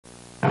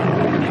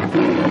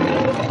Today's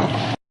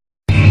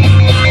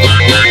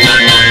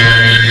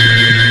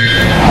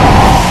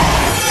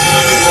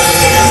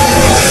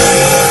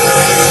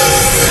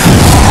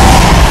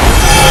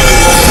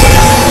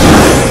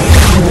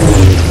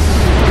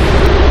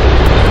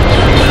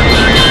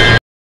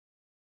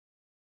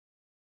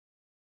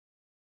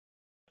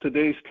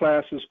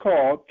class is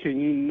called, Can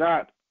You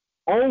Not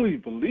Only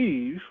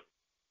Believe,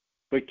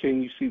 but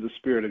Can You See the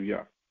Spirit of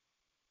Yah?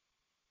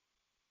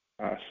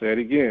 I say it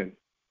again.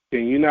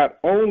 Can you not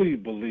only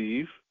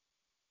believe,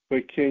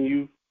 but can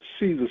you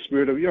see the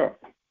Spirit of Yah?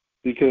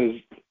 Because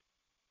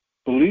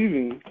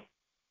believing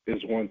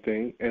is one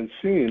thing and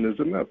seeing is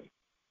another.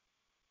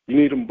 You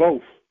need them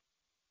both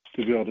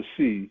to be able to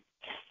see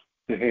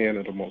the hand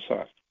of the Most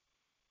High.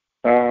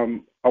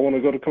 I want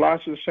to go to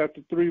Colossians chapter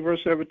 3,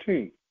 verse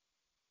 17.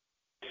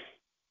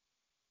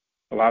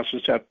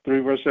 Colossians chapter 3,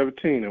 verse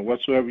 17. And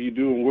whatsoever you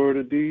do in word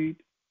or deed,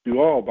 do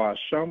all by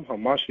Hashem, Ha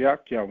Ma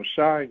Shayach, Yahweh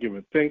Shai,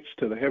 giving thanks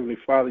to the Heavenly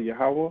Father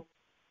Yahweh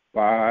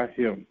by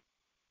Him.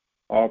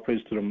 All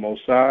praise to the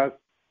Most High,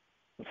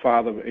 the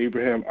Father of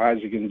Abraham,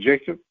 Isaac, and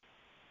Jacob.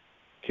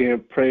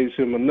 Can't praise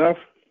Him enough.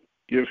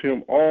 Give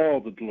Him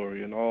all the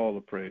glory and all the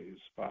praise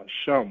by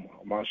Hashem, Ha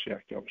Ma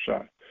Shayach, Yahweh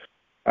Shai.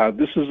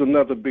 This is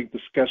another big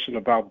discussion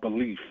about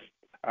belief.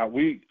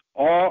 We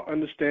all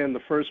understand the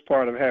first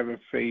part of having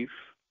faith,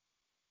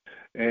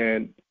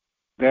 and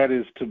that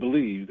is to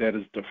believe. That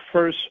is the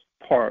first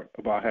part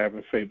about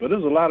having faith. But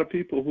there's a lot of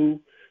people who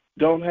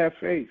don't have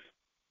faith.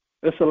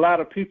 There's a lot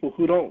of people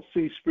who don't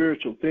see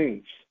spiritual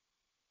things.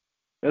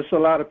 There's a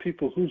lot of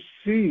people who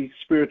see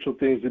spiritual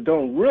things that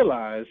don't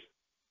realize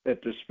that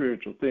they're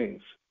spiritual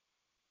things.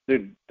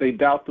 They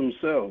doubt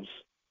themselves.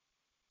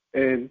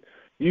 And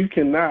you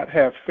cannot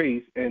have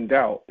faith and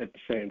doubt at the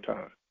same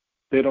time.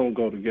 They don't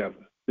go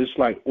together. It's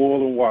like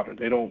oil and water.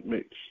 They don't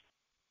mix.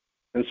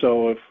 And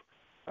so if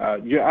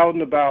you're out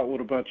and about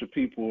with a bunch of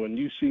people and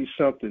you see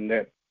something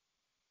that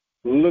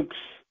looks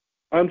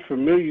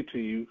unfamiliar to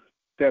you,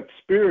 that's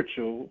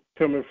spiritual,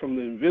 coming from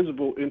the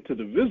invisible into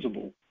the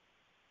visible,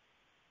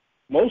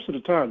 most of the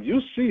time you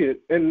see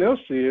it and they'll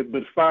see it,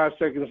 but 5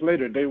 seconds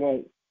later they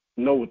won't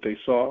know what they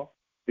saw,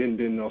 and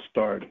then they'll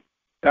start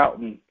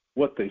doubting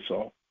what they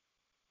saw.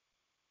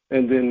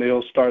 And then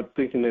they'll start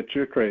thinking that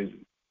you're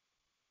crazy.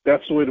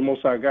 That's the way the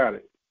Most High got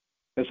it.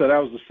 And so that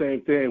was the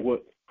same thing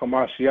with Ha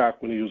Ma Shayach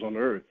when He was on the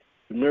earth.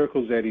 The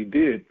miracles that He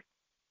did,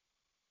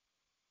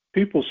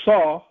 people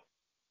saw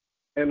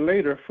and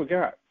later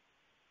forgot.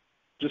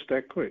 Just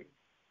that quick.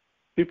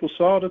 People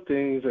saw the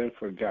things and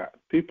forgot.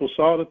 People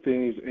saw the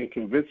things and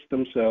convinced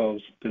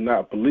themselves to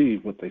not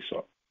believe what they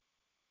saw.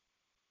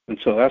 And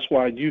so that's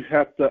why you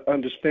have to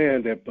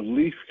understand that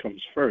belief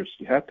comes first.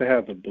 You have to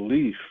have the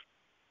belief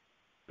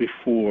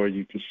before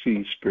you can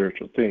see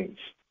spiritual things,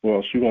 or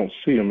else you won't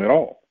see them at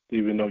all,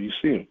 even though you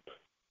see them.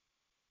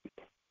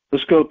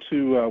 Let's go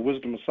to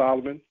Wisdom of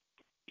Solomon.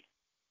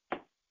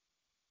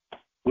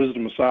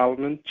 Wisdom of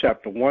Solomon,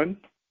 chapter 1,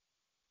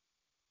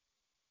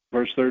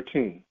 verse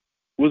 13.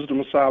 Wisdom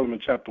of Solomon,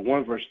 chapter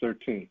 1, verse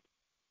 13.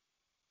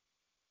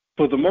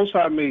 For the Most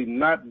High made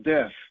not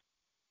death,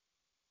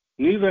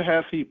 neither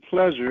hath He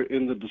pleasure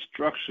in the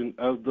destruction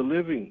of the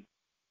living.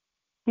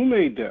 Who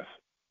made death?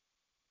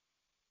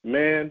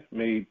 Man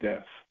made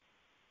death.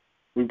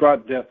 We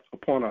brought death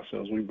upon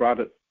ourselves. We brought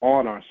it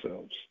on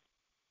ourselves.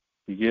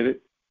 You get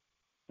it?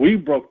 We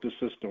broke the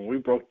system. We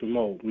broke the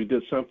mold. We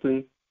did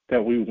something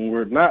that we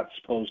were not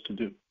supposed to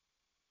do.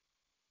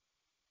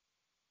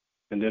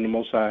 And then the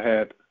Most High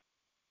had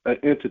an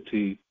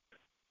entity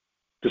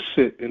to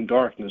sit in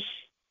darkness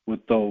with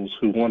those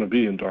who want to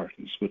be in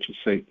darkness, which is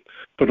Satan.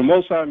 For the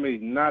Most High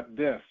made not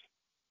death,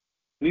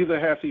 neither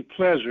hath He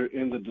pleasure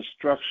in the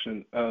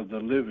destruction of the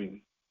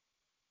living.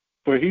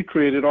 For He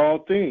created all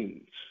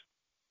things,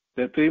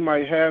 that they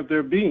might have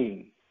their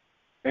being,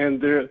 and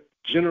their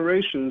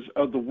generations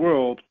of the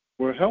world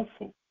were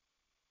healthful.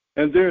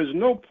 And there is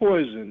no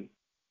poison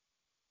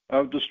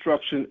of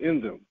destruction in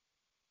them,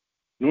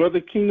 nor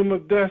the kingdom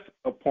of death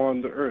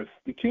upon the earth.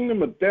 The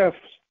kingdom of death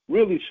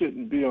really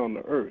shouldn't be on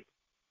the earth.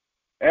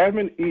 Adam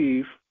and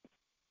Eve,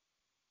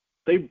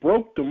 they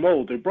broke the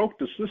mold. They broke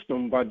the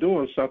system by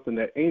doing something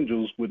that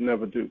angels would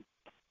never do.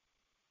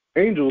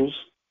 Angels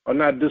are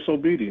not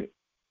disobedient.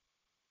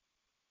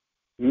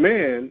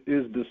 Man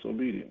is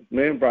disobedient.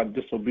 Man brought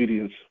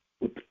disobedience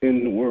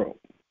within the world.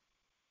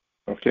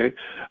 Okay?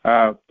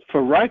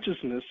 For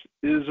righteousness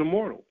is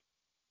immortal.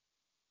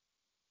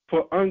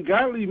 For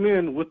ungodly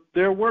men with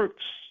their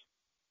works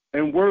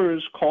and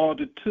words called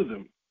it to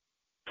them.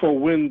 For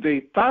when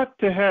they thought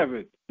to have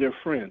it, their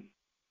friend,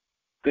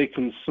 they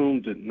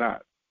consumed it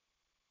not,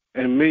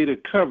 and made a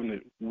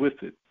covenant with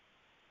it,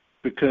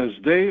 because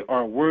they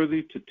are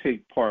worthy to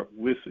take part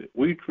with it.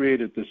 We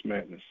created this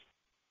madness.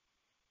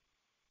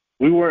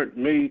 We weren't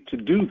made to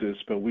do this,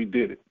 but we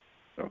did it.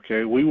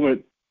 Okay? We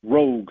went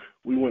rogue.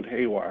 We went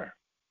haywire.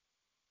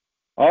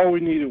 All we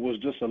needed was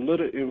just a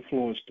little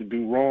influence to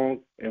do wrong,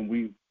 and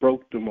we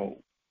broke the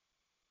mold.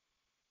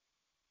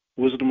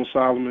 Wisdom of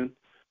Solomon,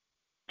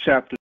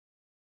 chapter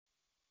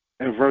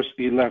and verse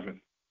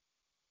 11.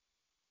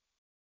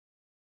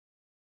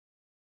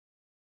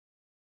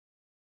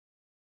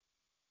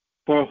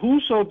 For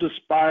whoso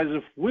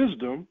despiseth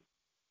wisdom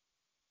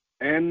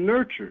and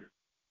nurture,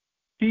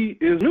 he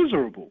is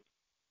miserable,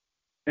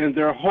 and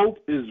their hope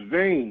is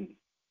vain,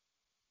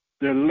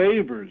 their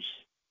labors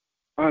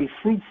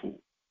unfruitful,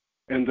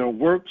 and their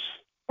works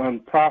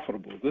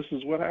unprofitable. This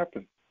is what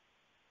happened.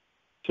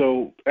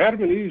 So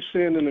Adam and Eve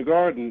sinned in the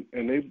garden,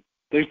 and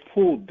they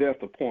pulled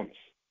death upon us.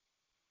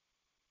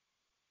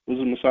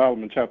 Wisdom of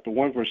Solomon, chapter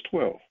 1, verse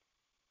 12.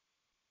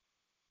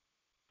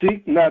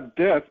 Seek not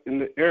death in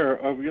the era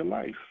of your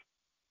life,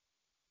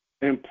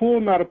 and pull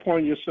not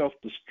upon yourself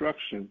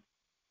destruction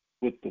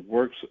with the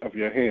works of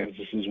your hands.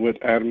 This is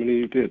what Adam and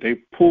Eve did. They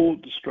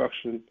pulled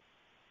destruction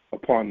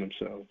upon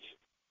themselves.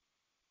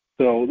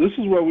 So this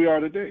is where we are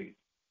today.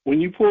 When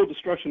you pull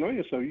destruction on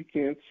yourself, you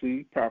can't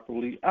see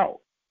properly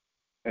out.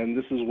 And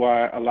this is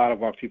why a lot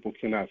of our people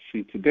cannot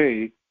see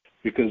today,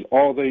 because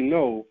all they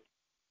know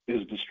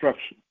is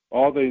destruction.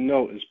 All they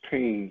know is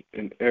pain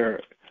and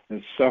error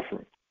and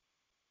suffering.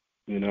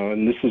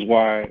 And this is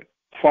why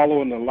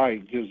following the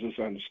light gives us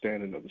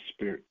understanding of the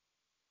Spirit.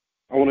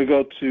 I want to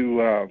go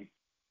to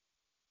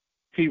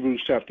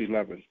Hebrews chapter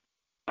 11.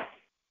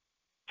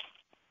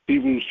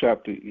 Hebrews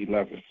chapter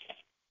 11.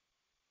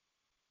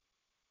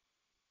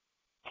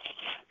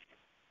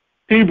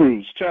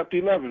 Hebrews chapter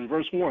 11,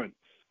 verse 1.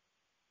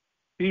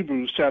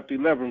 Hebrews chapter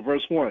 11,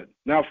 verse 1.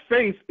 Now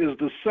faith is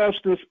the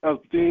substance of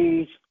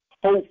things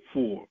hoped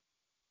for,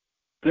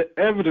 the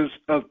evidence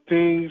of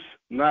things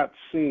not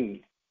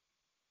seen.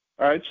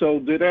 All right, so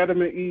did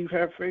Adam and Eve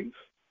have faith?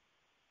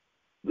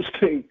 This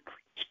thing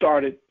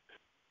started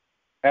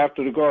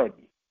after the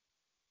garden.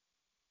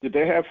 Did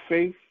they have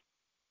faith?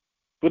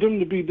 For them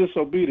to be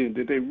disobedient,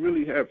 did they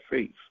really have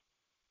faith?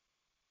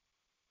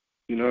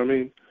 You know what I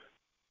mean?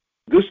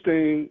 This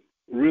thing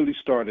really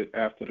started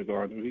after the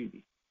Garden of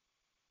Eden.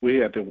 We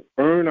had to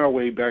earn our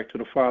way back to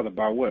the Father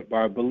by what?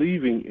 By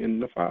believing in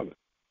the Father.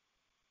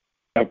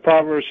 Now,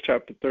 Proverbs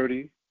chapter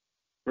 30,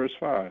 verse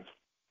 5.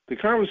 The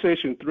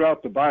conversation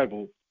throughout the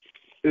Bible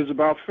is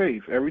about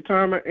faith. Every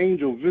time an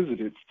angel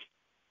visited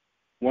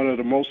one of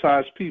the Most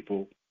High's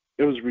people,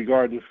 it was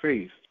regarding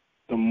faith.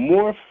 The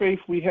more faith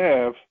we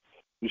have,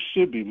 we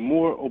should be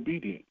more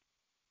obedient.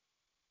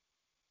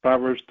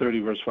 Proverbs 30,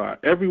 verse 5.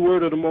 Every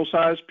word of the Most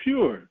High is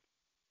pure.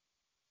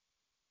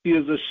 He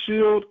is a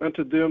shield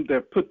unto them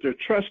that put their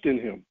trust in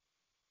him.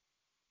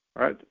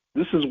 All right?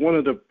 This is one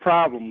of the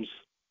problems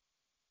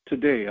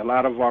today. A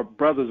lot of our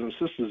brothers and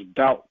sisters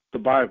doubt the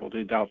Bible.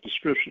 They doubt the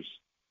scriptures.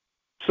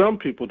 Some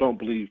people don't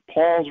believe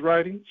Paul's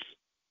writings.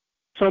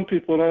 Some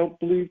people don't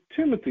believe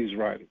Timothy's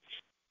writings.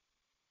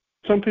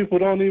 Some people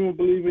don't even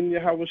believe in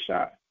Yahweh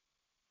Shai.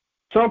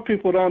 Some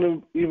people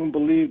don't even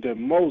believe that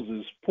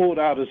Moses pulled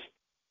out his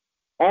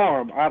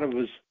arm out of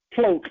his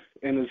cloak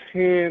and his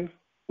hand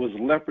was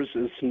leprous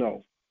as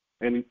snow.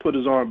 And he put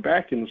his arm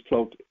back in his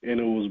cloak and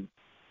it was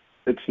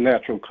its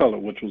natural color,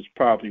 which was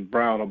probably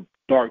brown or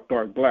dark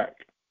black.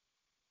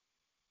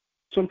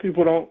 Some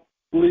people don't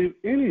believe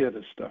any of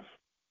this stuff.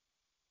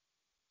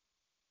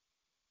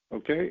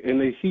 Okay?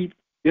 And they heap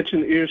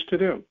itching ears to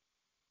them.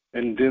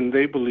 And then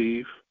they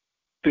believe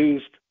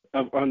things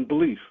of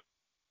unbelief.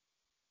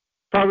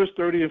 Proverbs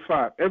 30 and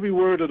 5. Every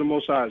word of the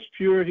Most High is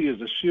pure. He is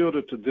a shield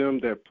to them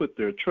that put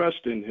their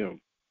trust in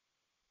him.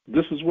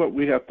 This is what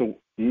we have to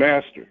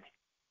master.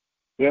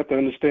 We have to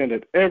understand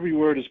that every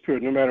word is pure.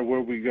 No matter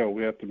where we go,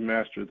 we have to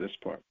master this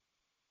part.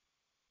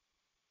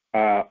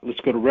 Let's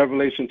go to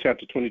Revelation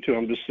chapter 22.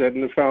 I'm just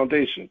setting the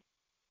foundation.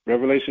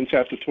 Revelation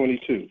chapter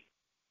 22.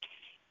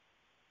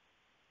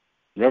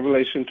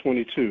 Revelation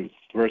 22,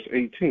 verse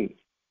 18.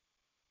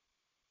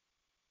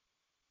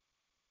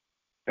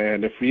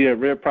 And if we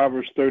had read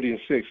Proverbs 30 and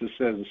 6, it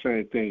says the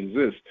same thing as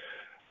this.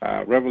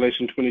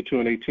 Revelation 22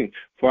 and 18.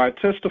 For I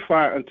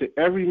testify unto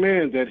every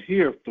man that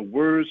heareth the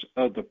words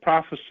of the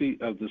prophecy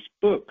of this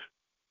book.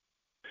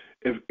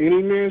 If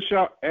any man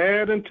shall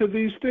add unto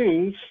these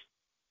things,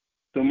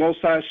 the Most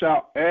High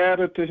shall add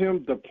unto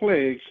him the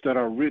plagues that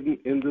are written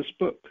in this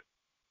book.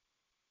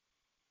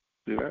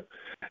 See that?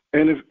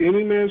 And if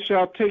any man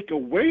shall take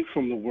away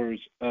from the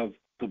words of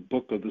the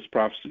book of this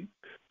prophecy,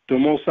 the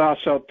Most High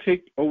shall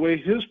take away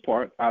his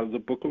part out of the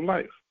book of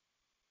life,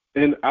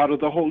 and out of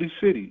the holy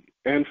city,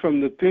 and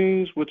from the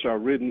things which are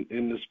written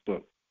in this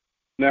book.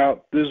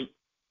 Now, there's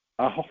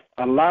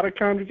a lot of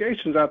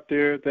congregations out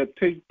there that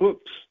take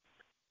books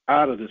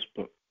out of this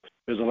book.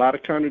 There's a lot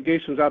of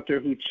congregations out there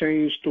who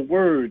change the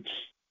words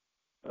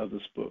of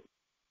this book.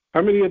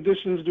 How many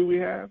editions do we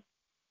have?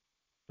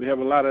 We have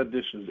a lot of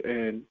editions.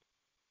 And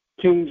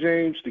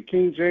the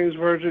King James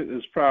Version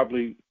is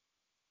probably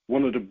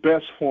one of the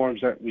best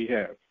forms that we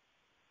have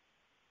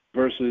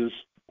versus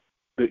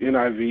the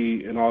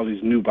NIV and all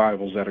these new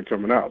Bibles that are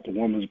coming out, the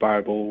Woman's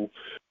Bible,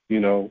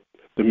 the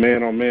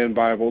Man-on-Man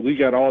Bible. We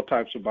got all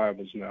types of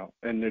Bibles now,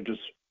 and they're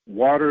just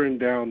watering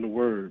down the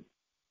word.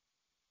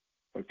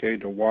 Okay,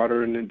 they're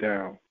watering it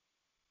down.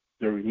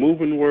 They're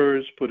removing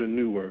words, putting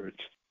new words.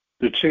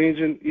 They're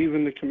changing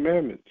even the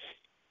commandments.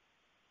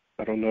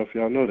 I don't know if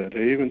y'all know that.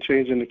 They're even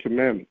changing the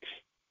commandments.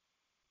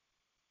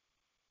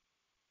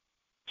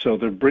 So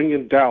they're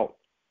bringing doubt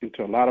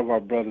into a lot of our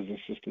brothers and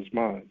sisters'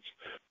 minds.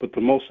 But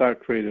the Most High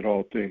created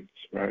all things,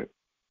 right?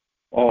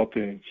 All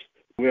things.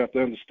 We have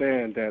to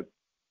understand that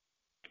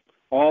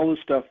all this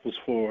stuff was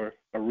for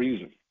a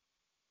reason,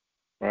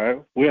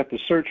 right? We have to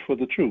search for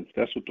the truth.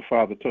 That's what the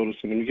Father told us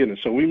in the beginning.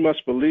 So we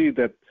must believe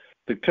that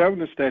the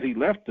covenants that he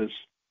left us,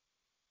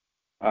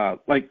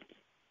 like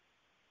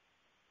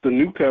the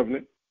new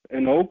covenant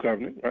and the old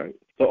covenant, right?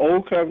 The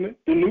old covenant,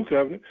 the new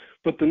covenant.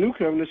 But the new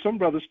covenant, some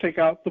brothers take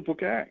out the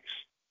book of Acts.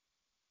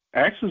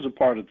 Acts is a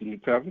part of the new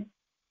covenant.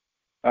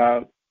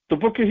 The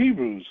book of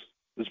Hebrews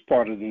is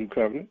part of the new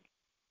covenant.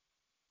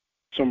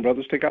 Some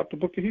brothers take out the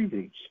book of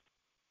Hebrews.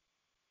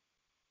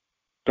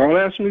 Don't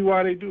ask me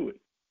why they do it.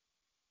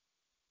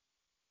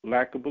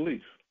 Lack of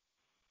belief.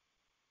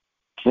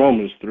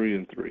 Romans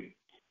 3:3.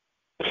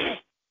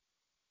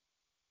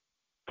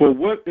 For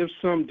what if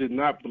some did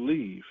not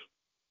believe?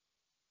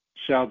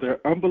 Shall their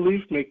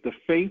unbelief make the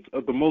faith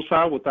of the Most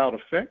High without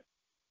effect?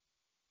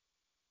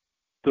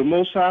 The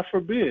Most High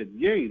forbid.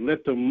 Yea,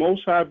 let the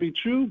Most High be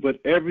true, but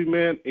every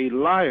man a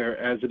liar,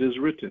 as it is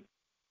written,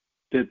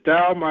 that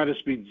thou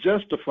mightest be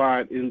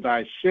justified in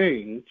thy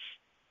sayings,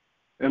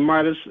 and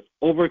mightest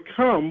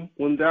overcome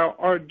when thou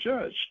art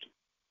judged.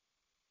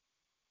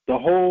 The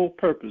whole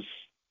purpose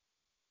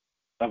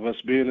of us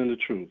being in the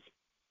truth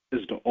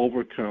is to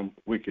overcome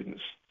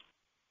wickedness.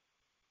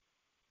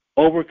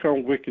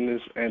 Overcome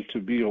wickedness and to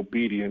be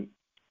obedient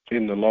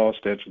in the law,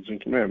 statutes,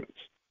 and commandments.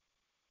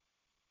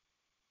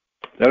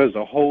 That is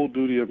the whole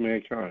duty of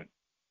mankind.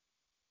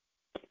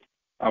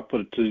 I'll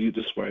put it to you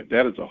this way.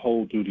 That is the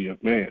whole duty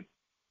of man.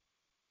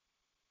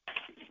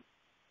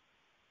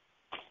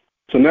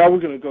 So now we're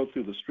going to go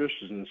through the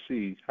scriptures and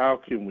see how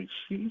can we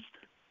see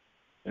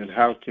and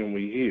how can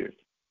we hear.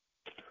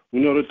 We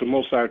know that the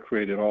Most High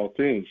created all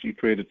things. He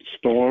created the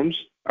storms.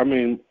 I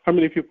mean, how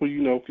many people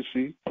you know can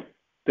see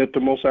that the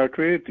Most High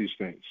created these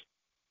things?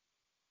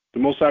 The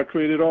Most High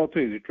created all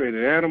things. He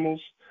created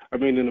animals. I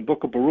mean, in the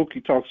book of Baruch,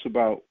 he talks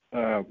about,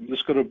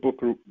 let's go to the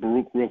book of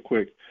Baruch real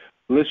quick.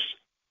 Let's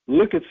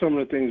look at some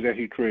of the things that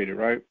he created,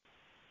 right?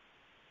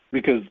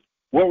 Because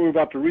what we're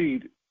about to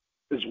read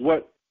is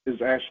what is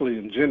actually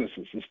in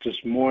Genesis. It's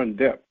just more in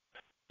depth.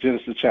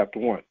 Genesis chapter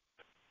 1.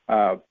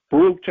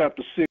 Baruch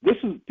chapter 6.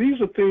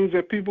 These are things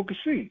that people can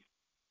see.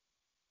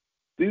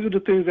 These are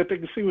the things that they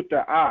can see with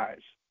their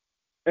eyes.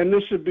 And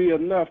this should be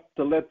enough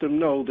to let them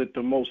know that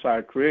the Most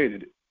High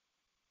created it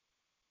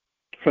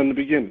from the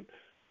beginning.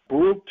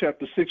 Baruch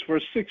chapter 6,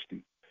 verse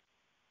 60.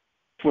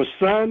 For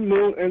sun,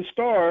 moon, and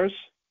stars,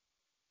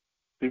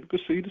 people can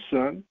see the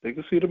sun, they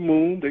can see the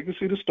moon, they can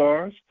see the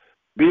stars,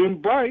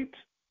 being bright.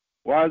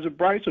 Why is it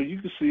bright? So you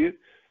can see it.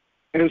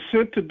 And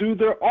sent to do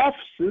their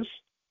offices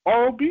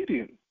are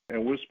obedient.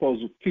 And we're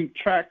supposed to keep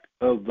track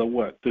of the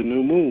what? The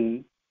new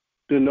moon,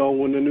 to know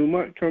when the new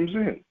month comes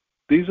in.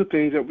 These are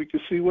things that we can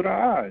see with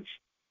our eyes.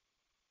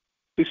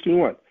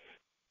 61.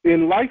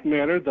 In like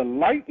manner, the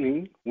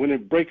lightning, when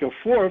it breaketh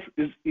forth,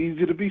 is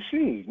easy to be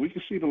seen. We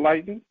can see the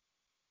lightning.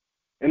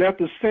 And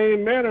after the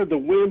same manner, the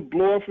wind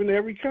bloweth in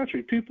every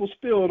country. People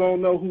still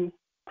don't know who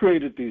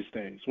created these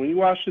things. When you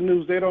watch the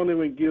news, they don't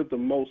even give the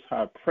Most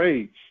High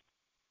praise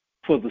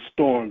for the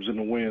storms and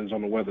the winds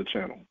on the Weather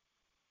Channel.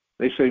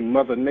 They say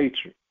Mother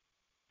Nature.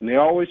 And they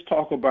always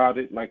talk about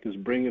it like it's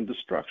bringing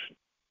destruction.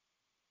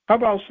 How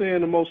about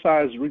saying the Most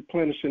High is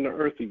replenishing the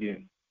earth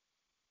again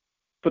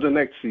for the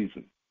next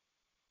season?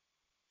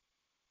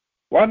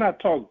 Why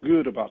not talk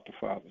good about the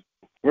Father?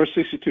 Verse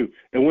 62,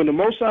 and when the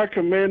Most High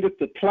commanded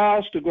the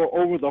clouds to go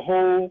over the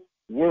whole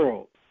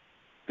world,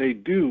 they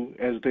do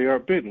as they are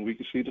bidden. We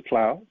can see the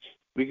clouds.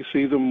 We can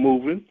see them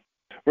moving.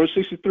 Verse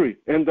 63,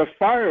 and the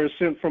fire is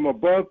sent from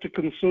above to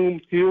consume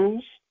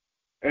hills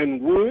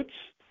and woods,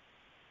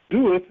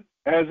 doeth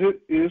as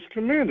it is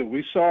commanded.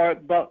 We saw it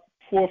about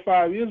 4 or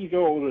 5 years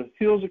ago when the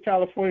hills of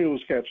California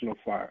was catching on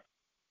fire.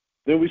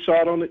 Then we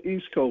saw it on the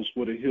East Coast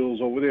where the hills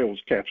over there was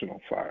catching on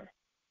fire.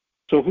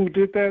 So who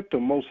did that? The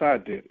Most High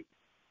did it.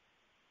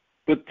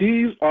 But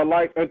these are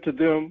like unto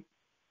them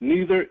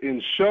neither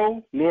in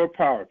show nor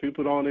power.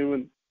 People don't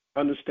even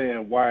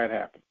understand why it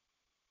happened.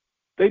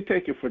 They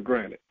take it for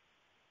granted.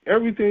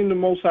 Everything the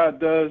Most High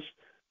does,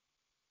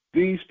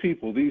 these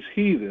people, these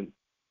heathen,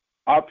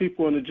 our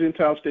people in the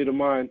Gentile state of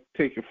mind,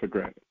 take it for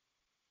granted.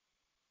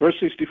 Verse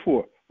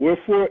 64,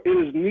 wherefore it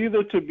is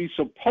neither to be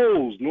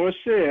supposed nor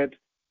said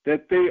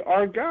that they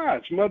are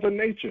gods, Mother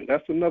Nature.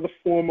 That's another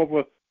form of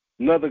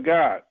another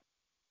God.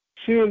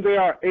 Seeing they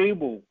are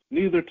able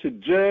neither to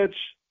judge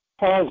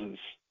causes,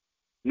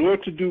 nor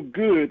to do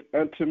good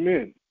unto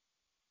men,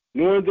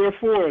 nor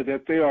therefore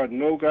that they are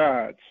no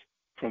gods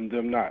from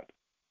them not.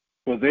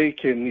 For they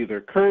can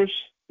neither curse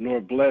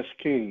nor bless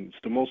kings.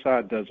 The Most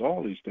High does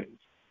all these things.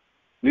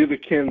 Neither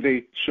can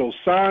they show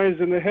signs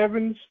in the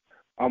heavens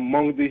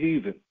among the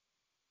heathen,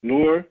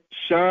 nor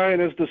shine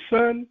as the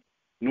sun,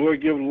 nor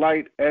give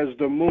light as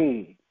the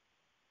moon.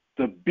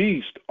 The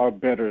beasts are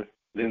better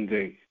than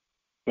they,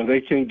 for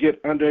they can get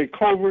under a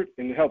covert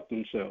and help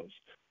themselves.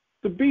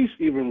 The beasts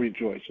even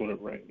rejoice when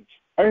it rains.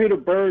 I hear the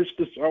birds.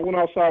 I went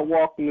outside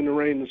walking in the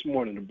rain this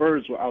morning. The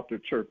birds were out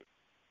there chirping.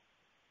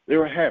 They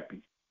were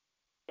happy,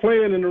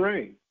 playing in the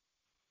rain.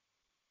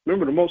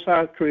 Remember, the Most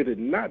High created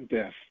not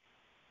death.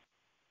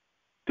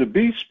 To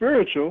be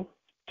spiritual,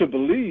 to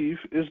believe,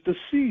 is to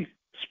see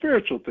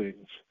spiritual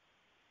things.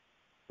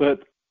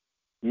 But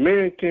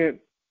man can't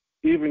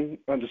even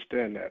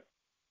understand that.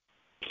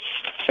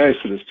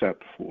 Exodus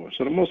chapter 4.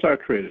 So the Most High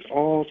created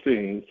all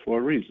things for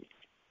a reason.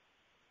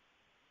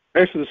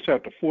 Exodus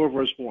chapter 4,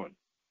 verse 1.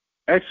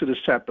 Exodus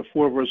chapter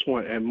 4, verse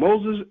 1. And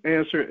Moses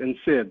answered and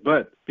said,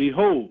 but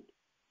behold,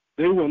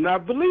 they will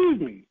not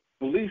believe me.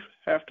 Belief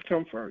have to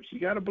come first. You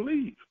got to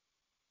believe.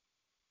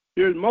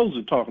 Here's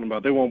Moses talking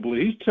about they won't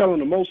believe. He's telling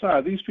the Most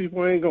High, these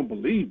people ain't going to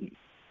believe me.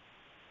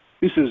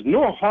 He says,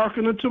 nor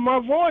hearken unto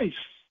my voice.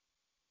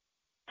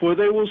 For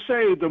they will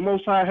say, the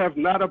Most High have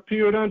not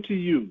appeared unto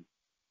you.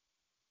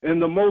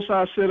 And the Most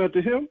High said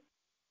unto him,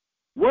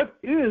 what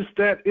is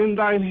that in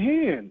thine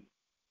hand?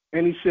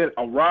 And he said,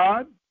 a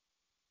rod.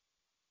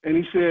 And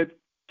he said,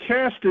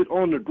 cast it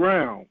on the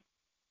ground.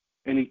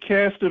 And he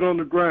cast it on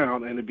the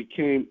ground, and it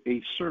became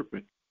a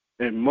serpent.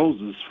 And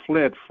Moses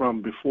fled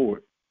from before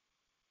it.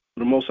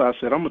 The Most High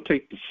said, I'm going to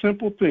take the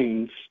simple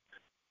things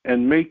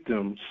and make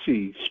them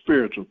see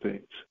spiritual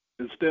things.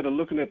 Instead of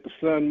looking at the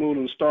sun, moon,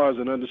 and stars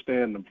and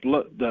understand the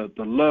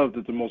love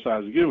that the Most High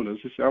has given us,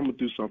 he said, I'm going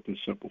to do something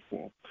simple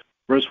for him.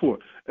 Verse 4,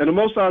 and the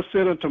Most High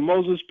said unto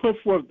Moses, put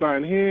forth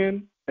thine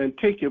hand and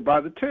take it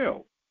by the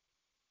tail.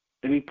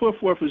 And he put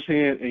forth his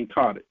hand and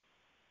caught it.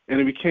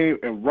 And it became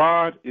a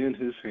rod in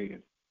his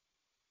hand,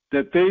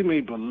 that they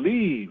may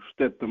believe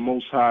that the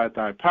Most High,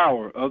 thy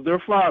power of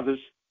their fathers,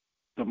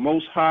 the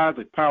Most High,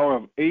 the power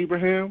of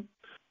Abraham,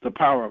 the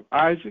power of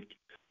Isaac,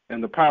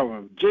 and the power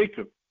of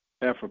Jacob,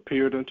 hath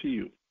appeared unto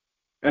you.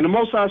 And the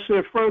Most High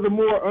said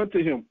furthermore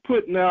unto him,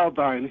 put now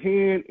thine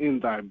hand in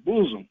thy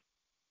bosom.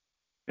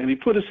 And he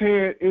put his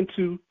hand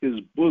into his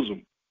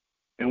bosom.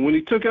 And when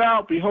he took it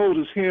out, behold,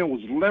 his hand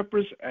was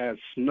leprous as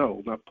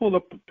snow. Now pull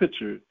up a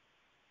picture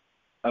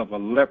of a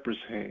leprous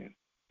hand.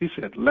 He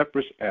said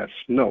leprous as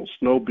snow,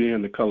 snow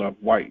being the color of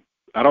white.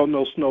 I don't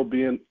know snow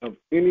being of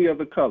any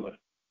other color.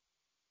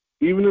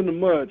 Even in the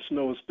mud,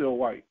 snow is still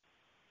white.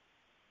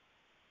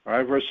 All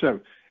right, verse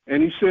 7.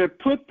 And he said,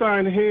 put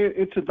thine hand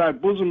into thy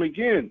bosom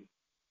again.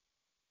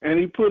 And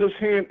he put his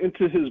hand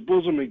into his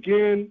bosom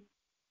again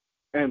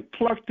and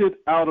plucked it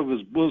out of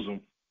his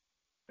bosom.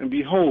 And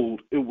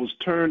behold, it was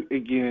turned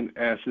again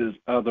as his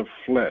other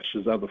flesh.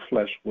 His other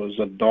flesh was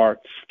a dark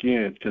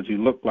skin because he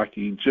looked like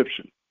an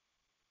Egyptian.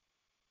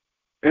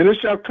 And it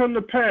shall come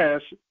to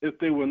pass, if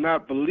they will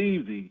not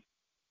believe thee,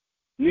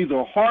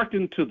 neither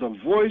hearken to the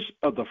voice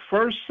of the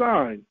first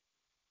sign,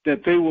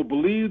 that they will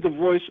believe the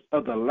voice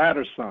of the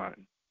latter sign.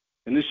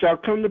 And it shall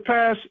come to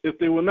pass, if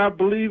they will not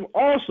believe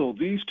also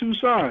these two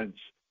signs,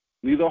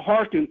 neither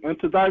hearken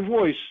unto thy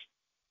voice,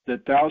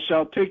 that thou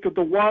shalt take of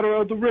the water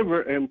of the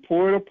river and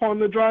pour it upon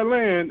the dry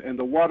land, and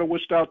the water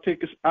which thou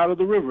takest out of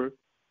the river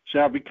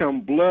shall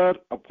become blood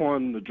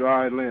upon the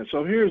dry land.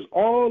 So here's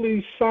all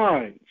these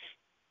signs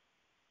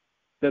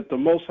that the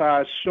Most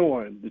High is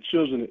showing the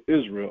children of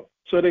Israel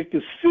so they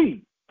can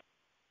see.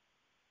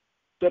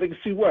 So they can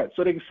see what?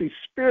 So they can see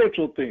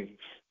spiritual things.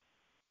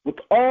 With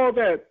all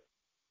that,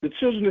 the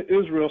children of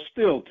Israel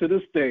still, to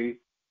this day,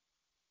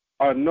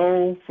 are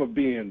known for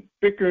being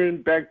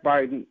bickering,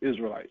 backbiting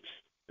Israelites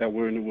that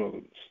were in the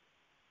wilderness.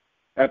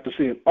 After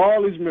seeing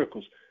all these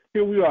miracles,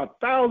 here we are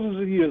thousands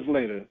of years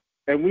later,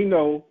 and we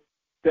know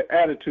the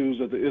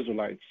attitudes of the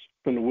Israelites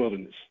from the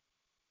wilderness,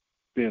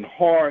 being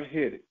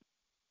hard-headed.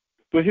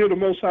 But here the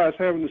Most High is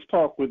having this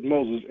talk with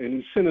Moses, and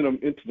he's sending them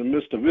into the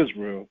midst of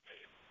Israel,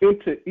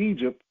 into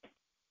Egypt,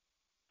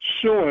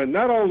 showing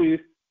not only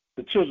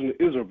the children of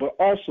Israel, but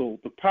also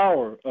the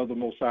power of the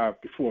Most High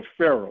before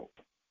Pharaoh,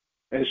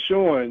 and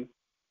showing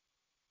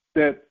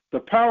that the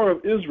power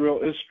of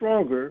Israel is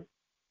stronger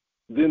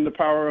than the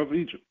power of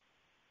Egypt.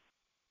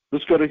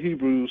 Let's go to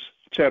Hebrews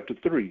chapter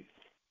 3.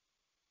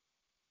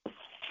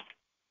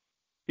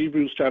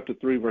 Hebrews chapter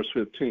 3, verse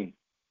 15.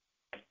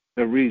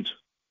 That reads,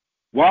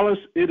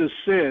 whilst it is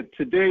said,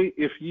 today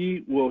if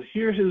ye will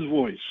hear his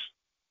voice,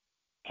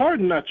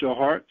 harden not your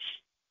hearts,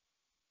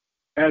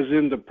 as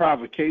in the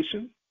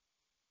provocation.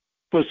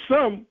 For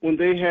some, when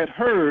they had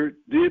heard,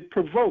 did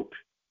provoke.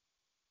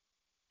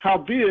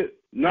 Howbeit,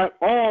 not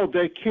all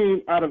that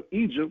came out of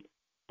Egypt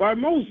by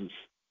Moses.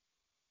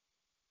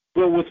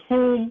 But with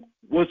whom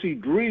was he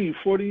grieved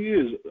 40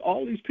 years?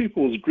 All these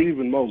people was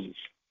grieving Moses,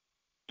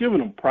 giving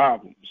them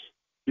problems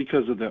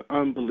because of their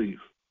unbelief.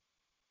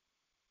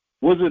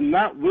 Was it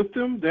not with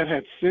them that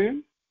had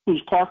sinned,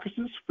 whose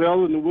carcasses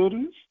fell in the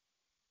wilderness?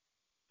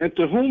 And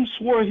to whom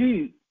swore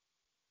he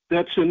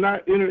that should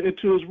not enter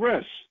into his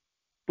rest,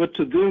 but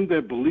to them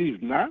that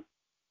believed not?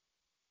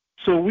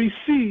 So we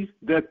see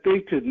that they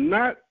could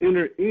not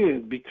enter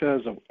in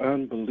because of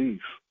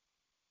unbelief.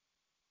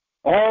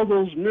 All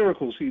those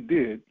miracles he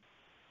did,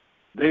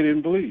 they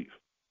didn't believe.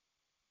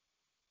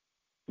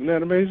 Isn't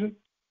that amazing?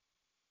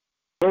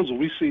 Also,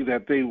 we see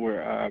that they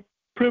were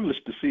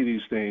privileged to see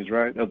these things,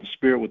 right, of the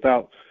Spirit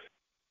without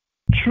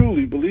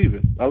truly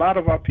believing. A lot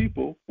of our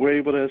people were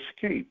able to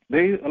escape.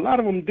 A lot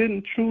of them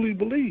didn't truly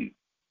believe.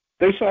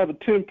 They saw the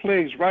 10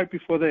 plagues right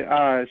before their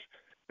eyes,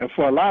 and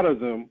for a lot of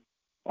them,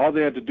 all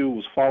they had to do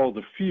was follow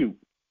the few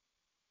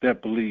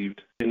that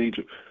believed in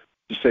Egypt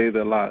to save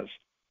their lives.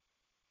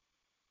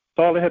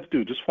 That's all they had to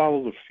do, just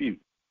follow the few.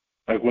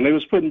 Like when they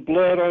was putting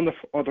blood on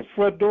the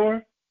front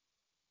door,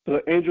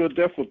 the angel of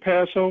death would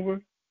pass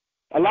over.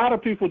 A lot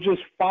of people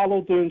just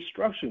follow the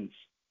instructions.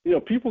 You know,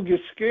 people get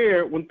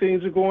scared when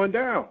things are going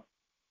down.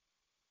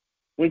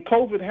 When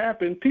COVID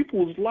happened,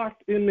 people was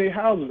locked in their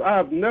houses. I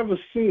have never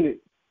seen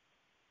it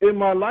in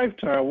my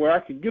lifetime where I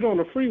could get on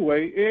the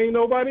freeway, there ain't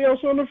nobody else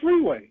on the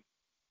freeway.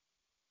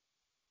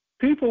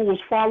 People was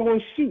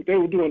following suit. They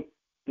were doing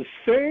the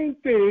same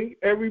thing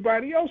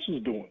everybody else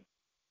was doing.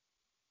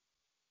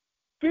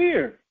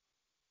 Fear.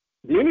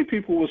 Many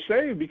people were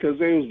saved because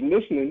they was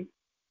listening,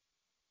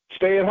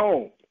 stay at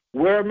home,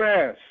 wear a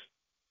mask,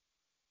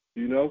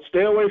 you know,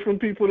 stay away from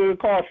people that are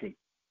coughing.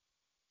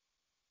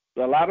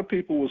 A lot of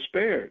people were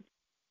spared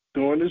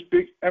during this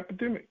big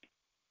epidemic.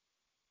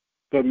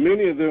 But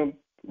many of them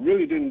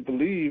really didn't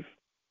believe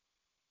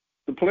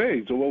the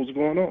plagues or what was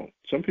going on.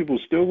 Some people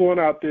were still going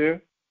out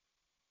there,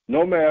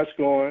 no mask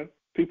on,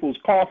 people was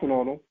coughing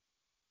on them.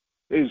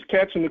 They was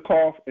catching the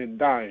cough and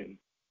dying.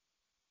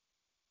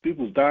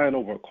 People was dying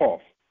over a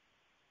cough.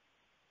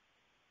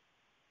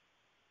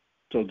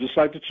 So just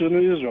like the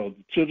children of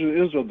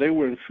Israel, they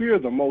were in fear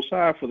of the Most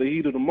High for the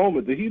heat of the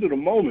moment. The heat of the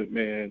moment,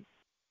 man.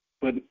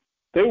 But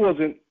they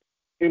wasn't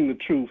in the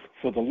truth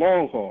for the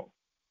long haul.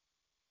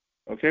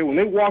 Okay, when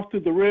they walked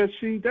through the Red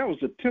Sea, that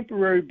was a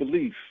temporary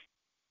belief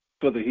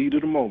for the heat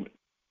of the moment.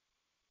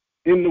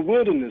 In the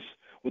wilderness,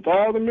 with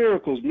all the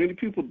miracles, many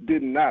people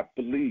did not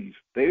believe.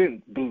 They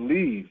didn't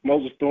believe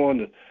Moses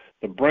throwing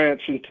the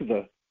branch into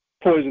the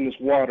poisonous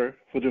water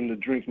for them to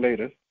drink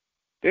later.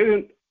 They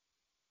didn't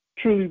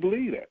truly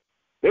believe that.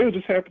 They were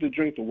just happy to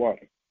drink the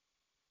water,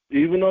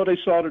 even though they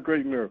saw the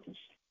great miracles.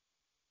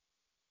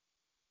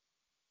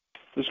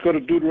 Let's go to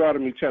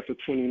Deuteronomy chapter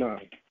 29.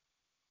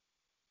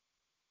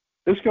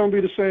 It's going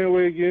to be the same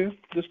way again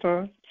this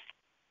time.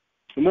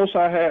 The Most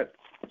High had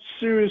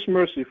serious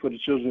mercy for the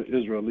children of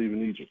Israel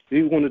leaving Egypt.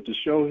 He wanted to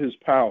show his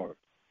power.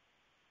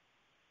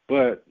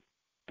 But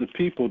the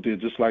people did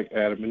just like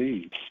Adam and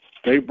Eve.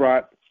 They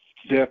brought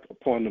death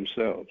upon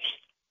themselves.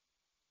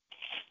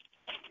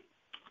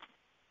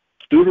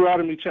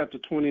 Deuteronomy chapter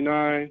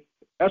 29,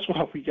 that's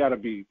why we got to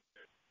be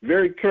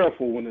very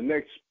careful when the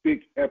next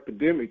big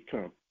epidemic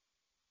comes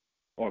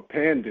or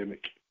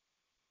pandemic,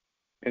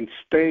 and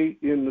stay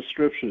in the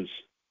scriptures.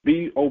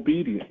 Be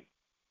obedient.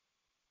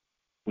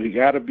 We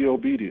got to be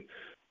obedient.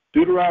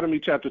 Deuteronomy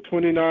chapter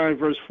 29,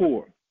 verse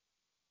 4.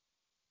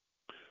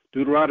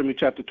 Deuteronomy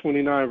chapter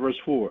 29, verse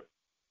 4.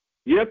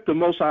 Yet the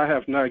Most High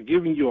hath not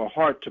given you a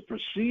heart to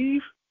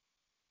perceive,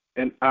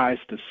 and eyes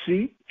to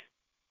see,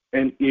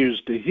 and ears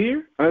to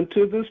hear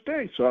unto this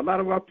day. So a lot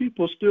of our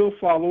people are still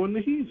following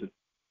the heathen.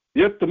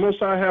 Yet the Most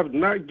High have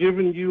not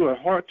given you a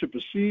heart to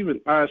perceive,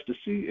 and eyes to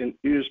see, and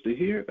ears to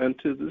hear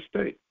unto this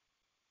day.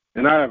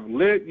 And I have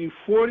led you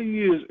 40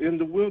 years in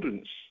the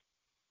wilderness.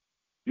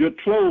 Your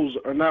clothes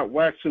are not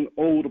waxing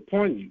old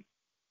upon you,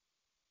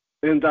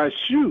 and thy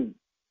shoe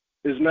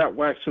is not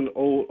waxing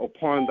old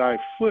upon thy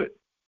foot.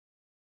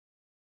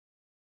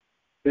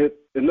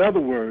 In other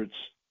words,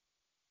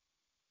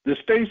 the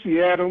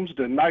Stacey Adams,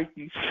 the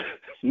Nikes,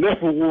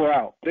 never wore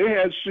out. They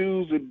had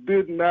shoes that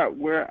did not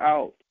wear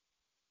out.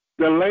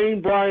 The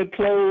Lane Bryant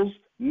clothes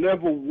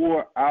never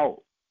wore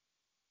out.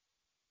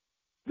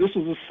 This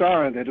was a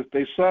sign that if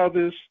they saw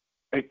this,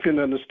 they couldn't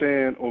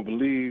understand or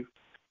believe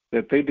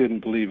that they didn't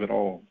believe at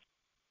all.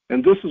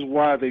 And this is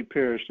why they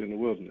perished in the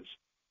wilderness.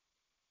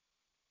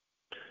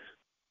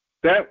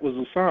 That was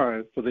a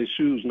sign for their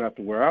shoes not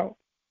to wear out.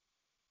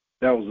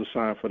 That was a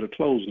sign for the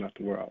clothes not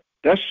to wear out.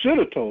 That should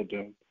have told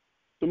them,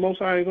 the Most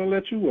High ain't going to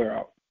let you wear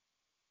out.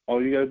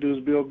 All you got to do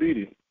is be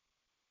obedient.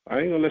 I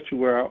ain't going to let you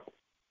wear out.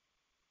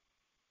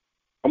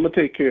 I'm going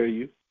to take care of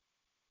you.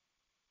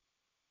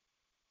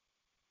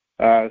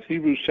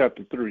 Hebrews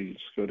chapter 3.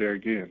 Let's go there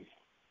again.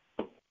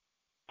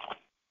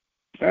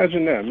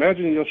 Imagine that.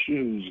 Imagine your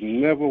shoes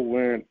never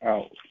wearing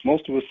out.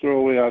 Most of us throw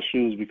away our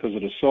shoes because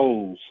of the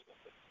soles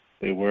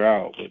they wear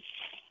out. But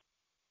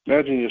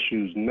imagine your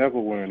shoes never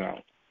wearing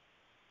out.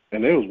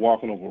 And they was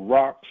walking over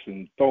rocks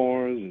and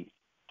thorns and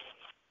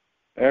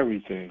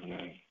everything,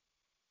 man.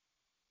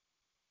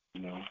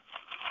 You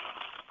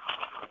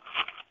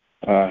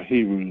know.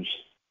 Hebrews.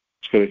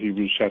 Let's go to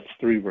Hebrews chapter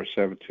 3, verse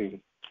 17.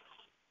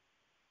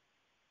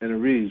 And it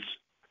reads,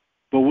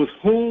 but with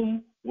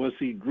whom was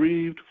he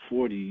grieved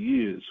 40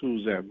 years?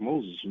 Who's that?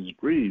 Moses was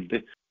grieved.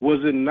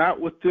 Was it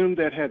not with them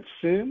that had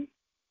sinned,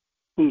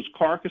 whose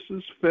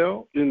carcasses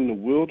fell in the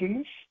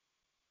wilderness?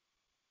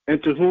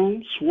 And to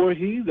whom swore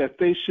he that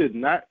they should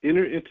not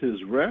enter into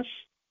his rest,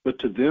 but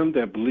to them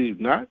that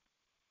believed not?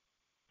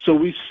 So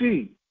we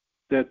see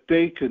that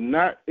they could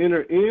not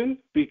enter in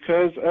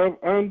because of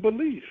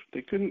unbelief.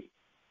 They couldn't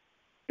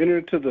enter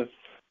into the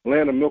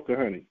land of milk and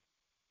honey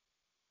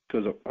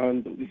because of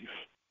unbelief.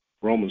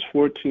 Romans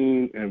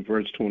 14 and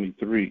verse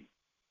 23.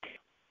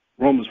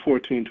 Romans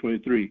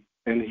 14:23.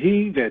 And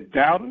he that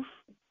doubteth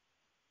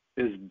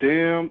is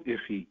damned if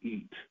he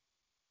eat.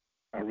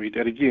 I'll read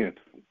that again.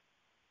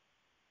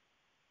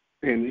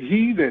 And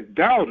he that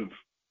doubteth,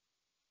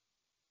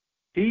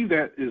 he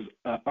that is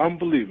an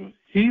unbeliever,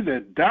 he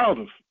that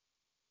doubteth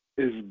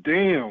is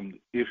damned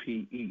if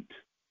he eat,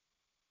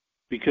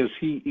 because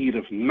he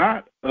eateth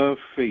not of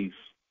faith.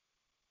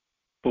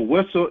 For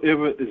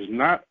whatsoever is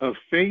not of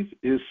faith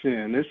is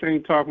sin. This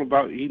ain't talking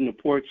about eating a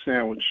pork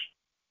sandwich.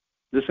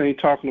 This ain't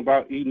talking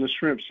about eating a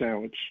shrimp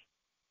sandwich.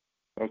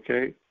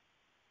 Okay?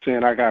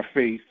 Saying I got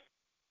faith.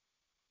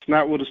 It's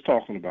not what it's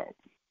talking about.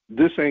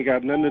 This ain't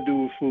got nothing to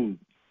do with food.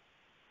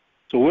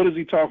 So what is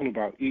he talking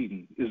about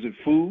eating? Is it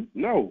food?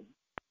 No.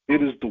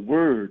 It is the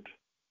word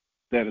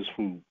that is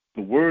food.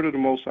 The word of the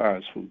Most High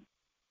is food.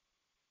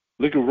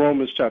 Look at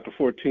Romans chapter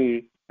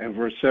 14 and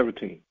verse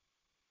 17.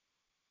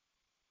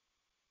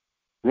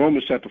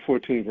 Romans chapter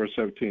 14, verse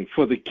 17.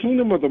 For the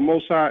kingdom of the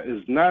Most High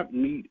is not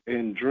meat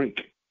and drink,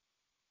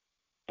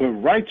 but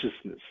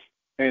righteousness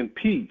and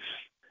peace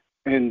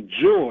and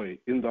joy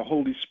in the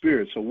Holy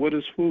Spirit. So what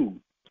is food?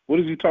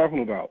 What is he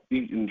talking about,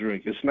 eat and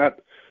drink? It's not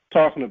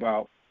talking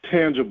about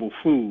tangible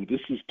food.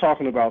 This is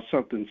talking about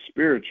something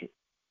spiritual.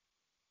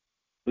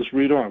 Let's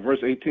read on, verse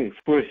 18.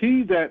 For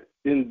he that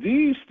in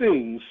these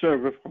things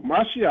serveth Ha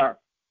Ma Shayach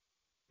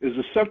is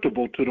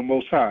acceptable to the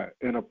Most High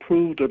and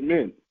approved of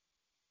men.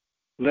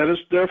 Let us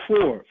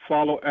therefore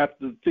follow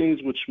after the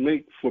things which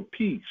make for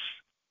peace,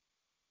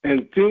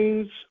 and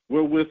things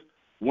wherewith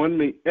one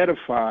may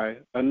edify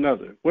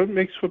another. What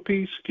makes for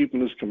peace? Keeping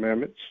his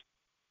commandments.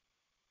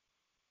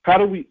 How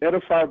do we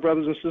edify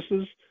brothers and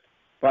sisters?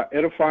 By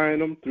edifying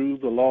them through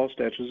the law,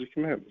 statutes, and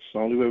commandments. It's the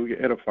only way we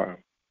can edify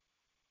them.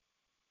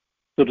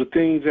 So the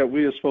things that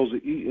we are supposed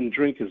to eat and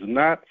drink is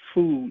not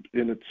food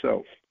in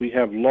itself. We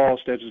have law,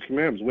 statutes, and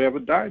commandments. We have a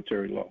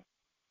dietary law.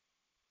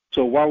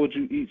 So why would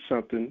you eat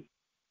something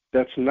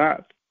that's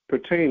not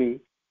pertaining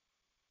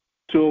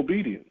to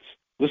obedience?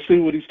 Let's see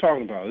what he's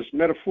talking about. It's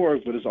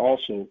metaphoric, but it's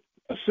also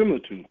a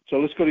similitude. So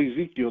let's go to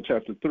Ezekiel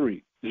chapter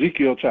 3.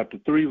 Ezekiel chapter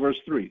 3, verse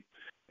 3.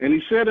 And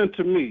he said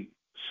unto me,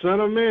 Son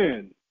of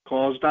man,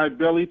 cause thy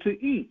belly to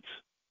eat,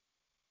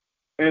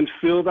 and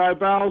fill thy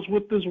bowels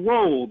with this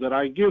roll that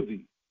I give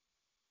thee.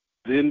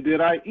 Then did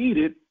I eat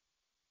it,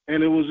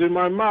 and it was in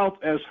my mouth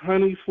as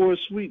honey for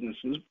sweetness.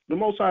 The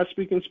Most High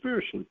speaking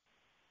spiritually.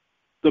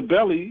 The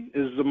belly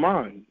is the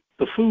mind.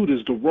 The food is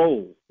the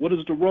roll. What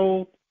is the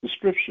roll? The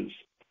scriptures.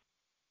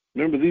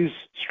 Remember, these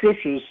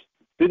scriptures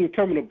didn't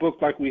come in a book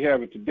like we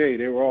have it today.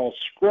 They were all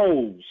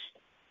scrolls,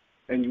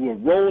 and you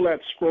would roll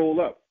that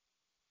scroll up.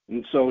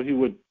 And so he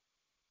would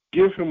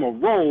give him a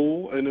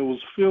roll, and it was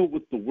filled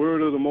with the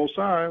word of the Most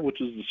High,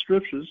 which is the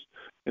scriptures,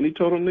 and he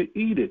told him to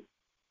eat it,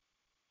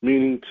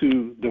 meaning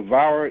to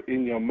devour it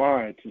in your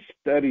mind, to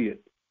study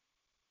it,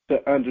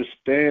 to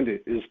understand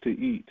it is to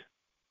eat.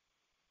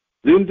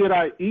 Then did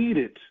I eat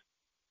it,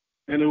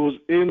 and it was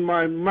in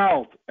my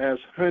mouth as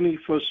honey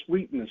for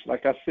sweetness.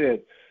 Like I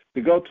said,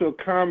 to go to a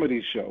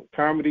comedy show.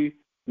 Comedy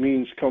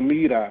means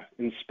comida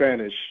in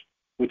Spanish,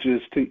 which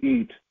is to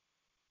eat.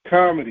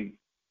 Comedy.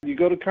 You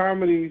go to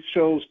comedy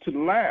shows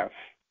to laugh,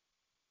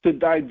 to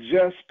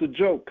digest the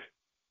joke.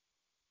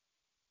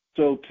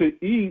 So to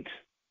eat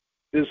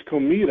is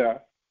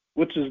comida,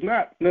 which is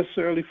not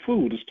necessarily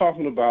food. It's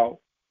talking about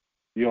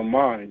your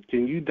mind.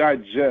 Can you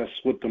digest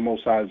what the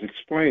Most High is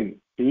explaining?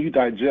 Can you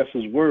digest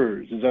his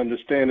words, his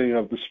understanding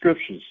of the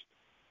scriptures?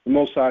 The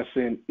Most High is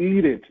saying,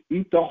 eat it.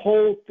 Eat the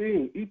whole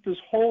thing. Eat this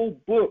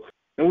whole book.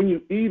 And when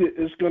you eat it,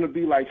 it's going to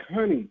be like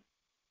honey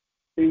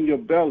in your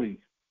belly.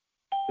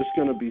 It's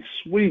going to be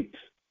sweet.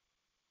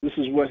 This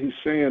is what he's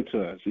saying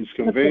to us. He's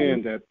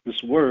conveying that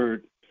this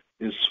word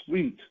is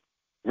sweet.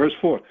 Verse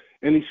 4,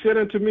 and he said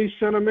unto me,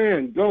 Son of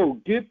man, go,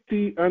 get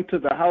thee unto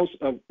the house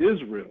of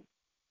Israel,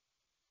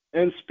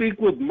 and speak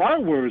with my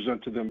words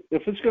unto them.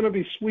 If it's going to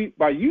be sweet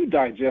by you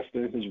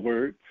digesting his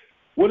word,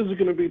 what is it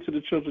going to be to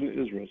the children of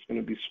Israel? It's going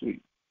to be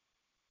sweet.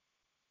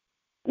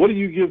 What do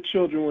you give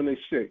children when they're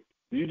sick?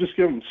 Do you just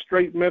give them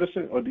straight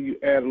medicine, or do you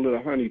add a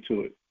little honey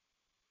to it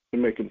to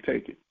make them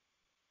take it?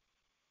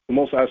 The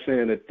Most High is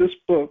saying that this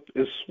book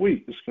is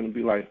sweet. It's going to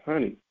be like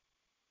honey.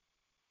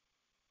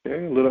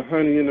 Okay? A little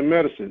honey in the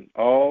medicine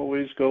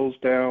always goes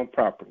down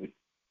properly.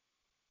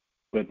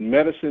 But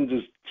medicine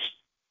just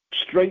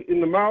straight in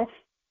the mouth,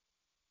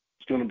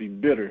 it's going to be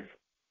bitter.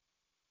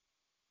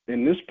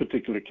 In this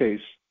particular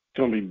case, it's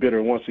going to be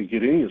bitter once it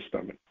gets in your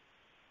stomach,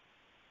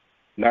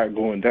 not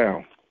going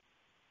down.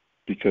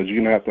 Because you're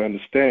going to have to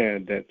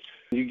understand that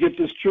you get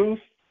this truth,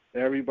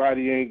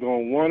 everybody ain't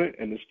going to want it,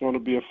 and it's going to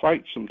be a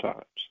fight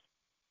sometimes.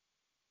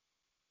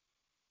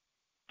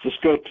 Let's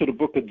go to the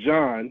book of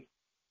John.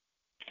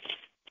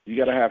 You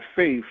got to have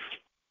faith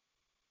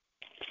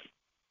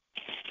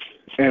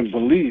and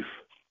belief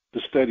to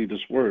study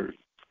this word.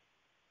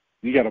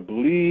 You got to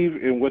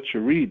believe in what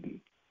you're reading.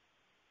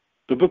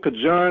 The book of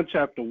John,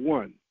 chapter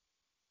 1.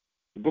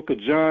 The book of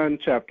John,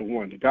 chapter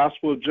 1. The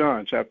Gospel of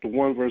John, chapter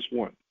 1, verse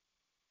 1.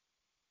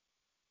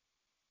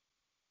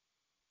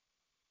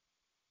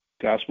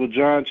 Gospel of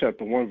John,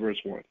 chapter 1, verse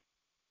 1.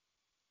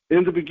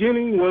 In the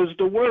beginning was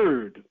the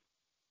Word,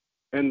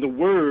 and the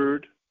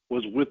Word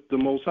was with the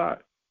Most High,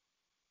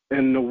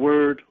 and the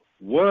Word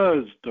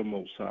was the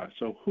Most High.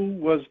 So who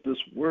was this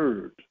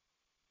Word?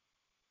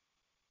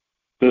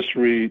 Let's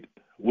read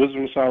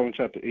Wisdom of Solomon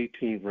chapter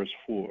 18, verse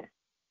 4.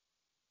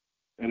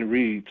 And it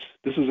reads,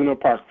 this is an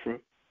Apocrypha,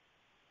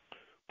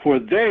 for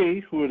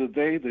they, who are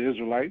the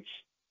Israelites,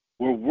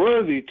 were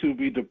worthy to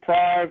be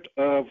deprived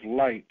of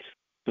light.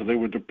 So they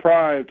were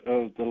deprived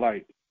of the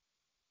light.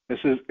 It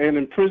says, and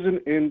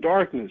imprisoned in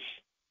darkness,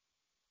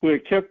 who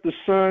had kept the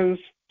suns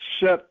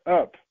shut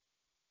up.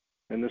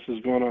 And this is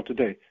going on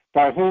today.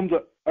 By whom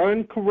the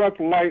uncorrupt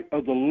light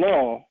of the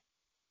law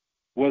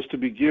was to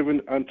be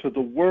given unto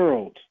the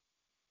world.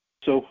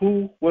 So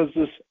who was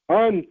this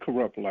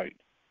uncorrupt light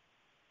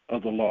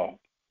of the law,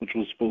 which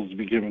was supposed to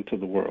be given to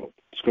the world?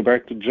 Let's go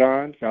back to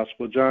John,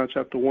 Gospel of John,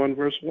 chapter 1,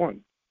 verse 1.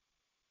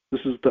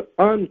 This is the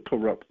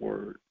uncorrupt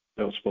word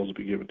that was supposed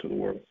to be given to the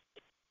world.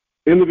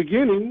 In the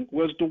beginning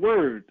was the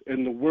Word,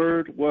 and the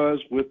Word was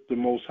with the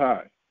Most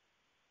High.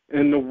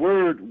 And the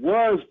Word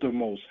was the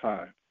Most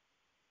High.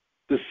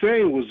 The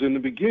same was in the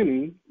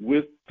beginning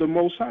with the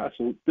Most High.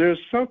 So there's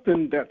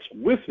something that's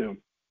with him.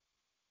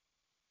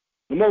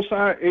 The Most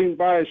High ain't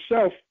by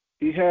himself.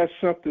 He has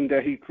something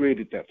that he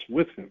created that's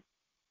with him.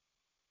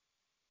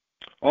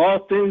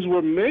 All things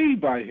were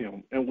made by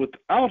him, and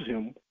without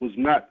him was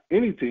not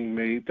anything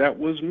made that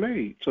was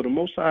made. So the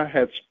Most High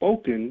had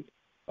spoken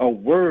a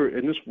word,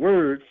 and this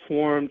word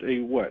formed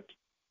a what?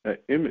 An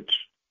image.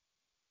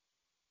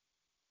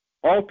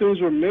 All things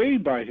were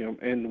made by him,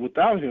 and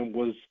without him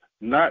was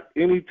not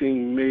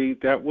anything made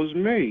that was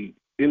made.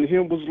 In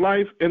him was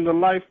life, and the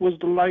life was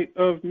the light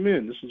of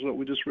men. This is what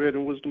we just read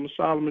in Wisdom of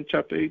Solomon,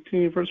 chapter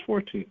 18, verse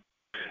 14.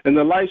 And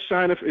the light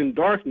shineth in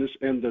darkness,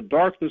 and the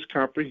darkness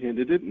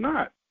comprehended it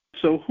not.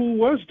 So who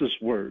was this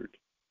word?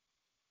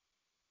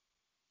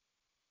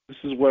 This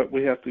is what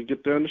we have to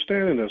get the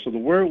understanding of. So the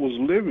word was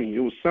living. It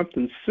was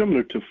something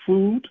similar to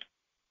food,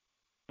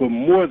 but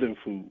more than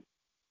food.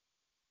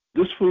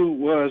 This food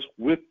was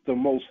with the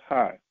Most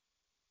High.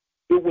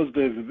 It was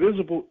the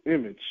visible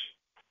image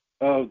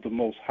of the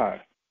Most High,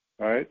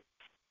 right?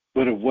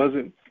 But it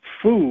wasn't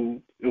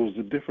food. It was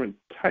a different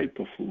type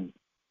of food.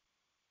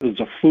 It was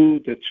a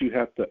food that you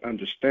have to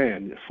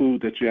understand, a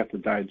food that you have to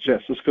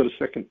digest. Let's go to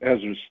 2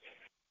 Ezra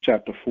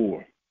chapter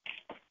 4.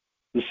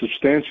 To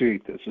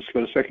substantiate this, let's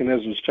go to 2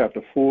 Ezra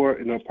chapter 4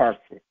 in the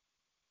Apocrypha.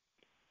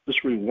 Let's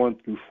read 1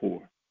 through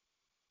 4.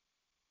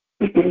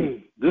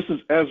 This is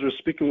Ezra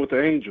speaking with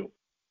the angel.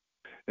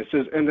 It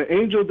says, and the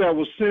angel that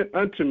was sent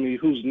unto me,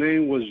 whose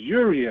name was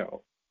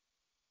Uriel,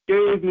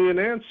 gave me an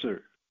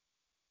answer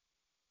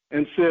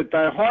and said,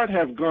 thy heart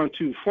hath gone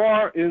too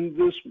far in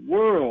this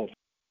world,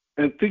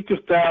 and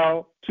thinkest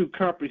thou to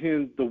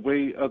comprehend the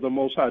way of the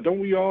Most High. Don't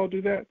we all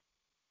do that?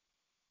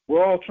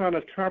 We're all trying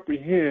to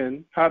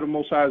comprehend how the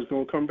Most High is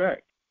going to come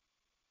back.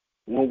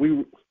 When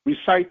we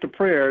recite the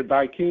prayer,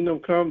 thy kingdom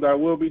come, thy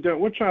will be done,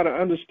 we're trying to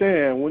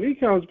understand when he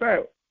comes back,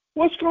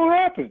 what's going to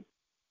happen?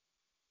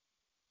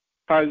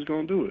 How he's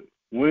going to do it?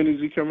 When is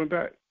he coming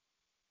back?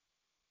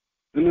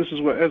 And this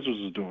is what Ezra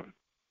is doing.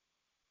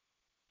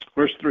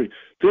 Verse 3,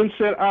 then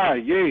said I,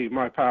 yea,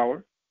 my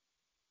power.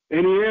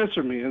 And he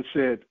answered me and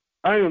said,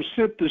 I am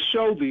sent to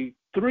show thee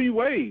 3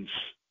 ways,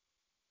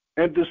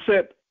 and to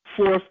set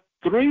forth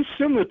 3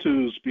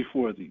 similitudes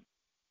before thee,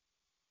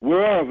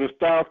 whereof if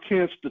thou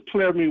canst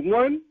declare me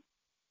one,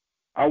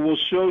 I will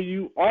show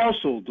you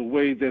also the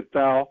way that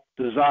thou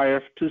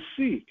desirest to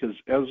see. Because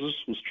Ezra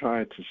was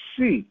trying to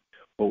see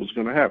what was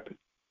going to happen.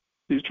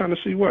 He's trying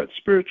to see what?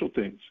 Spiritual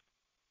things.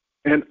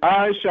 And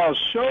I shall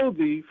show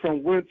thee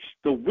from whence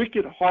the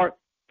wicked heart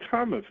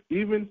cometh.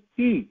 Even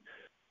he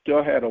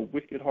still had a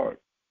wicked heart.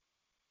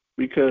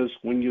 Because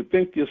when you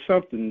think you're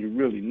something, you're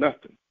really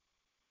nothing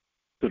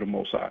to the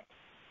Most High.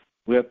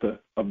 We have to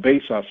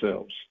abase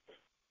ourselves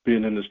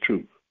being in this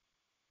truth.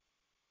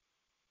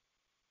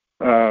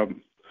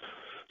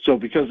 So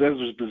because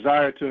Ezra's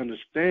desire to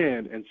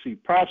understand and see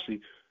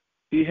prophecy,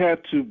 he had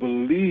to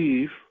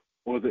believe,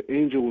 or the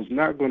angel was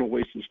not going to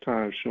waste his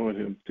time showing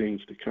him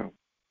things to come.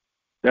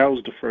 That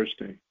was the first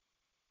thing.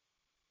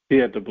 He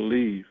had to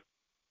believe.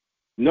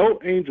 No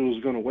angel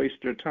is going to waste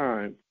their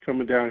time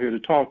coming down here to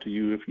talk to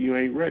you if you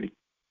ain't ready.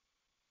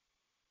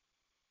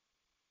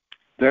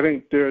 That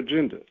ain't their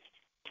agenda.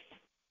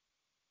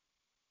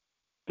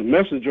 The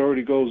message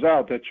already goes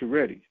out that you're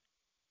ready.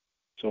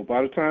 So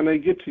by the time they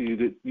get to you,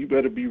 that you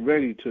better be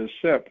ready to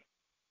accept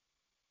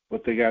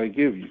what they got to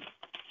give you.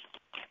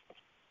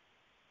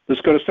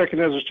 Let's go to 2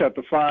 Ezra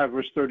chapter 5,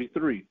 verse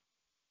 33.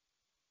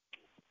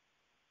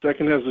 2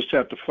 Ezra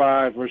chapter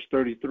 5, verse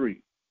 33.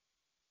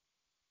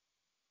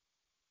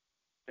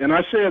 And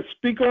I said,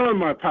 speak on,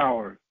 my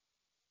power.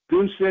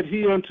 Then said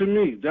he unto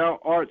me, thou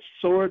art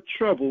sore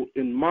troubled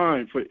in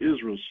mind for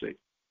Israel's sake.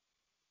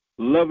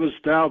 Lovest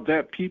thou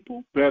that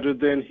people better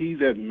than he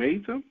that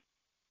made them?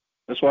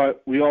 That's why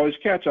we always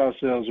catch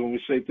ourselves when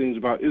we say things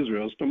about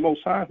Israel. It's the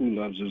Most High who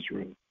loves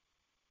Israel.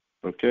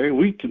 Okay?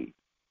 We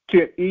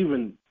can't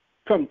even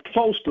come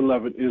close to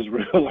loving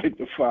Israel like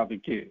the Father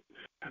can.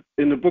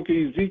 in the book of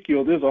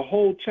Ezekiel, there's a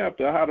whole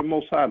chapter how the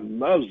Most High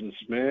loves us,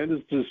 man.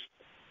 It's just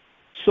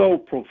so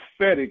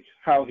prophetic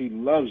how he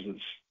loves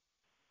us.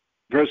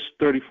 Verse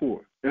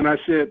 34, and I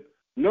said,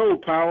 no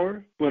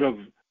power, but of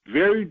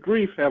very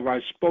grief have I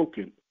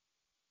spoken,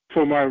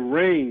 for my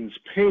reins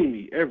pain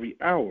me every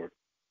hour,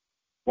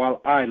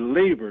 while I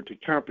labor to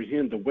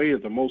comprehend the way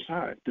of the Most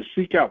High, to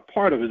seek out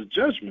part of his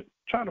judgment,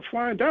 trying to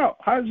find out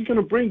how is he going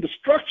to bring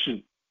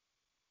destruction.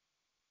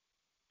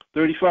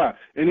 35,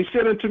 and he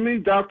said unto me,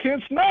 thou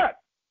canst not.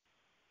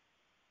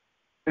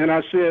 And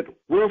I said,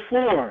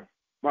 wherefore,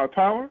 my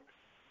power?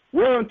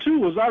 Whereunto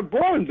was I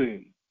born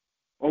then?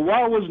 Or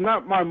why was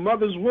not my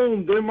mother's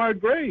womb in my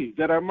grave,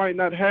 that I might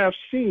not have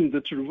seen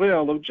the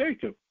travail of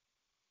Jacob,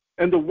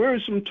 and the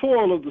wearisome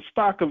toil of the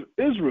stock of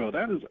Israel?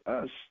 That is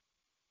us.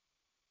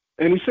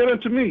 And he said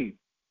unto me,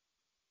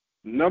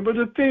 number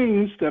the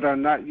things that are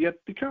not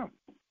yet to come.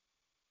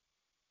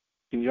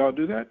 Can y'all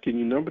do that? Can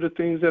you number the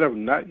things that have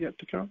not yet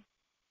to come?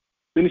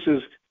 Then he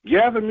says,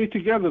 gather me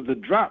together the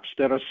drops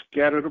that are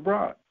scattered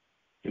abroad.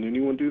 Can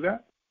anyone do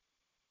that?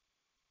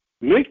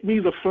 Make me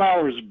the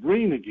flowers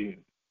green again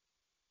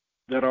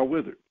that are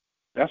withered.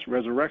 That's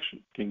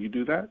resurrection. Can you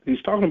do that?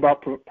 He's talking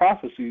about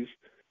prophecies,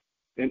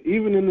 and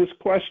even in this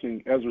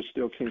questioning, Ezra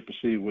still can't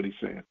perceive what he's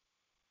saying.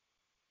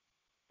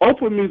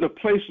 Open me the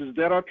places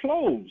that are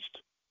closed,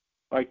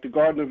 like the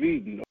Garden of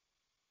Eden,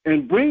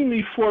 and bring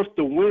me forth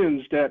the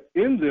winds that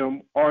in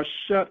them are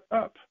shut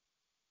up.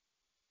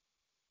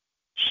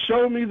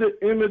 Show me the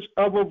image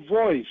of a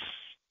voice,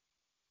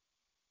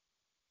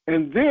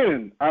 and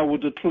then I will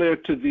declare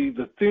to thee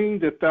the thing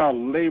that thou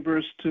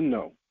laborest to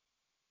know.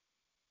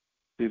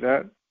 See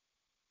that?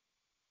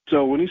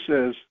 So when he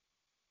says,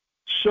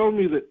 show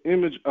me the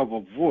image of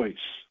a voice,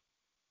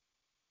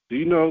 do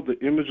you know the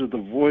image of the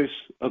voice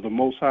of the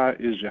Most High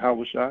is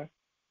Yahawashi?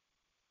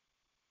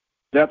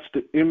 That's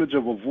the image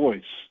of a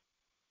voice.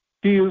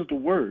 He is the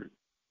Word.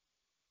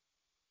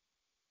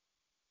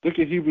 Look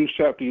at Hebrews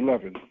chapter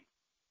 11.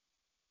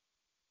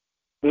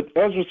 But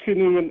Ezra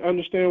couldn't even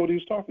understand what he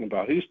was talking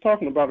about. He's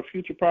talking about a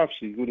future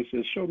prophecy when he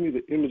says, show me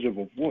the image of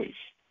a voice.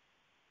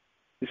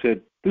 He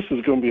said, this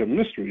is going to be a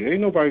mystery.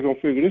 Ain't nobody going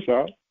to figure this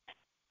out.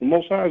 The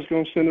Most High is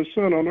going to send his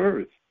Son on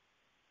earth.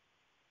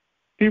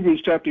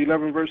 Hebrews chapter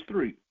 11, verse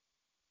 3.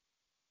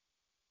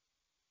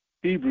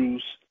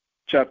 Hebrews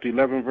chapter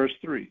 11, verse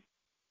 3.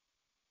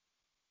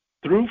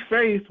 Through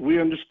faith, we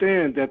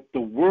understand that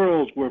the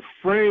worlds were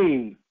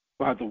framed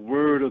by the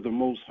word of the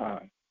Most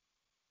High.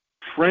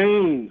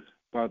 Framed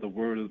by the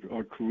word of,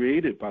 or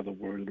created by the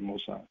word of the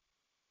Most High.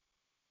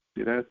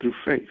 See that? Through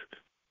faith.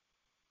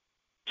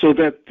 So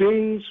that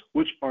things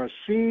which are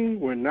seen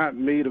were not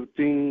made of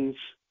things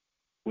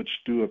which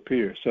do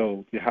appear.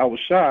 So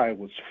Yahawashi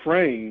was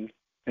framed,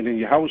 and then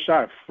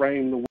Yahawashi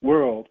framed the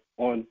world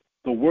on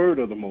the word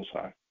of the Most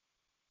High,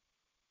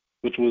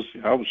 which was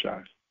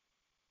Yahawashi.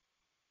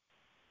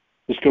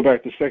 Let's go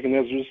back to 2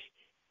 Ezra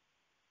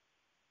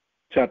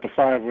chapter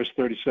 5, verse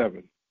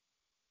 37.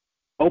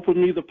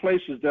 Open me the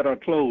places that are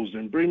closed,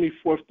 and bring me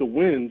forth the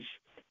winds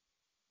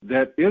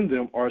that in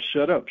them are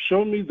shut up.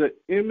 Show me the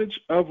image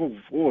of a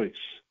voice,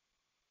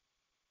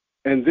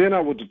 and then I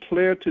will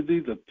declare to thee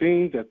the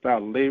thing that thou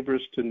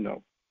laborest to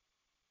know.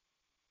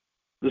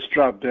 Let's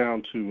drop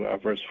down to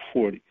verse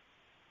 40.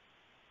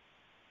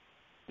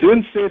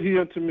 Then said he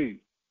unto me,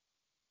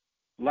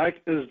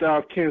 like as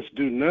thou canst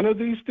do none of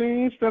these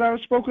things that I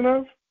have spoken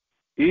of,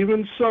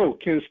 even so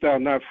canst thou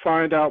not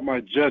find out my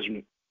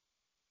judgment,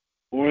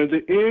 or in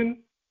the end,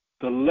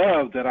 the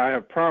love that I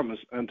have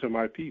promised unto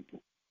my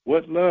people.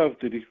 What love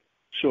did he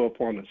show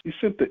upon us? He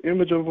sent the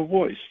image of a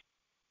voice.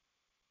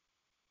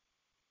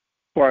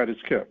 Quiet is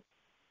kept,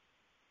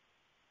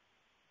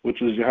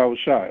 which was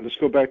Yahawashi. Let's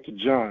go back to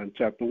John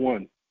chapter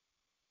 1.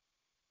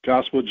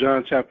 Gospel of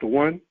John chapter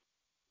 1,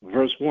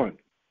 verse 1.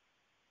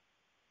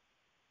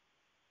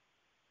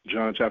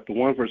 John chapter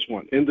 1, verse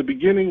 1. In the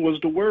beginning was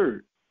the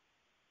Word,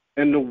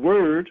 and the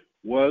Word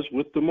was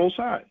with the Most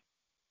High.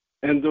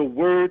 And the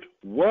Word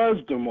was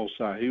the Most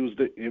High. He was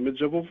the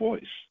image of a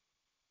voice.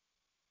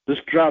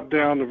 Let's drop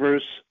down to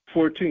verse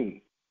 14.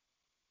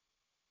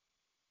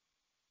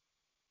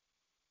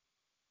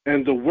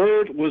 And the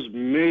Word was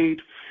made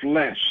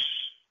flesh,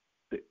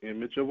 the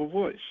image of a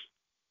voice,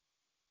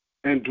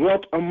 and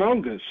dwelt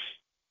among us.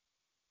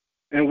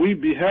 And we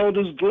beheld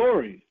his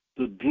glory,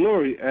 the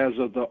glory as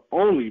of the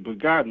only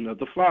begotten of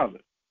the Father,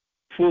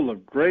 full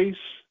of grace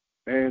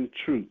and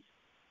truth.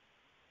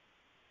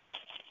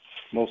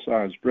 Most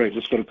High is great.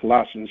 Let's go to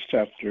Colossians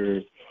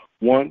chapter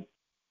 1.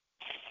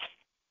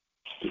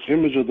 The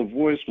image of the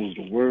voice was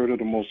the word of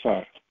the Most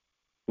High,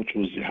 which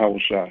was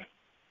Yahawashi.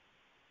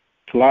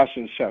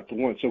 Colossians chapter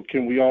 1. So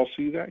can we all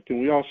see that? Can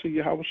we all see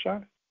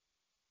Yahawashi?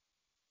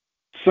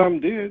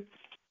 Some did.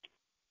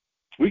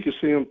 We could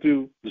see him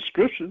through the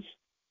scriptures.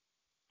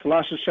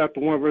 Colossians chapter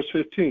 1, verse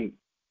 15.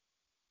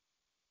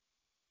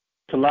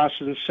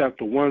 Colossians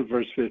chapter 1,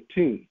 verse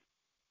 15.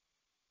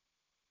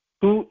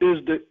 Who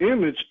is the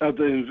image of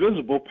the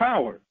invisible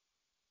power,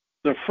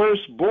 the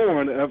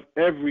firstborn of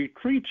every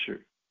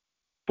creature.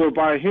 For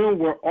by him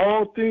were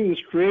all things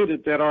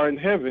created that are in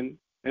heaven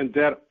and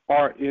that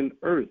are in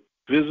earth,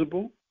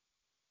 visible,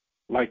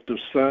 like the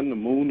sun, the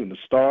moon, and the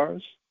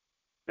stars,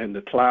 and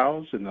the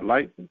clouds and the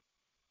lightning,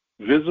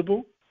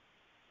 visible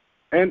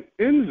and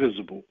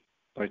invisible,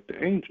 like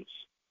the angels,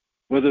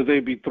 whether they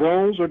be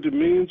thrones or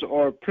dominions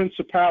or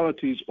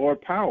principalities or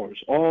powers.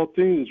 All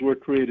things were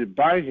created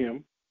by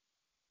him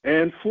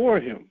and for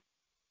him.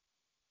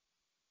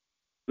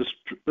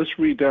 Let's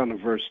read down to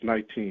verse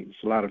 19.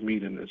 It's a lot of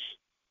meat in this.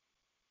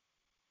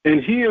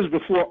 And he is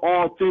before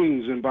all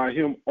things, and by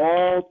him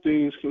all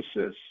things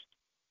consist.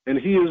 And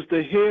he is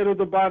the head of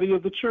the body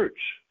of the church,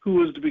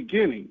 who is the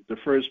beginning, the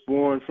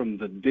firstborn from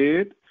the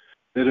dead,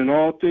 that in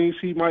all things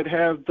he might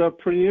have the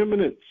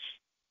preeminence.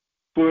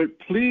 For it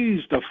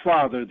pleased the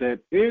Father that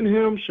in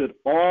him should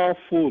all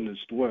fullness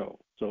dwell.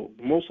 So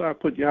Most High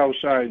put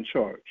Yahushua in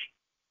charge.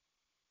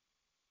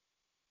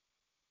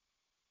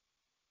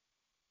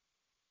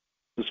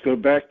 Let's go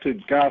back to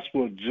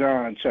Gospel of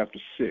John, chapter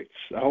 6.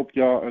 I hope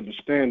y'all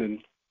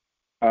understanding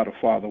how the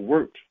Father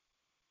worked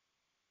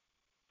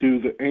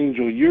through the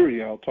angel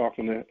Uriel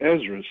talking to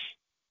Ezra.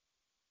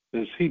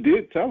 Because he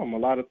did tell him a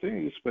lot of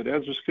things, but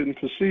Ezra couldn't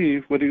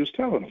perceive what he was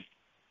telling him.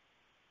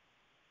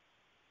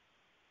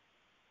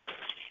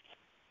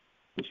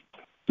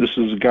 This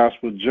is the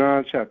Gospel of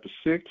John, chapter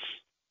 6.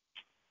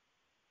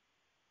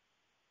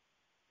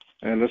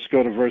 And let's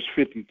go to verse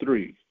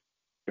 53.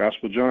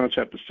 Gospel of John,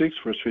 chapter 6,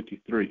 verse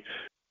 53.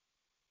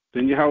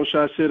 Then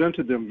Yahushua said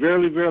unto them,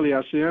 Verily, verily,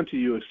 I say unto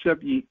you,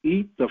 except ye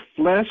eat the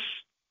flesh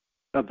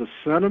of the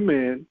Son of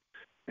Man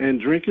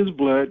and drink his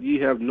blood, ye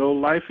have no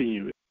life in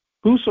you.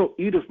 Whoso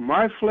eateth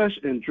my flesh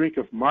and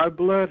drinketh my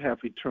blood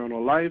hath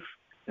eternal life,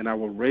 and I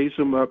will raise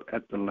him up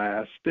at the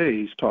last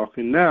days.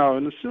 Talking now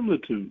in a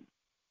similitude.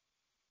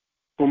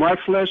 For my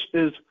flesh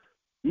is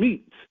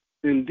meat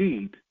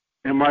indeed,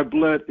 and my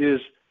blood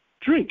is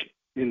drink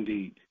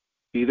indeed.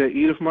 He that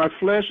eateth my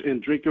flesh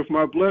and drinketh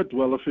my blood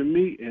dwelleth in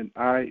me, and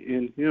I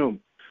in him.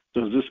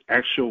 So is this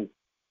actual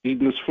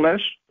eating his flesh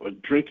or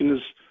drinking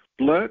his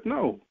blood?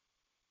 No.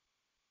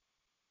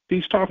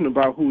 He's talking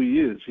about who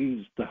he is.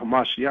 He's the Ha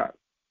Ma Shayach.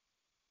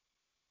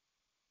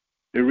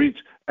 It reads,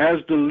 As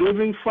the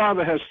living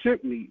Father has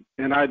sent me,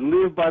 and I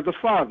live by the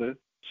Father,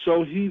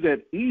 so he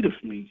that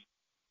eateth me,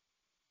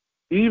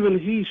 even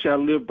he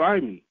shall live by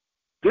me.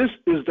 This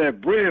is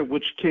that bread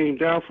which came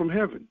down from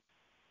heaven.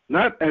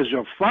 Not as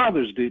your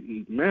fathers did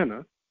eat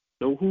manna.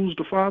 So who's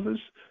the fathers?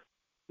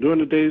 During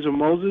the days of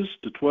Moses,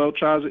 the 12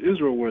 tribes of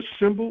Israel were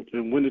assembled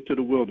and went into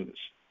the wilderness.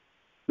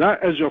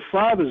 Not as your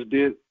fathers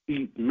did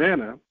eat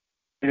manna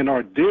and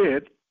are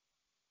dead.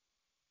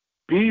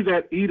 He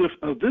that eateth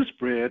of this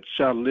bread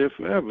shall live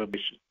forever.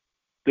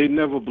 They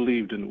never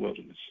believed in the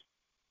wilderness.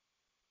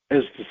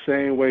 It's the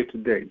same way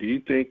today. Do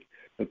you think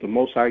that the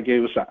Most High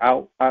gave us an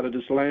out of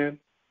this land?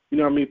 You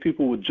know what I mean?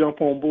 People would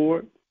jump on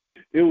board.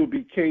 It would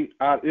be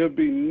chaos. There would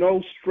be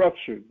no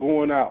structure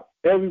going out.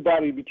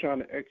 Everybody would be trying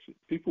to exit.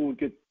 People would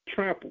get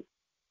trampled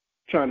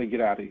trying to get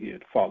out of here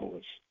to follow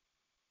us.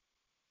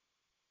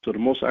 So the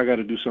Most High got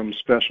to do something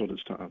special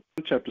this time.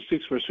 Chapter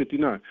 6, verse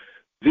 59.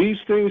 These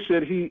things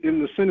said he in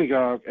the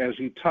synagogue as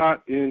he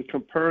taught in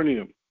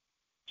Capernaum.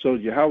 So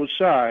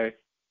Yahushua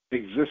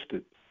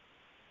existed.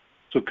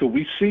 So could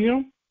we see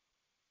him?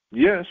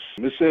 Yes.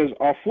 It says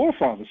our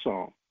forefathers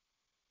saw him.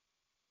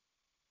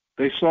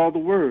 They saw the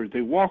word.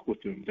 They walked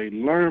with him. They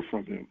learned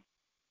from him.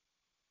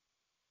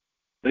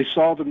 They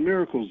saw the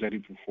miracles that he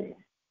performed.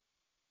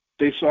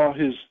 They saw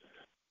his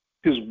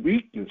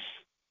weakness.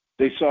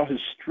 They saw his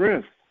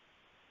strength.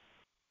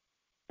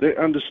 They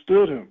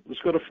understood him. Let's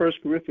go to 1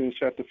 Corinthians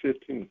chapter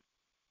 15.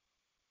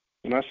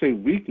 When I say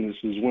weakness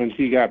is when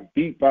he got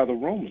beat by the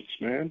Romans,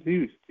 man.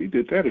 He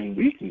did that in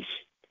weakness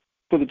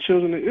for the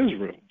children of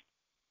Israel.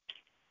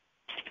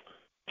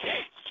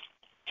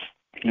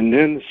 And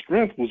then the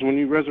strength was when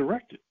he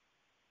resurrected.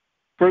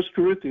 1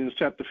 Corinthians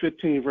chapter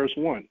 15, verse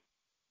 1.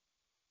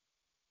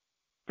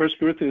 1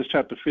 Corinthians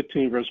chapter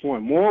 15, verse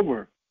 1.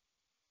 Moreover,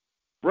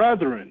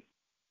 brethren,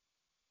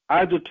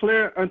 I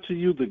declare unto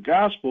you the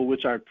gospel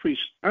which I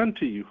preached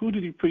unto you. Who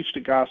did he preach the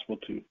gospel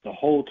to the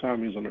whole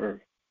time he was on earth?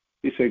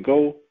 He said,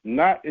 Go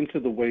not into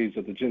the ways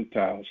of the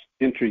Gentiles,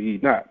 enter ye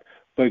not,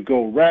 but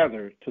go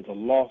rather to the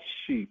lost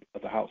sheep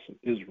of the house of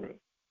Israel.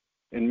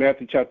 In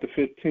Matthew chapter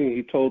 15,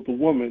 he told the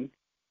woman,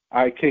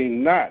 I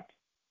came not,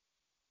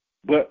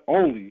 but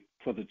only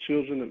for the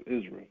children of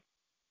Israel.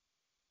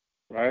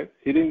 Right?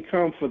 He didn't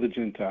come for the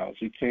Gentiles.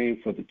 He came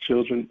for the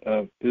children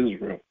of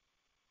Israel.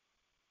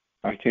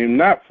 I came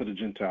not for the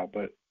Gentile,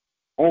 but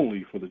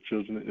only for the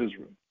children of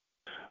Israel.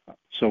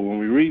 So when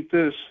we read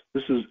this,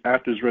 this is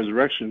after his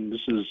resurrection.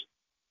 This is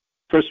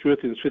 1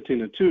 Corinthians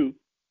 15:2,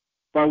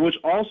 by which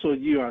also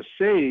ye are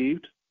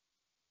saved,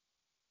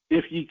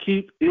 if ye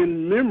keep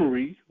in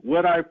memory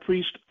what I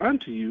preached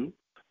unto you,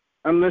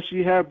 unless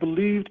ye have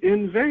believed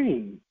in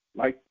vain,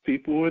 like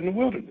people in the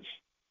wilderness.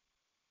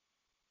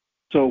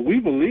 So we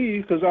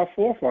believe because our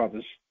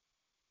forefathers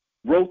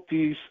wrote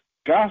these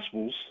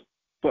gospels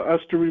for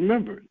us to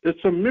remember.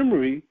 It's a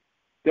memory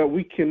that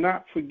we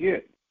cannot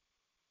forget.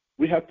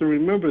 We have to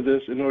remember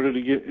this in order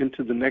to get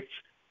into the next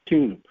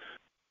kingdom.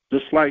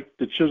 Just like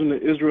the children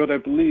of Israel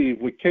that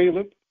believed with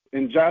Caleb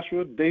and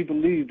Joshua, they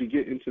believed to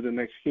get into the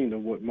next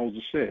kingdom, what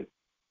Moses said.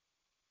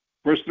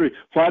 Verse 3,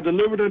 for I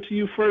delivered unto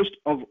you first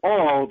of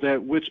all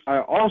that which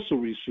I also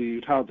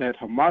received, how that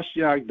Ha Ma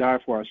Shayach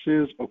died for our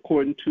sins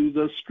according to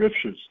the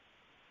Scriptures,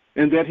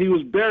 and that he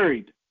was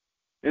buried,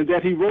 and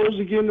that he rose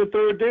again the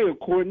third day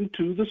according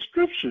to the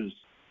Scriptures,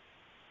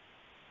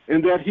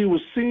 and that he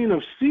was seen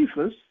of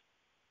Cephas,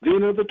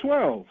 then of the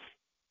 12,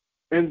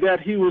 and that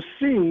he was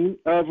seen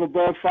of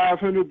above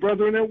 500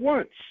 brethren at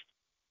once,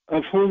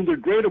 of whom the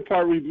greater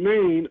part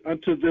remain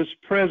unto this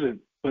present,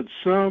 but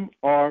some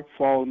are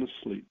fallen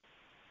asleep.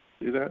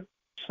 See that?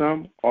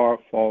 Some are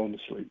falling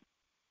asleep.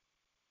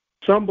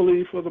 Some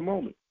believe for the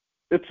moment.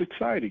 It's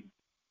exciting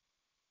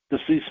to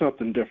see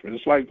something different.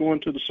 It's like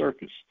going to the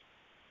circus.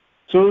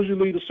 As soon as you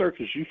leave the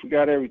circus, you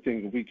forgot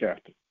everything the week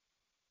after.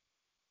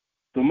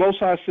 The Most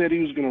High said he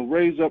was going to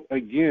raise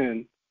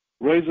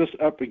us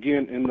up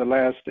again in the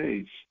last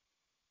days.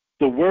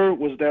 The Word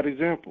was that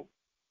example.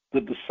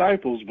 The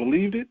disciples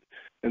believed it,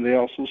 and they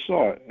also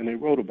saw it, and they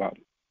wrote about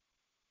it.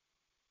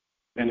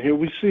 And here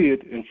we see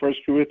it in 1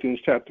 Corinthians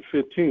chapter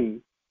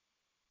 15,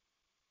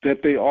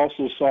 that they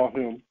also saw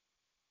him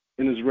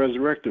in his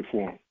resurrected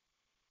form.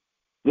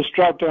 Let's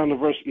drop down to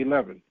verse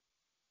 11.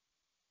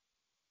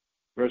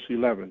 Verse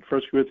 11,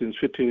 1 Corinthians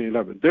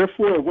 15:11.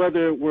 Therefore,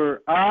 whether it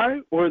were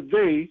I or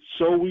they,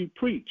 so we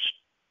preached,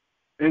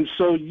 and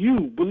so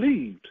you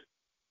believed.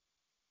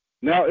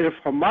 Now, if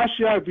Ha Ma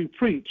Shayach be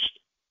preached,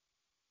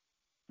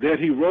 that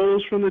he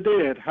rose from the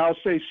dead, how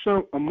say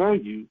some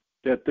among you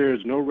that there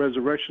is no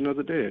resurrection of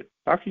the dead?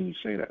 How can you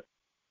say that?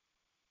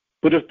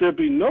 But if there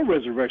be no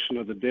resurrection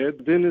of the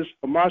dead, then is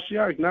Ha Ma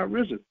Shayach not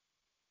risen?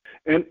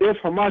 And if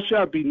Ha Ma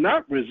Shayach be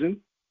not risen,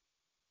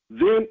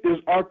 then is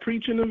our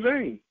preaching in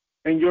vain,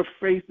 and your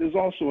faith is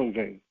also in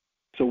vain.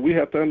 So we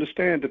have to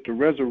understand that the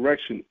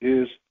resurrection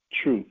is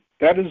true.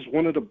 That is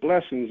one of the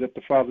blessings that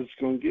the Father is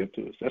going to give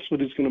to us. That's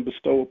what he's going to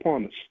bestow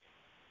upon us.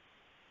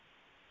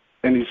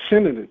 And he's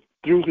sending it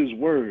through his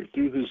word,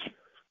 through his,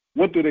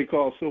 what do they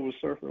call Silver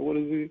Surfer? What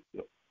is he?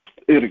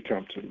 It'll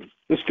come to me.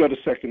 Let's go to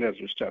 2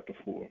 Ezra chapter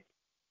 4.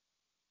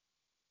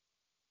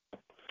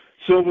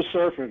 Silver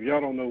Surfer, if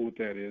y'all don't know what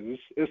that is,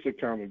 it's a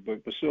comic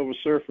book. But Silver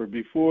Surfer,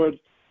 before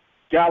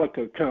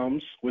Galacta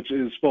comes, which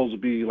is supposed to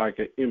be like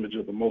an image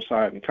of the Most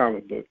High in the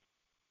comic book,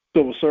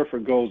 Silver Surfer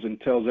goes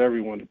and tells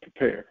everyone to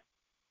prepare.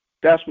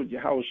 That's what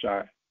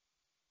Yahushua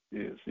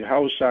is.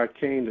 Yahushua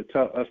came to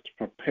tell us to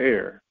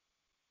prepare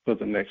for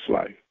the next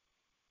life,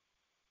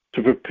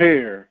 to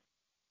prepare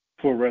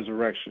for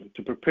resurrection,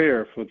 to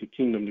prepare for the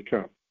kingdom to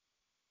come.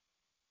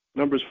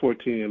 Numbers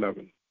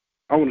 14:11.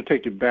 I want to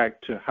take it back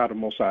to how the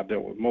Most High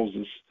dealt with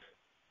Moses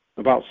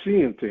about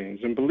seeing things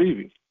and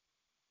believing.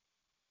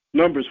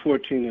 Numbers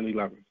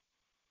 14:11.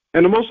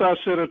 And the Most High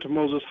said unto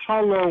Moses,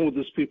 how long will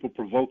this people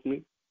provoke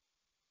me?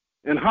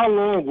 And how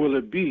long will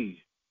it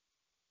be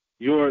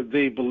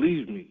they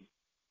believe me?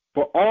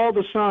 For all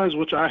the signs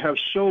which I have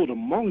showed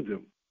among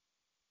them,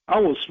 I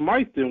will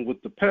smite them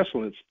with the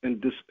pestilence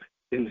and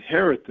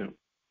disinherit them,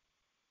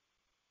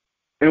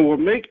 and will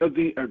make of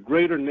thee a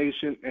greater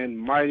nation and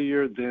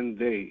mightier than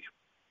they.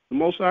 The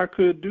Most High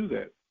could do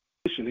that.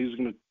 He's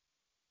going to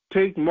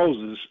take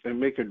Moses and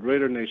make a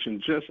greater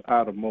nation just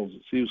out of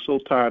Moses. He was so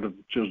tired of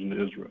the children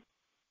of Israel.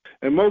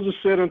 And Moses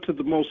said unto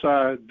the Most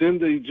High, then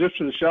the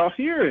Egyptians shall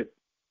hear it,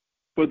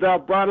 for thou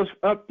broughtest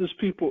up this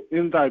people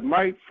in thy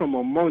might from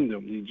among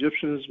them. The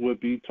Egyptians would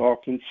be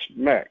talking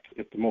smack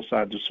if the Most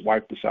High just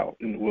wiped us out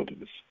in the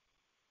wilderness.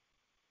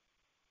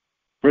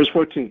 Verse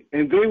 14,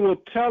 and they will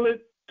tell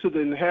it to the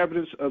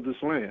inhabitants of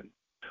this land,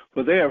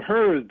 for they have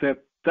heard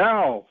that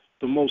thou,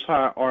 the Most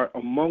High, art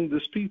among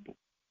this people,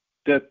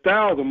 that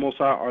thou, the Most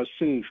High, art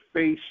seen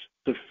face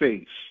to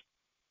face,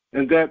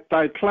 and that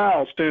thy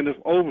cloud standeth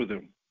over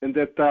them, and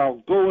that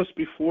thou goest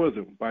before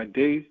them by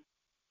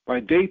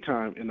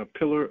daytime in a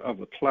pillar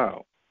of a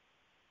cloud,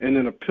 and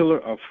in a pillar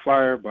of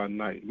fire by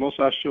night. Most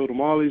High showed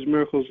them all these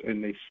miracles,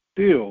 and they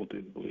still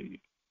didn't believe.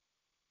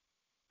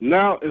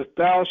 Now, if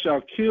thou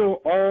shalt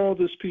kill all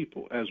this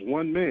people as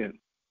one man,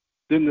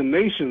 then the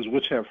nations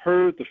which have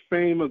heard the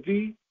fame of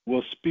thee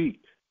will speak,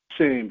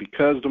 saying,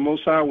 because the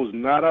Most High was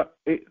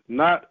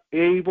not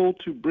able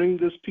to bring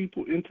this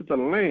people into the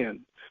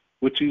land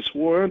which he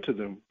swore unto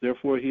them,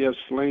 therefore he has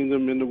slain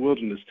them in the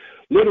wilderness.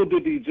 Little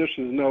did the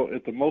Egyptians know,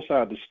 if the Most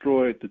High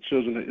destroyed the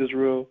children of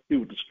Israel, he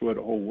would destroy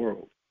the whole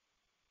world.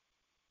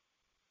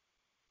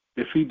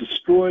 If he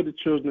destroyed the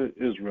children of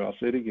Israel, I'll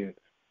say it again,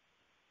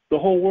 the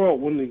whole world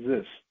wouldn't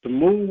exist. The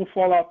moon will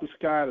fall out the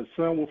sky, the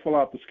sun will fall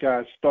out the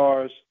sky,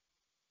 stars,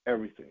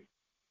 everything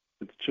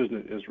that the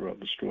children of Israel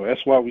destroyed.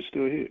 That's why we're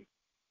still here.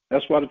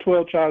 That's why the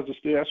 12 tribes are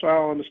still. That's why I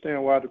don't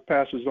understand why the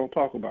pastors don't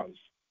talk about us.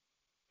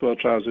 12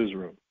 tribes of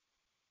Israel.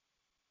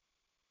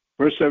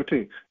 Verse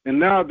 17, and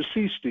now I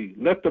beseech thee,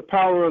 let the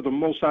power of the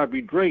Most High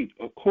be great,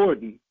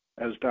 according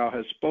as thou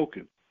hast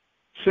spoken,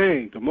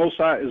 saying, the Most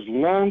High is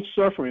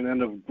long-suffering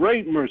and of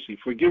great mercy,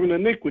 forgiving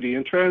iniquity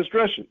and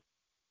transgression.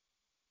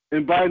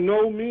 and by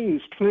no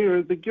means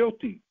clearing the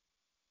guilty,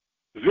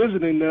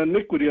 visiting the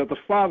iniquity of the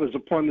fathers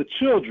upon the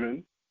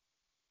children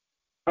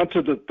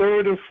unto the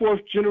third and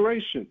fourth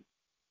generation.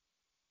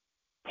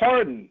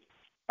 Pardon,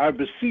 I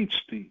beseech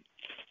thee,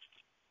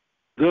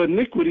 the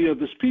iniquity of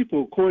this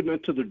people according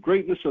unto the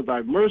greatness of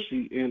thy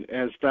mercy, and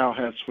as thou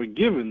hast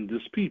forgiven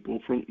this people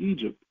from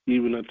Egypt,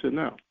 even unto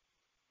now.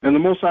 And the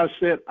Most High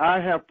said, I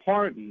have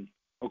pardoned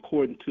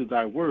according to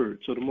thy word.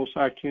 So the Most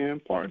High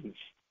can pardon us.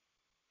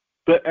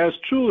 But as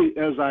truly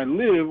as I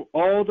live,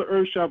 all the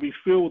earth shall be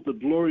filled with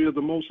the glory of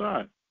the Most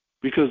High,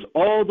 because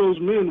all those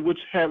men which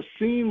have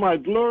seen my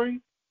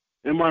glory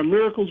and my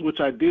miracles which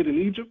I did in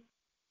Egypt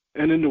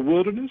and in the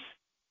wilderness,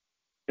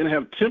 and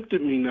have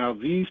tempted me now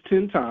these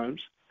 10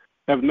 times,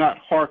 have not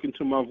hearkened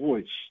to my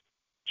voice.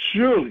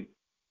 Surely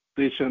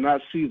they shall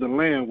not see the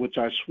land which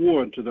I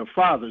swore unto their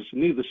fathers,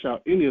 neither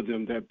shall any of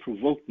them that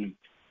provoked me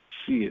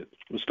see it.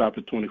 We'll stop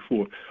at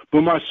 24.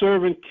 But my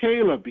servant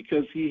Caleb,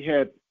 because he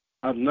had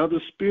another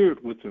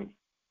spirit with him,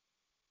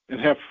 and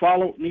have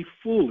followed me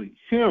fully,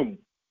 him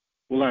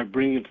will I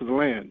bring into the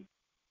land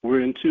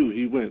whereinto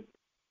he went,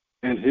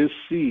 and his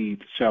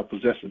seed shall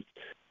possess it.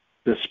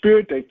 The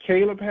spirit that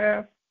Caleb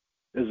hath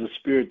is a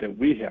spirit that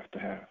we have to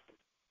have,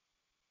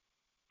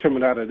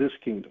 coming out of this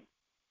kingdom.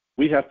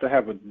 We have to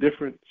have a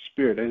different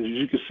spirit. And as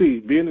you can see,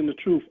 being in the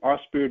truth, our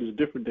spirit is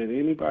different than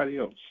anybody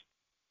else.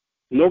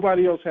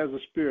 Nobody else has a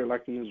spirit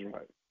like an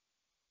Israelite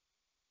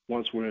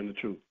once we're in the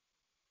truth.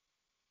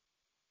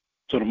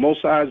 So the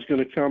Most High is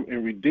going to come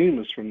and redeem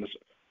us from this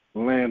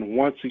land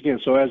once again.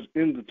 So as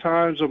in the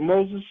times of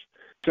Moses,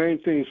 same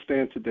things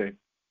stand today.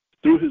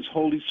 Through his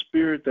Holy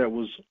Spirit that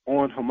was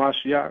on Ha Ma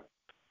Shayach,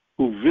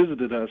 who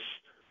visited us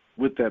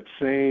with that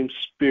same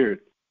spirit.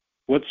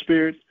 What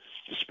spirit?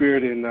 The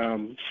spirit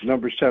in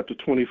Numbers chapter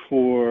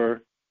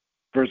 24,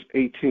 verse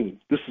 18.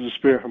 This is the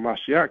spirit Ha Ma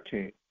Shayach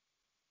came.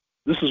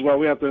 This is why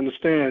we have to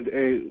understand,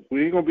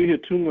 we ain't going to be here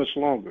too much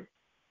longer.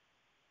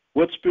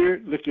 What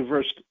spirit? Look at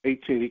verse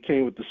 18. He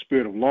came with the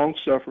spirit of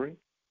long-suffering.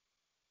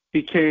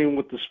 He came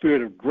with the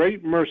spirit of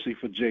great mercy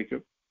for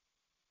Jacob.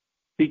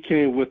 He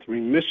came with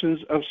remissions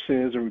of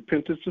sins and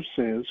repentance of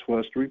sins for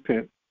us to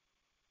repent,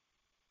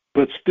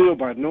 but still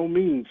by no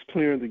means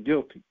clearing the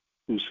guilty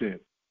who sinned.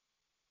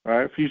 All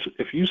right?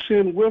 If you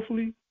sin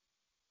willfully,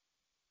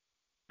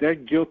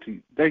 that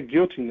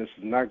guiltiness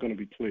is not going to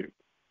be cleared.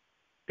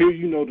 Here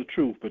you know the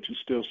truth, but you're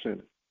still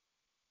sinning.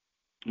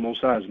 The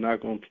Most High is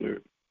not going to clear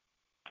it.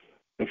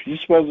 If you're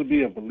supposed to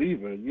be a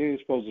believer, you ain't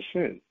supposed to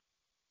sin.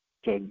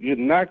 So you're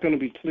not going to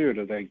be cleared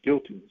of that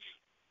guiltiness.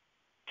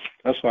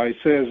 That's why he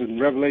says in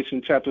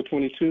Revelation chapter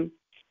 22,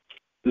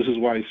 this is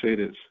why he say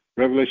this.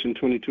 Revelation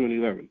 22 and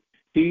 11.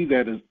 He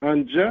that is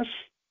unjust,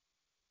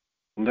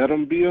 let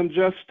him be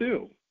unjust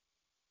still.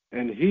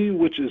 And he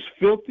which is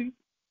filthy,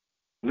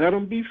 let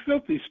him be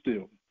filthy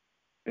still.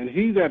 And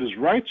he that is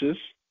righteous,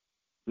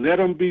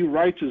 let him be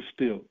righteous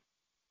still.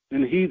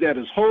 And he that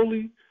is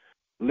holy,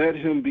 let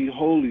him be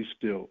holy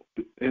still.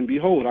 And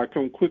behold, I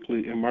come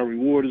quickly, and my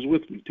reward is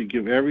with me, to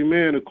give every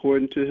man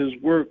according to his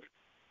work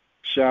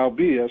shall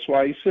be. That's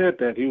why he said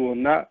that. He will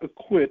not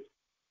acquit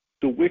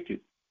the wicked,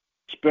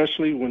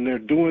 especially when they're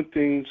doing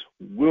things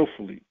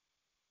willfully.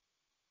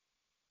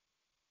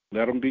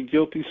 Let them be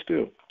guilty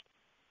still.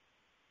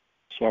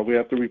 That's why we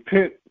have to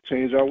repent,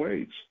 change our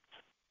ways.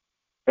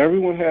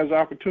 Everyone has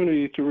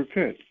opportunity to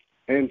repent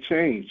and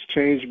change.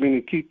 Change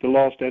meaning keep the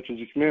law, statutes,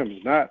 and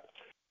commandments, not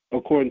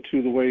according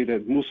to the way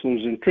that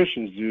Muslims and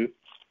Christians do.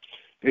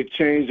 They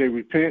change, they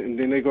repent, and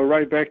then they go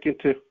right back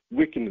into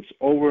wickedness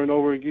over and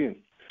over again.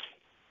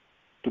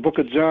 The book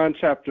of John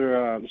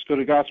let's go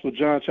to Gospel of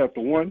John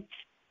chapter 1,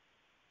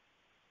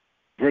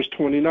 verse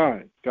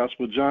 29.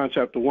 Gospel of John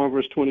chapter 1,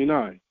 verse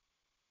 29.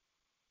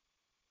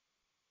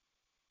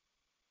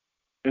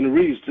 And it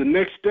reads, the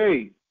next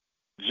day,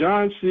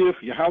 John seeth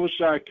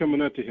Yahushua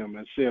coming unto him,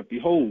 and saith,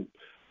 behold,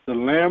 the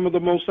Lamb of the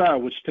Most High,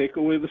 which take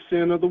away the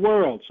sin of the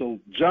world. So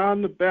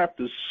John the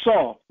Baptist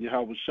saw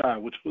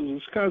Yahushua, which was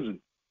his cousin.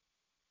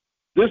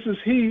 This is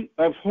he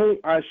of whom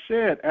I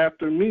said,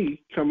 after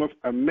me cometh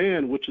a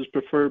man which is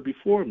preferred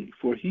before me,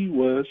 for he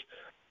was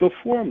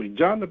before me.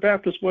 John the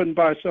Baptist wasn't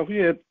by himself. He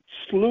had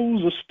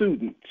slews of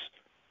students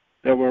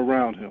that were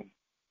around him.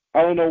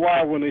 I don't know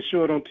why when they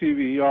show it on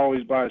TV, he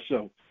always by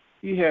himself.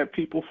 He had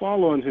people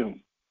following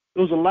him.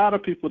 There was a lot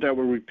of people that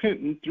were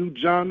repenting through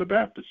John the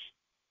Baptist.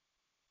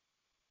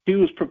 He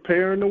was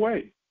preparing the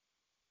way.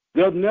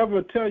 They'll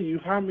never tell you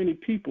how many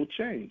people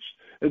changed.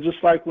 It's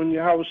just like when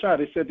Yahushua,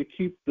 they said to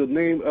keep the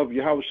name of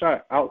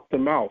Yahushua out the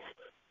mouth,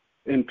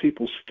 and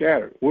people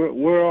scattered.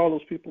 Where all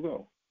those people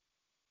go?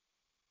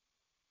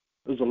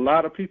 There's a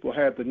lot of people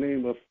had the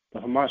name of the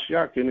Ha Ma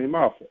Shayach in their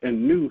mouth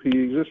and knew he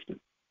existed.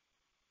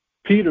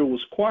 Peter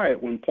was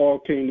quiet when Paul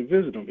came to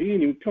visit him. He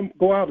didn't even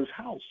go out of his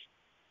house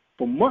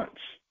for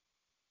months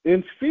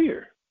in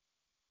fear.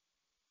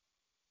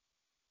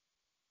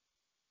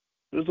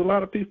 There's a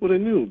lot of people that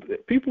knew.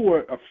 People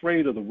were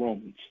afraid of the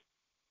Romans.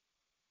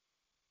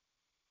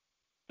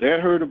 They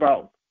had heard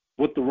about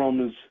what the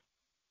Romans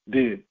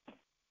did.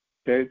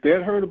 Okay? They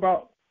had heard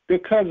about Their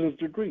cousins,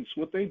 the Greeks,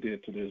 what they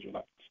did to the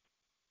Israelites.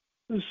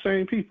 They're the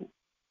same people.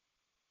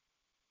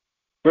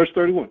 Verse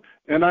 31,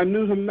 and I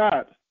knew him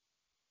not,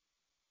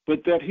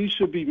 but that he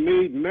should be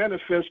made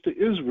manifest to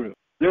Israel.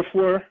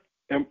 Therefore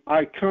am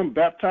I come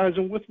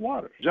baptizing with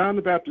water. John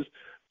the Baptist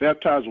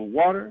baptized with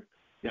water.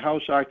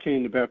 Yahushua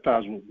came to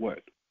baptize with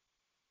what?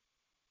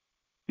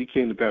 He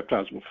came to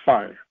baptize with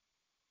fire.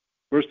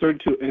 Verse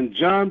 32, and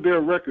John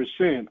bare record,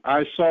 saying,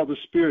 I saw the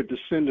Spirit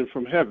descending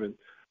from heaven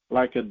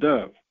like a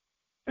dove,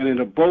 and it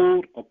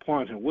abode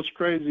upon him. What's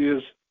crazy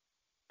is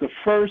the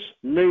first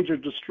major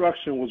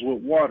destruction was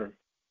with water.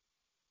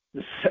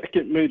 The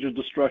second major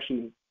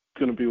destruction is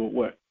going to be with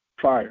what?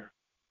 Fire.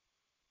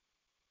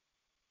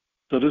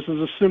 So this is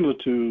a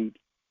similitude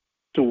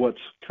to what's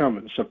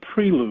coming. It's a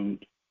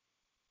prelude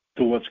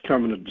to what's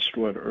coming to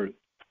destroy the earth.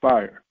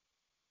 Fire.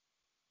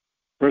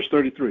 Verse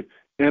 33,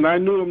 and I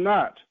knew him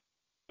not,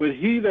 but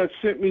he that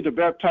sent me to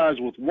baptize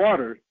with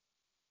water,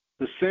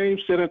 the same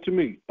said unto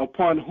me,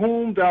 upon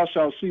whom thou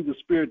shalt see the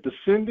Spirit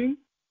descending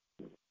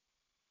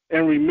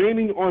and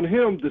remaining on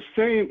him, the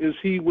same is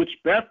he which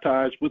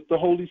baptized with the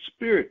Holy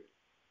Spirit.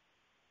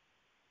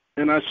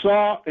 And I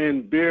saw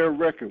and bear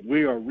record,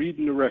 we are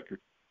reading the record,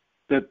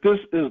 that this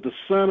is the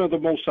Son of the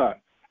Most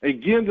High.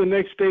 Again, the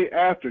next day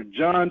after,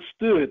 John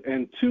stood,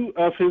 and two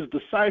of his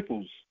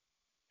disciples,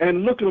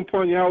 and looking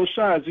upon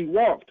Yahushua as he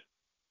walked,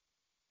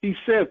 he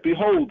said,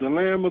 behold, the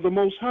Lamb of the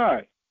Most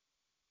High.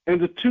 And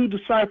the two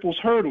disciples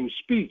heard him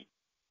speak,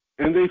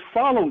 and they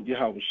followed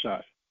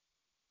Yahushua.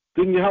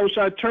 Then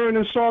Yahushua turned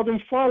and saw them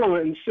follow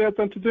it, and said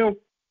unto them,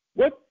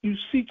 what you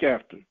seek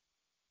after?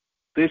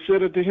 They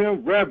said unto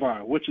him,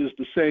 Rabbi, which is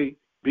to say,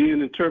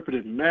 being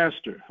interpreted,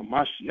 Master, Ha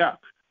Ma Shayach,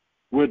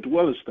 where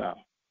dwellest thou?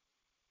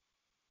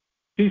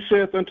 He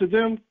saith unto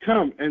them,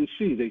 come and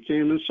see. They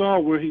came and saw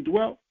where he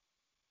dwelt,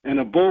 and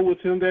abode with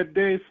him that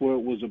day, for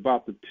it was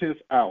about the 10th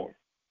hour.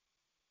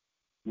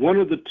 One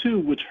of the two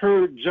which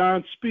heard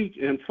John speak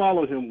and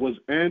followed him was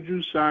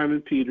Andrew,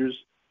 Simon Peter's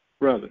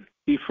brother.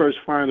 He first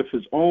findeth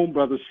his own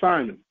brother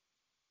Simon,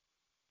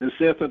 and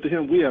saith unto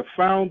him, we have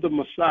found the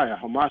Messiah,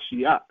 Ha Ma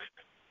Shayach.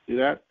 See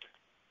that?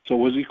 So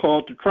was he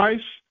called the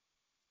Christ?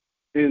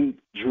 In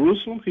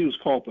Jerusalem, he was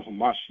called the Ha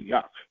Ma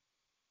Shayach.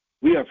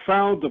 We have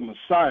found the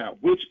Messiah,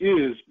 which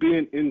is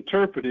being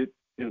interpreted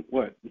in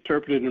what?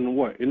 Interpreted in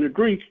what? In the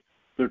Greek,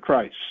 the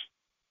Christ.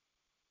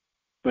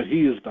 But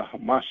he is the Ha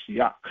Ma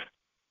Shayach.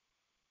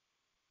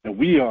 And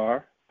we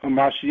are Ha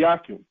Ma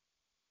Shayachim.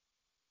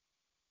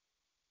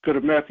 Go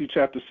to Matthew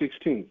chapter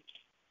 16.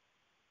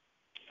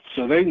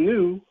 So they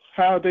knew.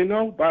 How they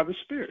know? By the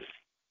Spirit.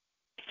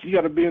 You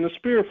got to be in the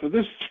Spirit for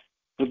this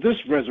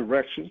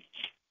resurrection.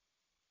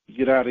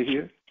 Get out of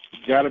here.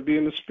 You got to be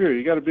in the Spirit.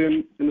 You got to be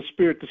in the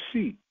Spirit to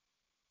see.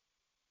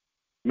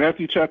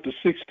 Matthew chapter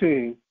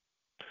 16,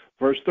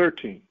 verse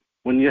 13.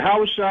 When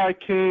Yahushua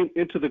came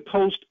into the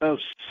coast of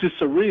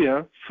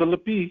Caesarea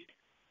Philippi,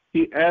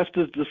 he asked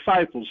his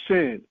disciples,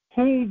 saying,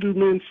 whom do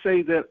men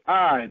say that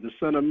I, the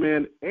Son of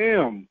Man,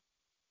 am?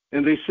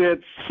 And they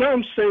said,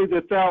 some say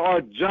that thou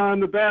art John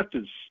the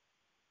Baptist,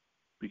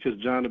 because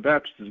John the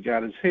Baptist has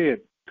got his head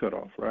cut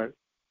off, right?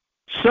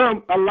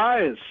 Some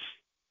Elias,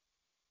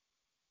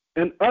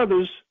 and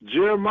others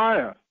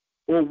Jeremiah,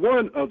 or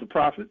one of the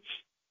prophets.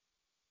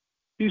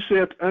 He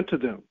said unto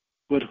them,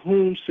 but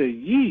whom say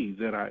ye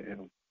that I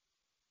am?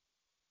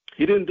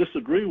 He didn't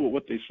disagree with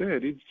what they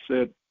said. He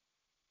said,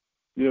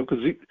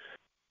 because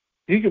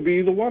he could be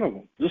either one of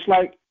them, just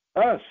like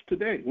us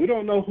today. We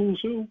don't know who's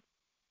who.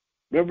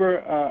 Remember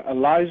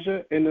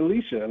Elijah and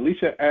Elisha.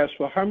 Elisha asked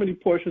for how many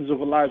portions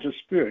of Elijah's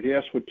spirit? He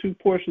asked for 2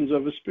 portions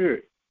of his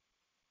spirit.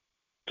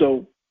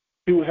 So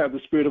he would have the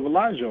spirit of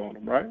Elijah on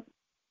him, right?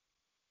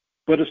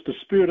 But it's the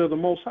Spirit of the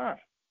Most High.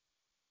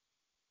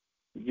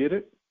 You get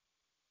it?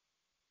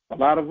 A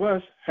lot of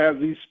us have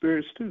these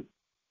spirits too.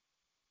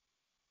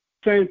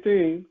 Same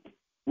thing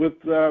with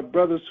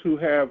brothers who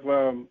have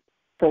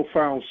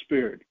profound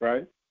spirit,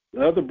 right?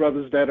 The other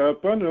brothers that are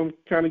up under them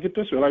kind of get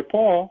this way. Like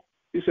Paul,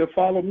 he said,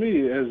 follow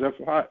me as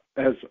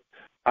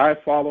I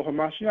follow Ha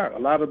Ma Shayach. A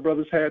lot of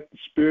brothers had the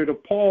spirit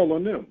of Paul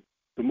on them.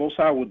 The Most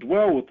High will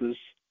dwell with us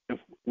if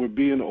we're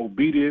being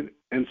obedient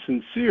and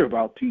sincere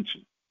about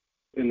teaching.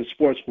 In the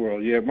sports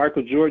world, you have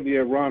Michael Jordan, you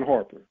have Ron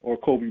Harper, or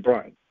Kobe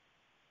Bryant.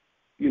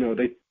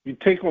 You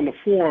take on the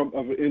form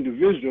of an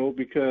individual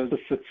because the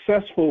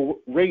successful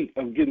rate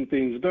of getting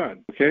things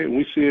done, okay? And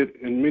we see it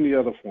in many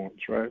other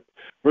forms, right?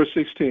 Verse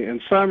 16,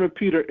 and Simon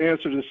Peter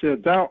answered and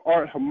said, thou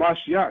art Ha Ma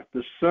Shayach,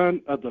 the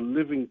Son of the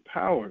living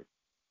power.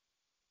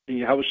 And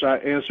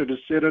Yahushua answered and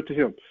said unto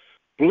him,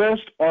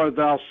 blessed art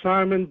thou,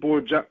 Simon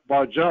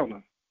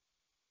Bar-Jonah,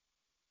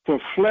 for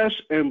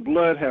flesh and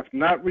blood hath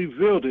not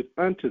revealed it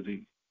unto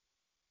thee,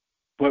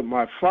 but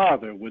my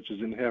Father which is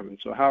in heaven.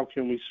 So how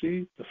can we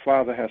see? The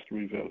Father has to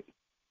reveal it.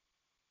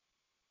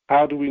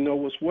 How do we know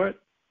what's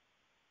what?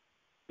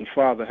 The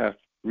Father has to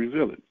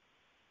reveal it.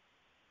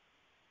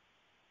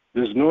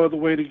 There's no other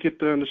way to get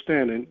the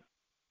understanding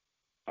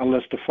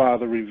unless the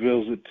Father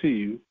reveals it to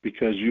you,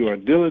 because you are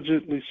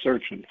diligently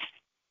searching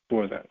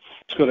for that.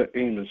 Let's go to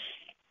Amos.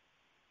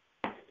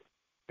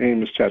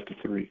 Amos chapter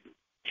 3.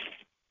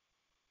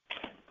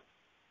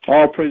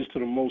 All praise to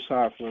the Most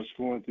High for us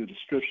going through the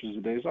scriptures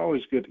today. It's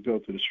always good to go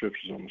through the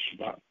scriptures on the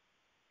Shabbat.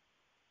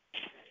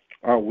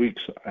 Our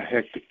weeks are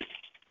hectic.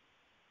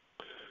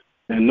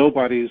 And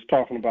nobody is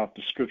talking about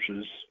the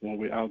scriptures when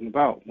we're out and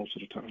about most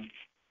of the time.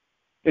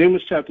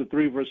 Amos chapter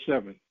 3, verse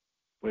 7.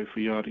 Wait for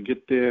y'all to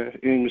get there.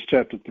 Amos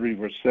chapter 3,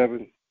 verse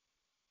 7.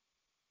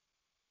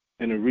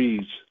 And it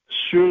reads,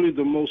 surely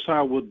the Most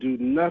High will do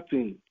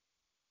nothing,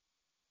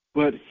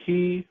 but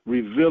he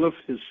revealeth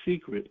his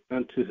secret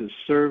unto his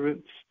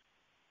servants,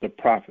 the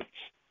prophets.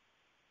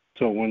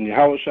 So when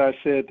Yahushua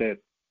said that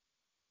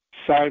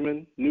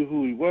Simon knew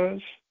who he was,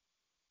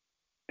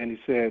 and he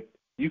said,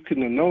 you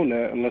couldn't have known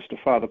that unless the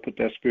Father put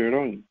that spirit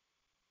on you.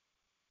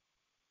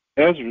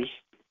 Ezra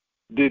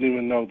didn't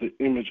even know the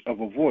image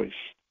of a voice.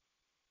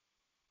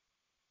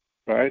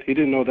 Right? He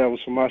didn't know that was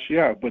Ha Ma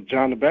Shayach, but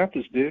John the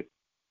Baptist did.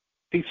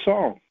 He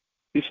saw him.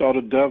 He saw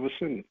the dove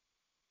ascending.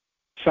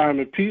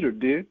 Simon Peter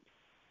did,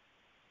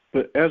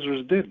 but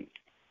Ezra didn't.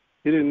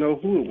 He didn't know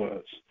who it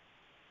was.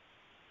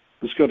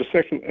 Let's go to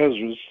 2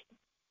 Ezra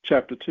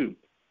chapter 2.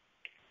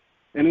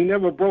 And he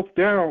never broke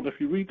down, if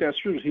you read that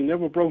scripture, he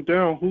never broke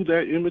down who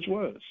that image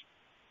was.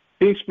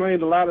 He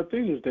explained a lot of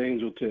things, the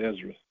angel, to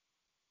Ezra.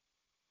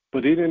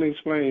 But he didn't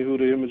explain who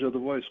the image of the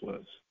voice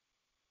was.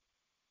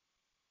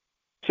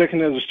 2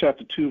 Ezra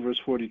chapter 2, verse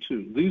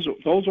 42.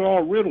 Those are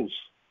all riddles.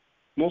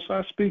 Most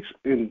High speaks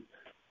in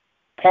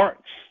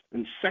parts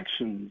and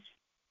sections.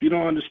 If you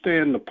don't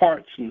understand the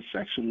parts and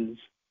sections,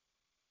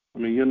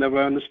 you'll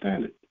never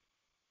understand it.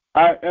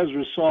 I,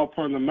 Ezra, saw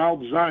upon the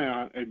Mount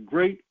Zion a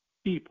great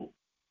people.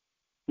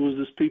 Who is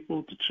this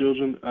people? The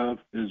children of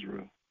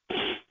Israel,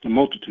 the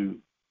multitude.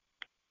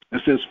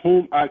 It says,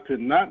 whom I could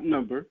not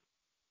number,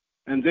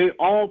 and they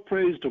all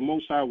praised the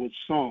Most High with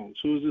songs.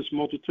 Who is this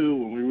multitude?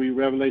 When we read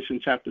Revelation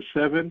chapter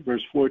 7,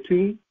 verse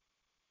 14,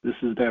 this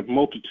is that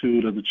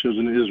multitude of the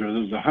children of Israel.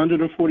 There's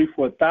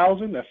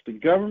 144,000, that's the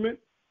government,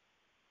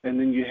 and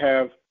then you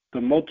have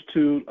the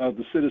multitude of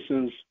the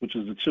citizens, which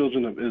is the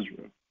children of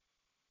Israel.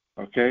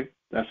 Okay?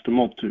 That's the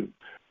multitude.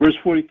 Verse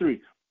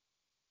 43,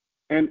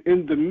 and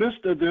in the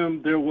midst of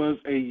them there was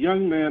a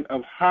young man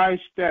of high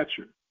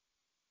stature,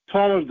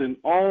 taller than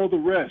all the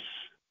rest.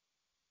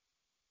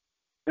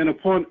 And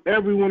upon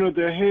every one of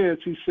their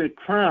heads he set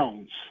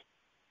crowns,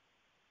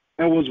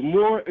 and was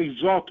more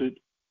exalted,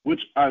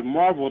 which I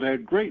marveled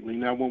at greatly.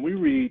 Now, when we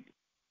read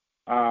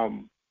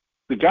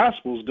the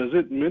Gospels, does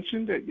it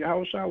mention that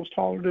Yahushua was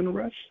taller than the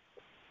rest?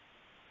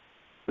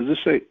 Does it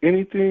say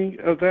anything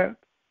of that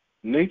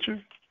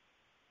nature?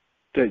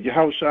 That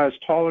Yahushua is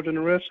taller than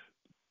the rest?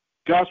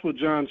 Gospel of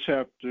John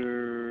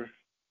chapter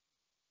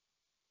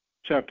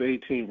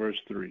 18, verse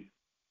 3.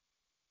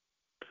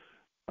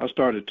 I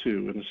started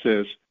 2, and it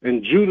says,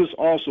 and Judas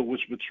also,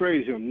 which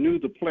betrayed him, knew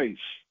the place,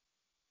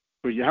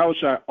 for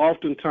Yahushua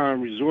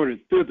oftentimes resorted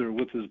thither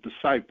with his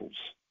disciples.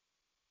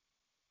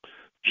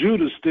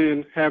 Judas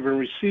then, having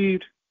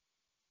received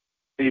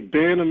a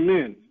band of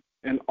men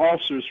and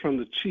officers from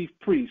the chief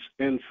priests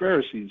and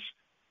Pharisees,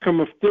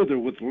 cometh thither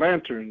with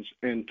lanterns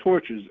and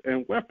torches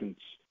and weapons.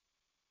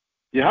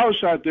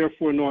 Yahushua,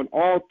 therefore, knowing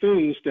all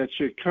things that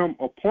should come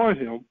upon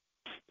him,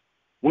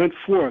 went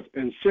forth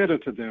and said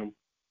unto them,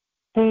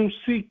 whom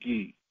seek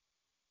ye?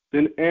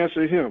 Then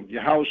answered him,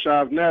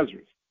 Yahushua of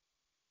Nazareth.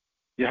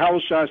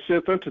 Yahushua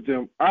saith unto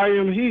them, I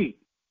am he.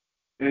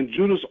 And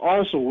Judas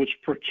also, which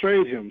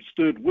betrayed him,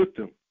 stood with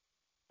them.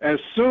 As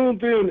soon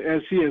then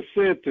as he had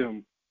said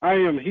them, I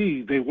am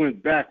he, they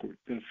went backward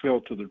and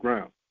fell to the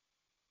ground.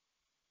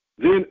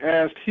 Then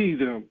asked he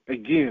them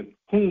again,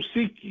 whom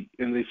seek ye?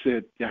 And they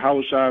said,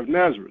 Yahushua of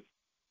Nazareth.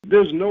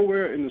 There's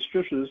nowhere in the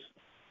scriptures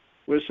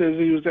where it says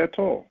he was that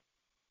tall.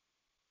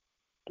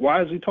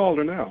 Why is he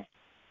taller now?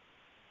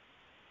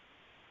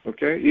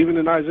 Okay, even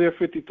in Isaiah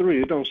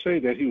 53, it don't say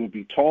that he would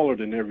be taller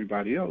than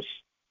everybody else.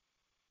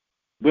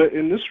 But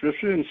in this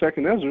scripture, in 2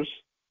 Ezra,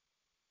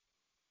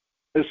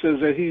 it says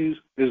that he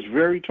is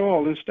very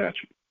tall in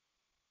stature.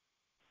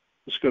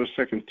 Let's go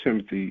to 2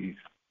 Timothy.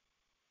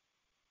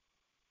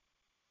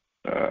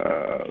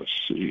 Let's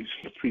see,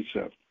 the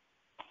precept.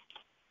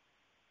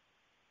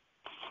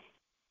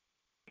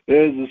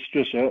 There's the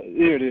scripture.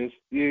 Here it is.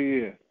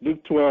 Yeah.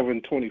 Luke 12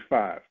 and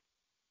 25.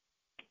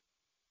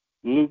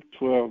 Luke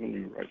 12, let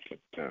me write that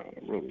down.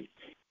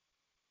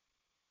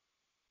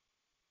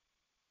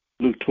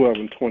 Luke 12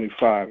 and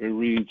 25, it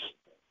reads,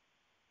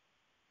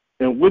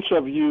 and which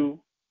of you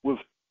with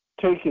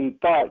taking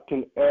thought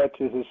can add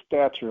to his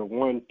stature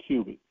 1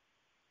 cubit?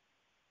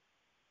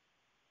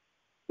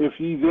 If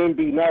ye then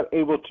be not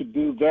able to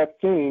do that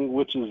thing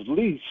which is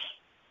least,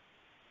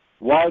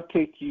 why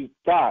take ye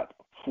thought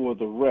for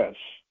the rest?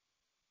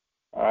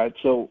 All right,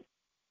 so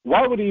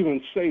why would he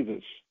even say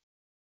this?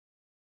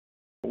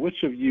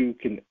 Which of you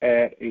can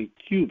add a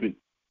cubit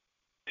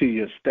to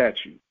your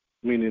stature,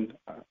 meaning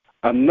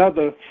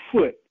another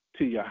foot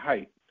to your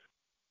height?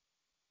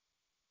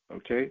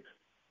 Okay?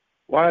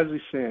 Why is he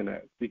saying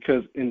that?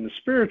 Because in the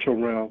spiritual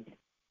realm,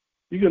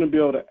 you're going to be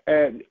able to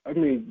add,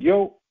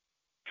 your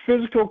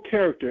Physical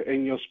character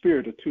and your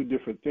spirit are two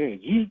different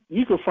things.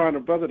 You can find a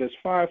brother that's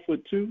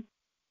 5'2"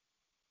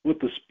 with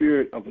the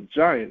spirit of a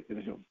giant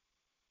in him.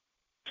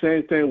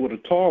 Same thing with a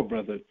tall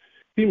brother.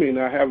 He may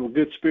not have a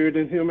good spirit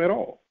in him at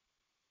all.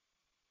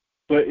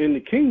 But in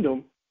the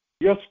kingdom,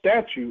 your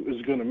statue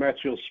is going to match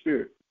your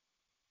spirit.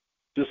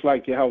 Just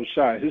like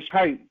Yahushua. His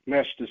height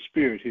matched the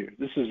spirit here.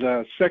 This is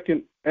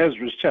 2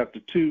 Ezra chapter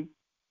 2,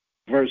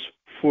 verse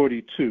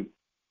 42.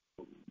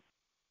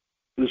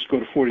 Let's go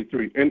to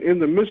 43. And in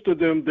the midst of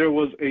them there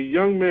was a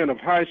young man of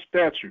high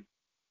stature,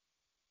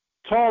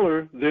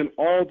 taller than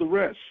all the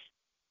rest.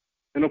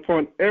 And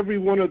upon every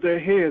one of their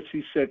heads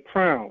he set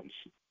crowns,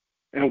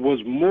 and was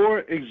more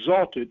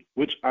exalted,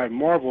 which I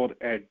marveled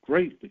at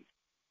greatly.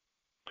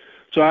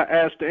 So I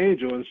asked the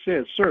angel and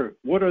said, Sir,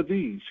 what are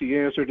these? He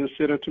answered and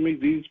said unto me,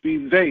 These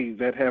be they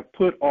that have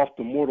put off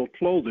the mortal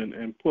clothing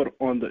and put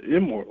on the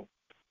immortal,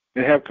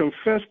 and have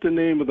confessed the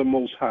name of the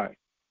Most High.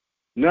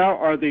 Now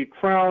are they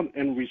crowned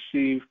and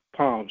receive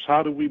palms.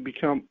 How do we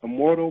become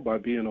immortal? By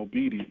being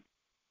obedient.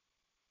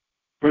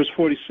 Verse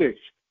 46,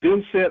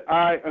 Then said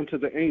I unto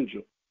the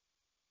angel,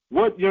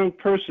 What young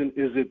person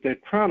is it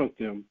that crowneth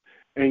them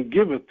and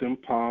giveth them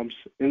palms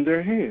in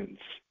their hands?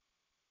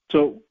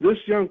 So this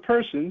young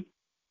person,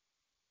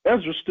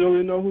 Ezra still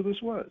didn't know who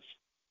this was.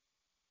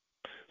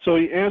 So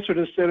he answered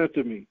and said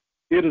unto me,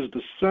 It is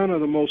the Son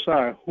of the Most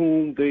High,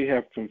 whom they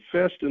have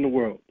confessed in the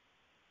world.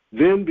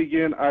 Then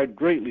began I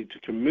greatly to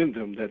commend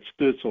them that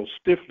stood so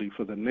stiffly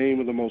for the name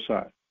of the Most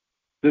High.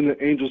 Then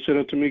the angel said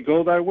unto me,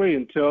 Go thy way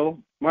and tell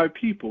my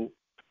people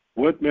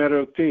what manner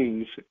of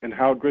things and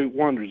how great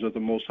wonders of the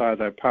Most High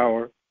thy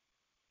power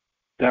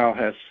thou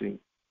hast seen.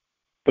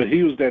 But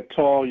he was that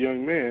tall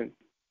young man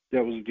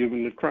that was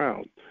given the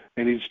crown,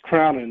 and he's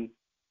crowning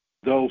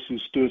those who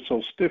stood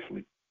so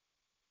stiffly.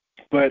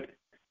 But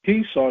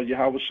he saw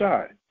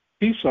Yahushua.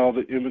 He saw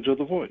the image of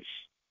the voice.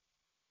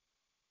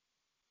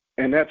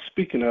 And that's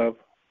speaking of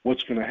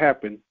what's going to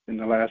happen in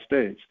the last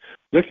days.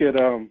 Look at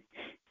 2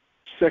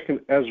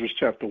 Ezra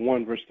chapter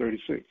 1, verse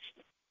 36.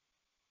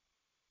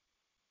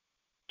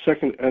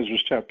 2 Ezra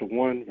chapter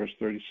 1, verse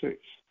 36.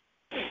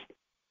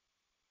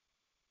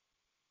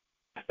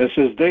 It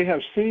says, They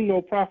have seen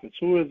no prophets.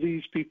 Who are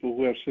these people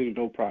who have seen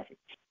no prophets?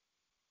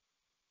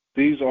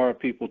 These are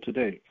people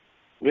today.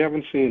 We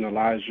haven't seen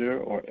Elijah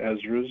or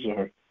Ezra's,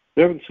 or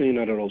we haven't seen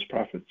none of those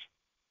prophets.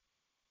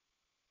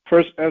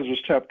 1 Ezra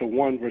chapter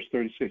 1, verse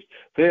 36.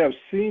 They have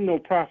seen no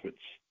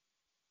prophets,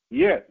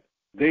 yet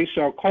they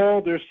shall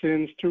call their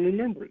sins to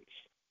remembrance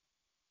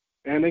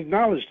and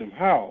acknowledge them.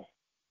 How?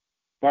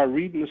 By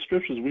reading the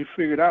scriptures, we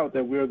figured out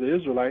that we're the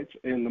Israelites,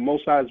 and the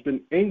Most High has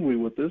been angry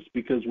with us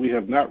because we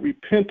have not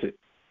repented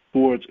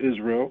towards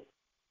Israel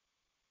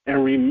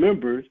and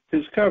remembered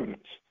his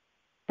covenants.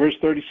 Verse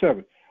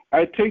 37.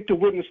 I take to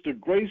witness the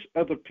grace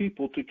of the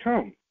people to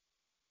come,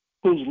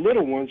 whose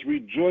little ones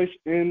rejoice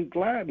in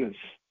gladness.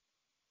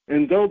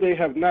 And though they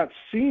have not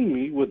seen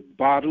me with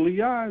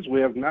bodily eyes,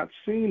 we have not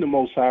seen the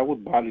Most High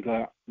with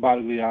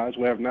bodily eyes,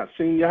 we have not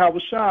seen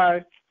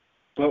Yahushua,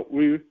 but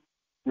we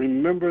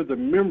remember the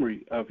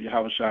memory of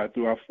Yahushua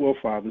through our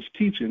forefathers'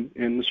 teaching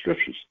in the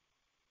scriptures.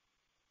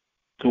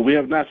 So we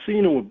have not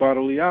seen him with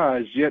bodily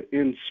eyes, yet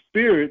in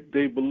spirit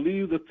they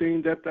believe the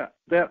thing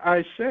that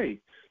I say.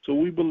 So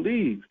we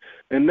believe.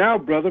 And now,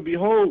 brother,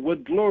 behold,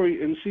 what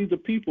glory, and see the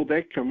people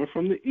that cometh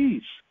from the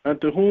east,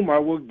 unto whom I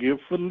will give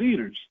for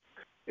leaders.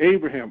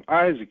 Abraham,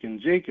 Isaac,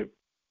 and Jacob,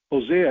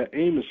 Hosea,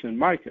 Amos, and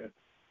Micah,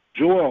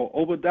 Joel,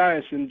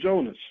 Obadiah, and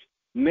Jonas,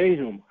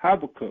 Nahum,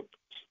 Habakkuk,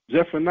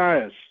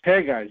 Zephaniah,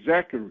 Haggai,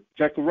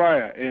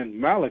 Zechariah, and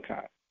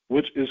Malachi,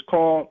 which is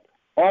called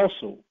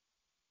also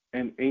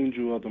an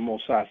angel of the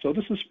Most High. So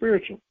this is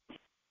spiritual.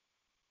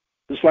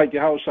 Just like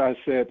Yahushua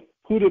said,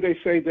 who do they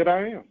say that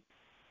I am?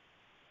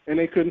 And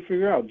they couldn't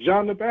figure out.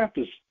 John the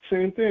Baptist,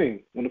 same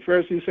thing. When the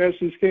Pharisees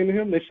came to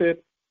him, they said,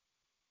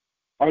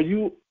 Are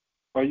you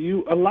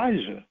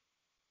Elijah?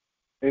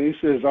 And he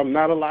says, I'm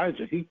not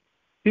Elijah.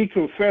 He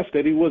confessed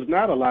that he was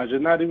not Elijah,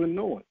 not even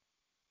knowing.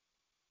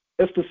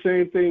 It's the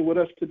same thing with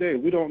us today.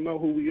 We don't know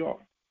who we are.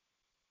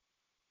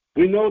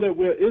 We know that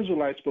we're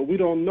Israelites, but we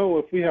don't know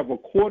if we have a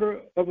quarter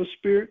of a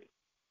spirit,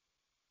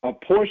 a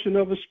portion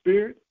of a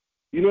spirit,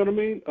 you know what I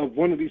mean, of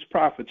one of these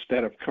prophets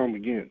that have come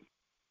again.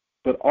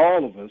 But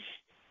all of us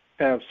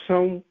have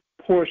some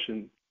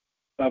portion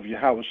of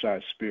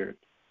Yahushua's spirit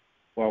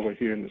while we're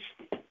here in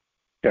this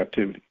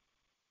captivity.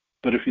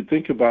 But if you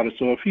think about it,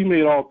 so if he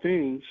made all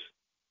things,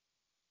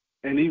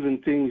 and even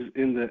things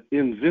in the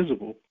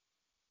invisible,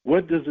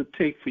 what does it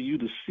take for you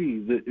to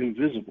see the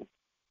invisible?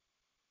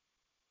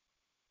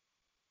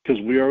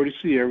 Because we already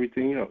see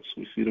everything else.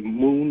 We see the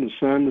moon, the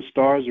sun, the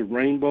stars, the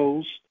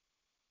rainbows.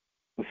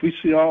 If we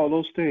see all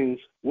those things,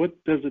 what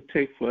does it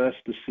take for us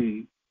to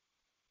see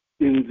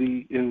in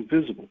the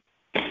invisible?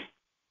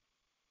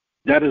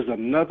 That is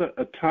another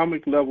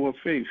atomic level of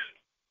faith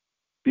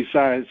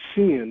besides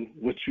seeing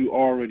what you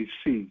already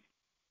see.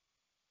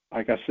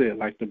 Like I said,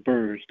 like the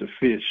birds, the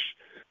fish,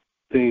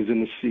 things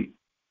in the sea.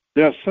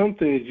 There are some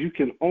things you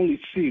can only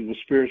see with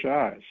spiritual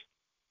eyes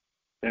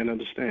and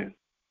understand.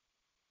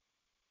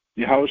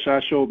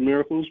 Yahushua showed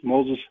miracles.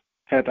 Moses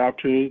had the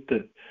opportunity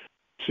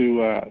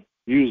to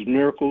use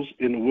miracles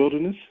in the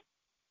wilderness.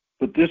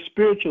 But there's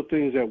spiritual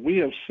things that we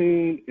have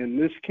seen in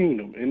this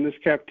kingdom, in this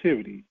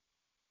captivity,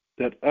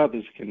 that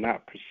others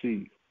cannot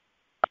perceive.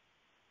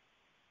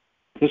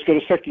 Let's go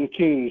to 2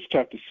 Kings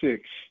chapter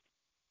 6.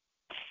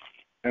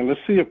 And let's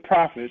see a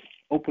prophet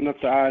open up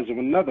the eyes of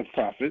another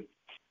prophet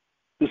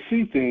to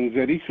see things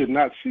that he could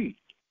not see.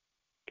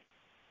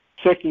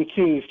 2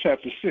 Kings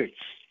chapter 6.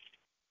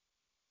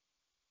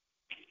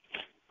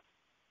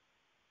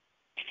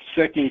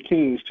 2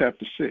 Kings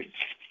chapter 6.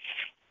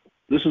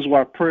 This is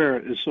why prayer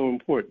is so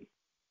important.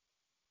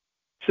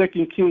 2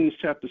 Kings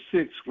chapter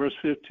 6, verse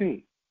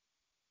 15.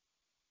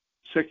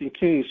 2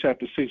 Kings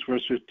chapter 6,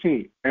 verse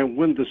 15. And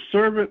when the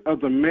servant of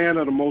the man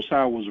of the Most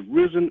High was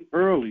risen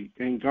early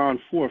and gone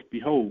forth,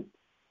 behold,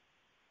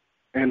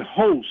 and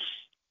hosts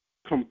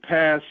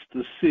compassed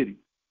the city,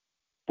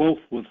 both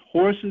with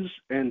horses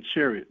and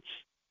chariots.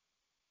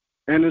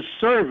 And his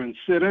servant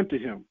said unto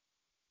him,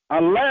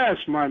 Alas,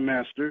 my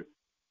master,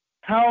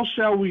 how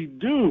shall we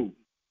do?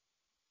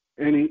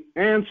 And he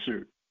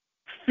answered,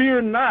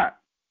 Fear not,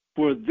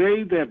 for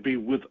they that be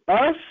with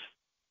us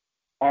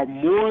are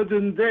more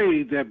than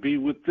they that be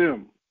with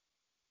them.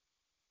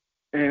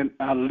 And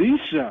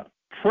Elisha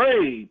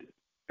prayed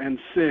and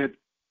said,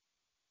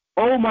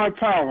 O my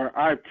power,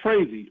 I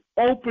pray thee,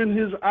 open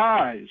his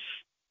eyes,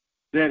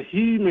 that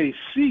he may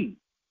see.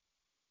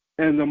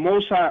 And the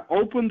Most High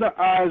opened the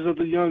eyes of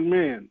the young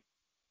man,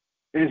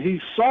 and he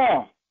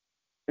saw,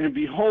 and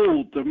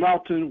behold, the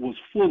mountain was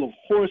full of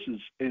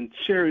horses and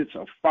chariots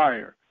of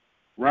fire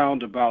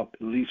round about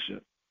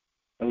Elisha.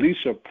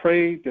 Elisha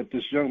prayed that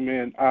this young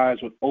man's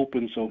eyes would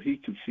open so he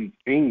could see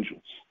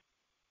angels.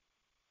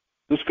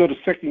 Let's go to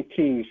 2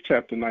 Kings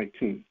chapter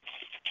 19.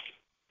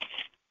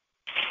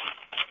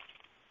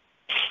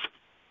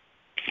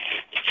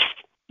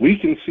 We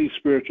can see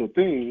spiritual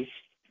things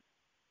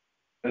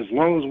as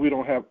long as we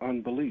don't have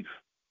unbelief.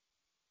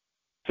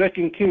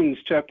 2 Kings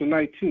chapter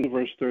 19,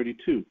 verse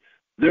 32.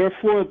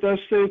 Therefore thus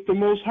saith the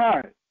Most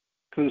High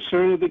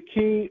concerning the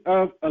king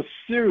of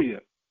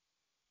Assyria,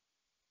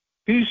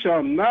 he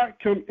shall not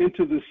come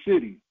into the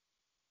city,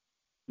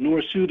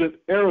 nor shoot an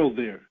arrow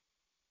there,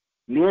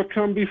 nor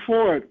come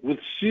before it with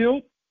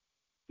shield,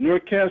 nor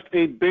cast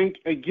a bank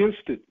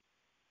against it.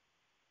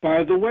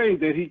 By the way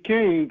that he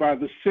came, by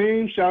the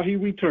same shall he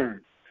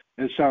return,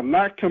 and shall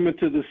not come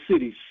into the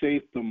city,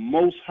 saith the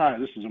Most High.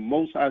 This is the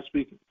Most High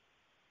speaking.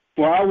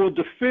 For I will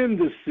defend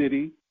this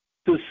city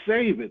to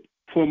save it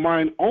for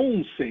mine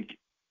own sake,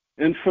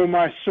 and for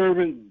my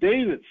servant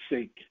David's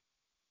sake.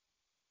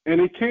 And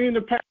it came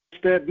to pass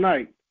that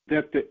night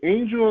that the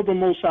angel of the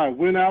Most High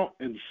went out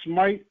and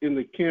smite in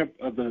the camp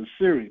of the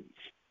Assyrians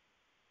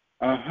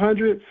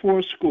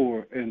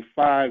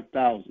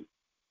 185,000.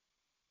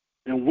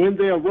 And when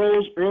they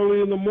arose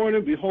early in the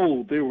morning,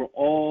 behold, they were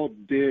all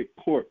dead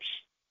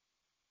corpses.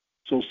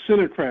 So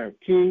Sennacherib,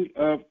 king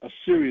of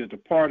Assyria,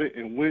 departed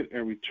and went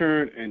and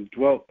returned and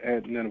dwelt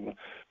at Nineveh.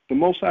 The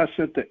Most High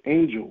sent the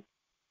angel,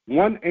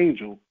 one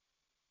angel,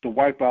 to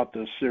wipe out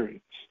the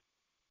Assyrians.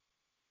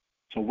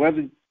 So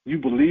whether you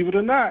believe it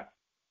or not,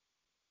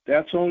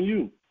 that's on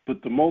you.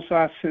 But the Most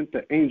High sent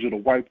the angel to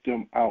wipe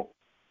them out.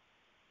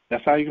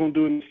 That's how you're going to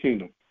do it in this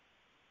kingdom.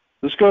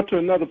 Let's go to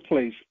another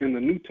place in the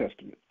New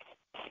Testament.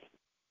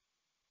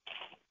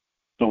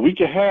 So we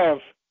can have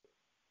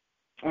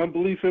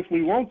unbelief if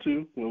we want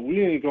to. Well,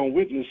 we ain't going to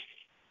witness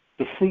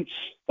the fruits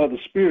of the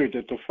Spirit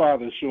that the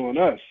Father is showing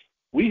us.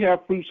 We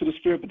have fruits of the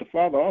Spirit, but the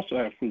Father also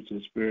has fruits of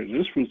the Spirit. And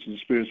this fruits of the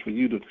Spirit is for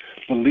you to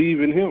believe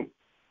in Him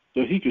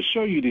so He can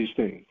show you these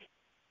things.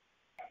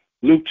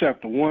 Luke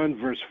chapter 1,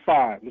 verse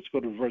 5. Let's go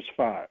to verse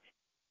 5.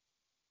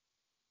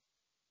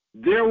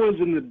 There was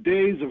in the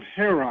days of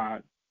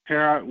Herod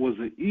was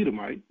an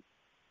Edomite.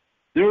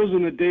 There was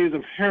in the days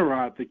of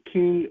Herod, the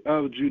king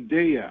of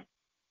Judea,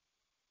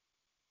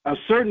 a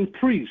certain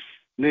priest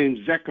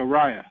named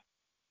Zechariah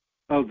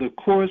of the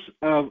course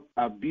of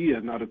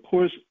Abia. Now, the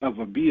course of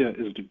Abia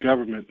is the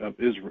government of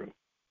Israel.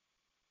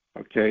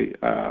 Okay,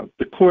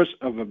 the course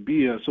of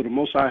Abia. So the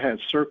Most High had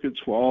circuits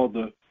for all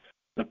the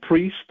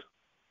priests.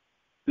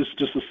 This is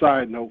just a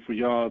side note for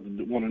y'all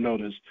that want to know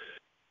this.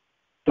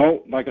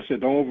 Don't, like I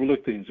said, don't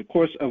overlook things. The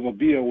course of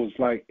Abia was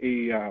like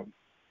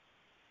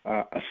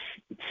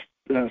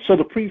so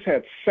the priests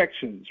had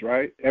sections,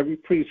 right? Every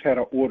priest had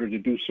an order to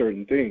do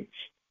certain things.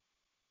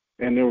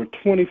 And there were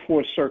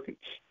 24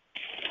 circuits.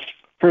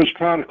 First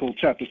Chronicle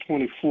chapter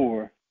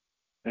 24,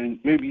 and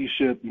maybe you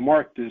should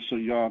mark this so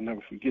y'all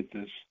never forget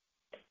this.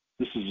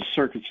 This is the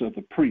circuits of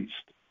the priest.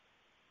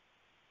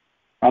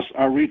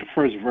 I'll read the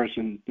first verse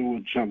and then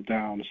we'll jump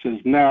down. It says,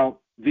 Now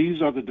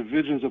these are the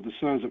divisions of the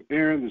sons of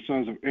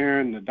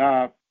Aaron,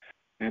 Nadab,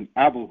 and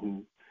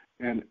Abihu,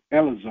 and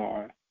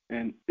Eleazar,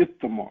 and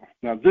Ithamar.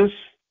 Now this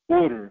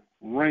order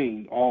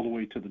reigned all the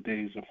way to the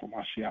days of Ha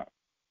Ma Shayach.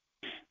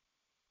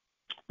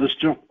 Let's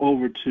jump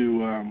over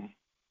to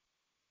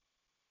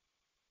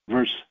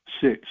verse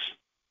 6.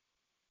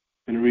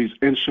 And it reads,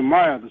 And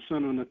Shemaiah, the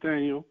son of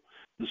Nathaniel,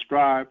 the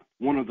scribe,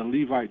 one of the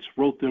Levites,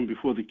 wrote them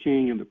before the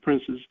king and the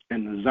princes,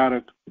 and the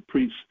Zadok, the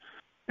priest,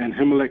 and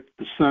Himelech,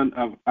 the son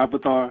of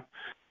Abiathar,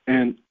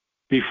 and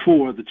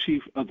before the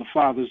chief of the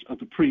fathers of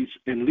the priests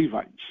and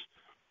Levites.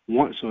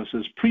 So it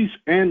says priests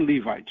and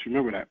Levites,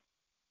 remember that.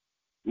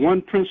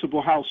 One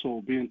principal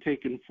household being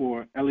taken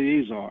for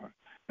Eleazar,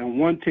 and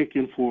one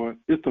taken for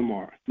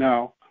Ithamar.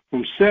 Now,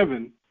 from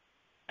 7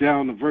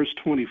 down to verse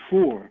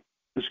 24,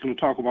 it's going to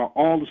talk about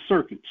all the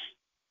circuits,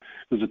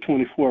 because the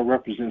 24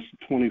 represents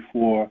the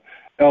 24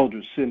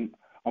 elders sitting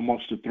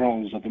amongst the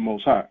thrones of the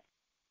Most High.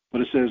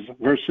 But it says,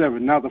 verse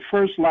 7, now the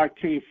first lot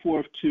came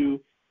forth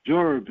to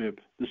Jorabib,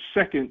 the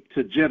second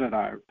to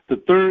Jedidiah,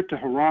 the third to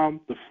Haram,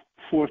 the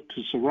fourth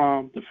to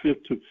Saram, the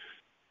fifth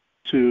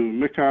to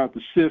Micah,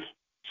 the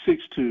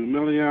sixth to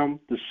Miliam,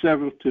 the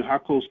seventh to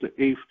Hakos, the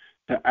eighth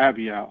to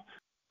Abiel.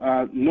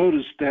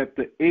 Notice that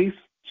the eighth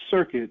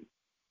circuit,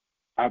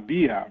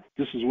 Abiel,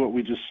 this is what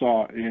we just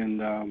saw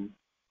in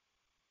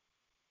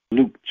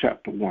Luke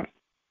chapter 1.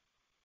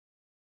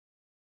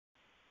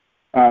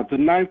 The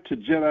ninth to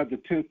Jedi, the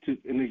 10th to,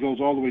 and it goes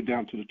all the way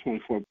down to the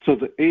 24th. So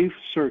the eighth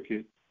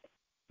circuit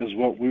is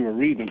what we were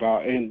reading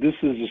about, and this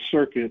is a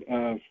circuit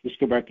of, let's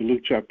go back to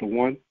Luke chapter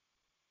 1.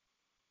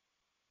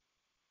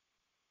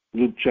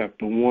 Luke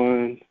chapter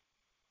 1,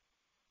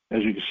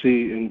 as you can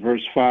see in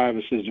verse 5,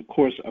 it says the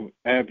course of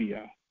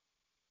Abiel.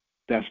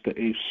 That's the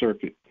eighth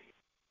circuit.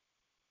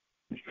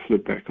 You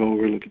flip back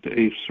over, look at the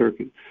eighth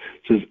circuit.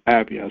 It says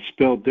Abiel,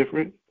 spelled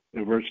different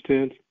in verse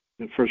 10.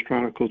 In 1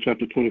 Chronicles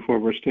chapter 24,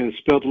 verse 10, it's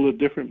spelled a little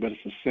different, but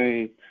it's the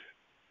same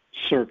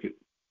circuit.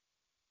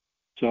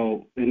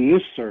 So in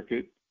this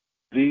circuit,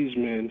 these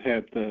men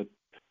had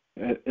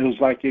it was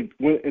like it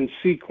went in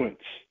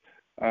sequence.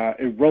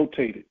 It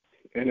rotated.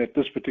 And at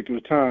this particular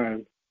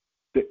time,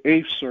 the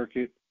eighth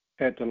circuit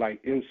had to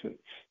light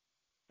incense.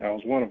 That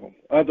was one of them.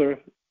 Other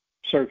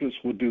circuits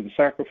would do the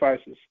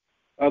sacrifices.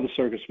 Other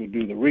circuits would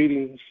do the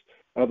readings.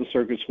 Other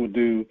circuits would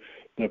do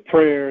the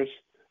prayers.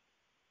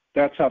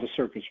 That's how the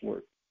circuits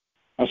work.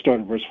 I'll start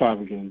in verse 5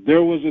 again.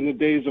 There was in the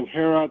days of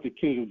Herod, the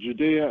king of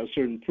Judea, a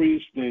certain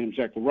priest named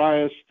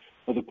Zacharias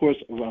of the course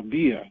of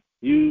Abiah,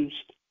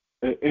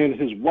 and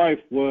his wife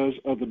was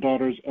of the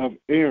daughters of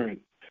Aaron,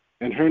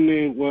 and her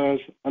name was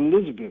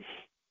Elizabeth.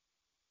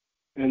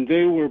 And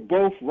they were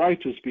both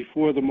righteous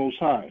before the Most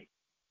High,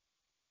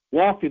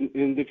 walking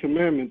in the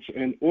commandments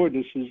and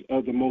ordinances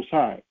of the Most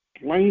High,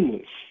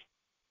 blameless.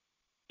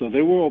 So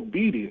they were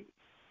obedient.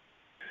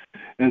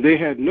 And they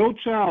had no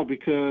child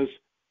because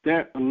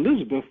that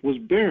Elizabeth was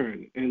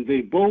barren, and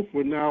they both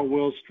were now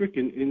well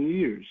stricken in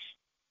years.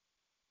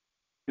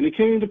 And it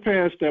came to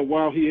pass that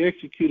while he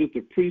executed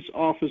the priest's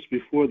office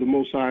before the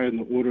Most High in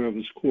the order of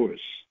his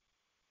course,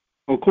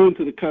 according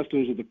to the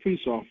customs of the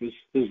priest's office,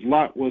 his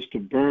lot was to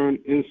burn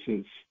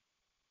incense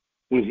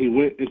when he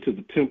went into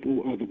the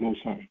temple of the Most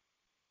High.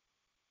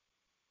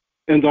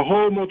 And the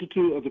whole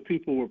multitude of the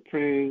people were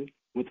praying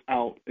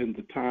without in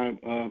the time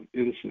of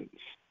incense.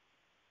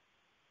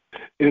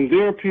 And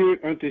there appeared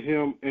unto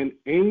him an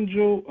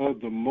angel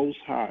of the Most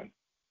High,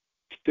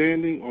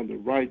 standing on the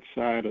right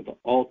side of the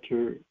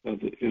altar of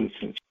the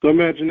incense. So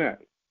imagine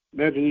that.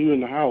 Imagine you in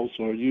the house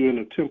or you in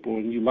a temple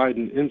and you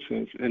lighting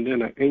incense, and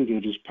then an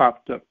angel just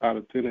popped up out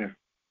of thin air.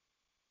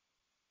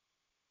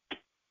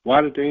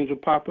 Why did the angel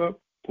pop up?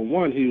 For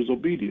one, he was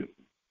obedient.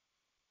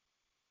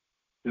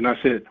 And I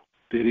said,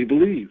 did he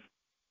believe?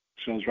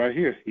 It shows right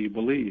here, he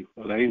believed,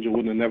 or the angel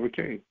wouldn't have never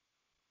came.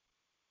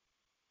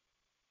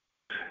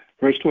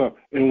 Verse 12,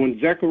 and when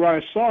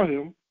Zechariah saw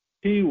him,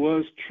 he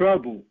was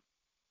troubled,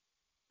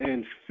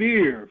 and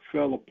fear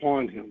fell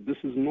upon him. This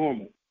is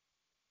normal.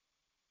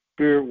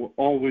 Fear will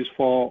always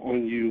fall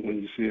on you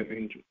when you see an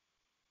angel.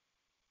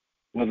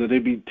 Whether they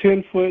be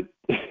 10 foot,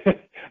 I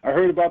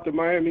heard about the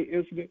Miami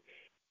incident.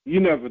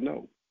 You never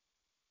know.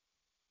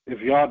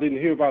 If y'all didn't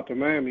hear about the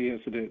Miami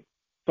incident,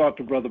 talk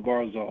to Brother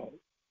Barzal.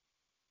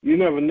 You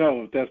never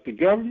know if that's the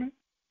government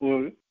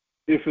or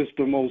if it's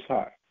the Most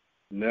High.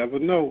 Never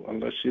know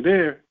unless you're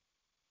there.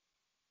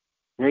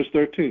 Verse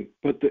 13,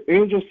 but the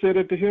angel said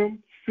unto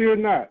him, fear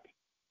not,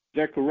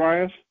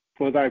 Zacharias,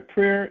 for thy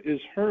prayer is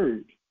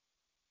heard,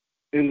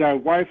 and thy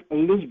wife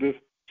Elizabeth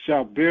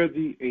shall bear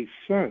thee a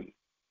son,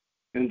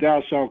 and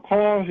thou shalt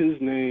call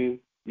his name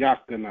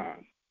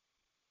Yachanan.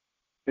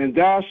 And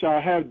thou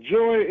shalt have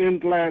joy and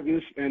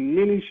gladness, and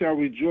many shall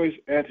rejoice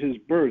at his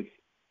birth.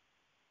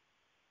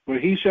 For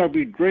he shall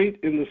be great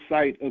in the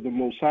sight of the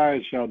Most High,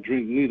 and shall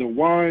drink neither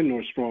wine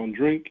nor strong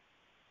drink,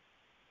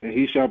 and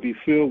he shall be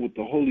filled with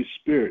the Holy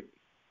Spirit,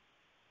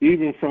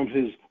 even from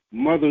his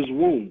mother's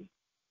womb.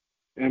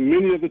 And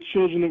many of the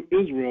children of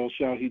Israel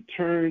shall he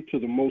turn to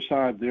the Most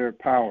High their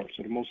power.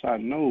 So the Most High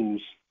knows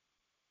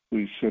who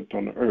he sent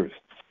on the earth.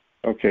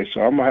 Okay,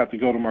 so I'm going to have to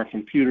go to my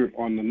computer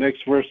on the next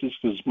verses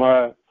because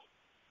my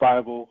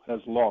Bible has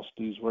lost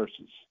these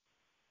verses.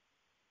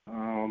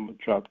 I'm going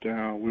to drop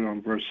down. We're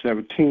on verse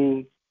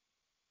 17.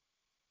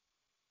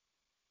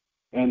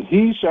 And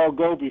he shall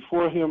go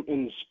before him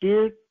in the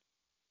spirit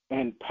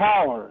and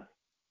power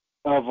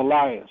of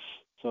Elias.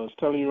 So it's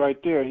telling you right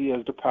there, he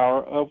has the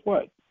power of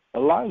what?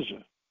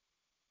 Elijah.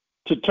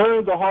 to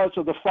turn the hearts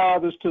of the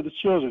fathers to the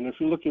children. If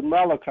you look at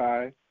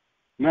Malachi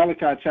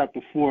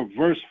chapter 4,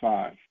 verse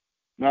 5.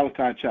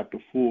 Malachi chapter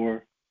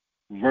 4,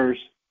 verse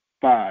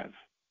 5.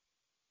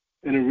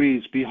 And it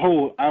reads,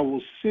 Behold, I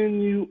will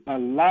send you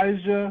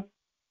Elijah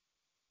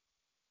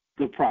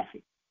the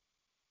prophet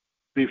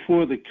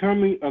before the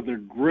coming of the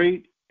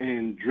great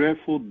and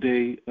dreadful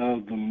day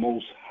of the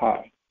Most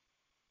High.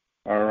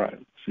 All right,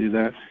 see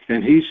that?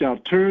 And he shall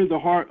turn the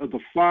heart of the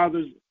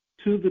fathers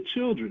to the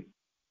children,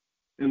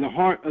 and the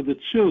heart of the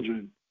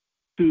children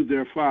to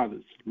their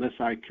fathers, lest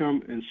I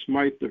come and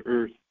smite the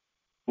earth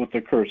with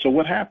a curse. So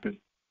what happened?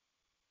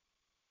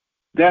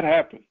 That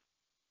happened.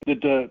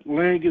 Did the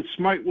land get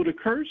smite with a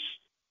curse?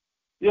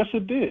 Yes,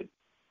 it did.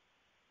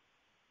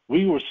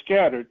 We were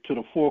scattered to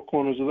the four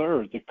corners of the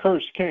earth. The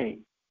curse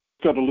came.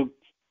 Go to Luke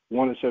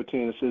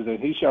 1:17. It says, And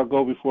he shall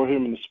go before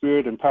him in the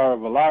spirit and power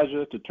of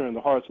Elijah to turn the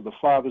hearts of the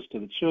fathers to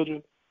the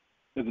children,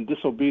 and the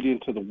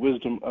disobedient to the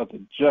wisdom of the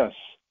just,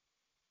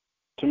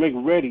 to make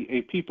ready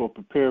a people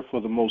prepared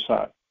for the Most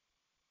High.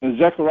 And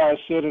Zechariah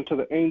said unto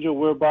the angel,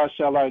 Whereby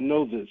shall I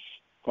know this?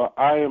 For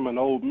I am an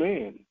old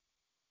man,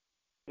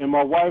 and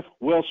my wife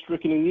well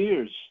stricken in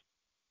years.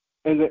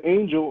 And the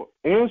angel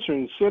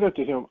answering said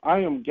unto him, I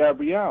am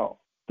Gabriel,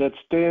 that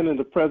stand in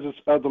the presence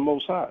of the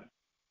Most High,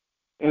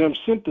 and am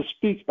sent to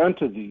speak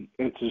unto thee,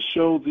 and to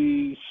show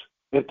thee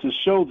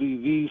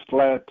these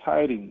glad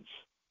tidings.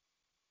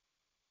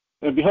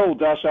 And behold,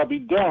 thou shalt be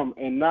dumb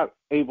and not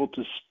able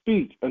to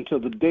speak until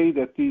the day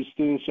that these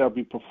things shall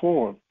be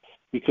performed,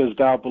 because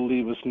thou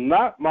believest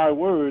not my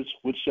words,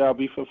 which shall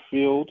be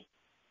fulfilled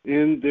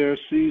in their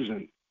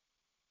season.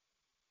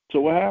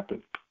 So what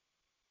happened?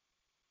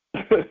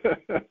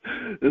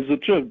 It's a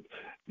truth.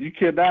 You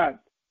cannot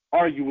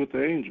argue with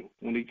the angel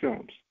when he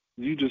comes.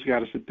 You just got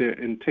to sit there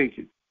and take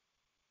it.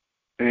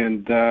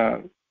 And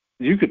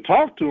you could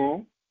talk to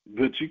him,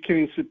 but you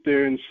can't sit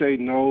there and say,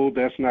 no,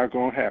 that's not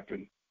going to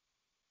happen.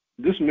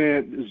 This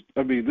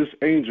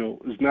angel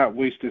is not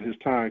wasting his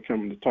time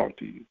coming to talk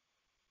to you,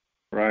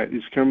 right?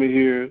 He's coming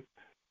here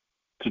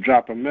to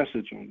drop a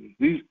message on you.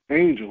 These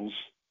angels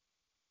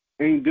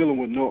ain't dealing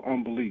with no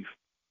unbelief.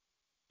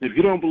 If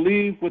you don't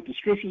believe what the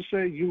scriptures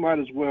say, you might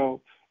as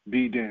well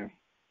be damned,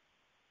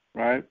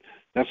 right?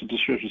 That's what the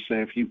scriptures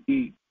say. If you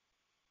eat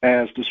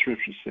as the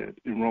scripture said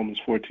in Romans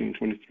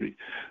 14:23.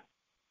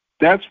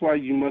 That's why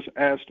you must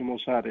ask the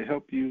Most High to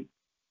help you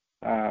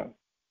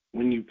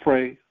when you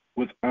pray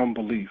with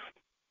unbelief.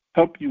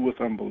 Help you with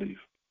unbelief.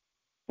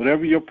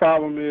 Whatever your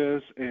problem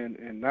is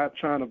and not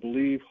trying to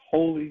believe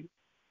wholly,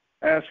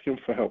 ask him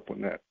for help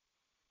on that.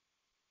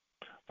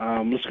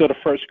 Let's go to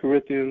 1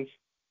 Corinthians.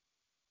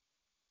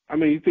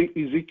 You think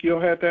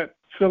Ezekiel had that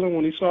feeling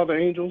when he saw the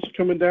angels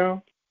coming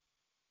down?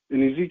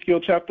 In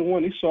Ezekiel chapter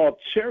 1, he saw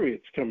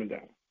chariots coming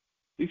down.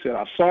 He said,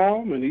 I saw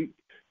them, and he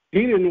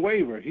didn't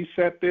waver. He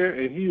sat there,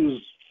 and he was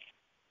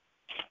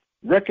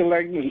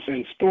recollecting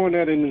and storing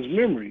that in his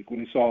memory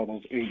when he saw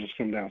those angels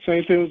come down.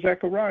 Same thing with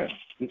Zechariah.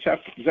 In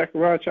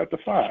Zechariah chapter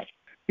 5,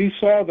 he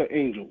saw the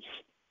angels.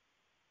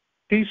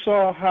 He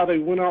saw how they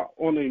went out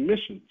on their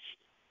missions.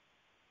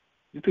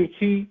 You think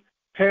he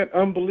had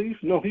unbelief?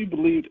 No, he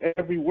believed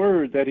every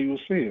word that he was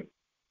seeing.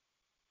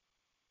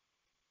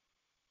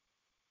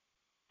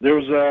 There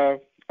was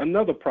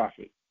another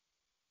prophet.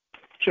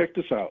 Check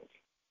this out.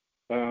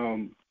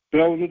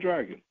 Bel and the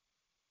dragon.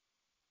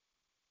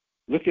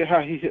 Look at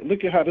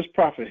how this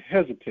prophet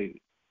hesitated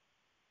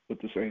with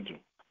this angel.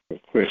 Real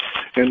quick.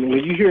 And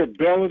when you hear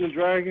Bel and the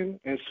dragon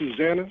and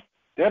Susanna,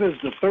 that is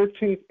the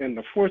 13th and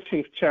the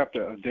 14th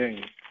chapter of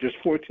Daniel. There's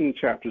 14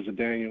 chapters of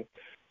Daniel,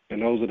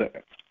 and those are the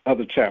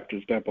other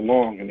chapters that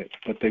belong in it,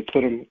 but they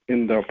put them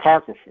in the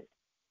Apocrypha.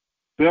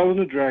 Bel and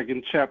the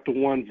dragon, chapter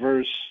 1,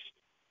 verse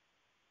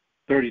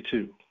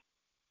 32.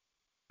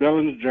 Bel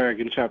and the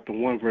dragon, chapter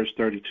 1, verse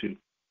 32.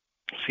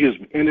 Excuse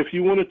me. And if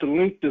you wanted to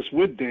link this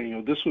with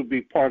Daniel, this would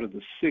be part of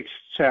the 6th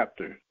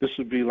chapter. This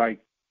would be like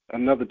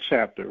another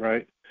chapter,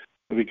 right?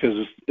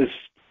 Because it's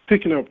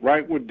picking up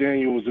right where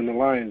Daniel was in the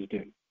lion's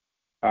den.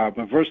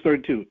 But verse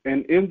 32,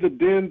 and in the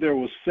den there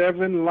were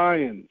 7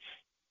 lions,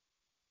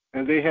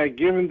 and they had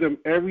given them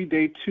every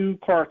day 2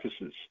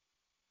 carcasses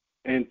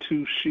and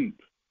 2 sheep,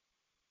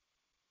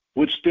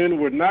 which then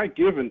were not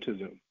given to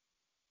them,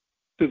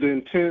 to the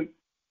intent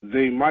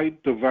they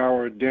might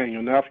devour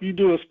Daniel. Now, if you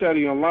do a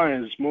study on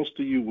lions, most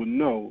of you would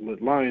know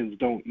that lions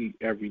don't eat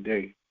every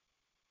day.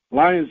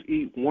 Lions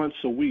eat once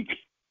a week.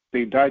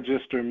 They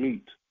digest their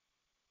meat,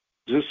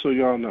 just so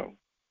y'all know.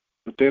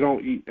 But they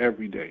don't eat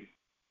every day.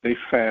 They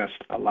fast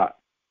a lot.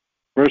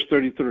 Verse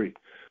 33.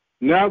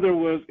 Now there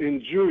was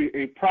in Jewry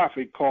a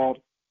prophet called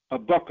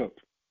Habakkuk,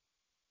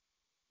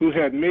 who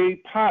had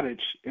made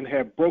pottage and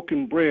had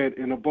broken bread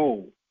in a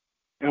bowl,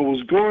 and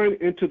was going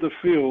into the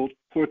field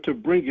for to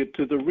bring it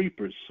to the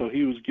reapers. So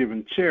he was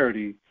giving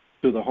charity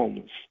to the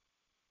homeless.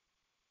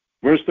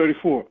 Verse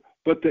 34.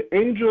 But the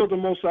angel of the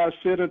Most High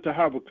said unto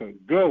Habakkuk,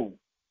 Go,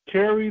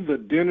 carry the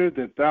dinner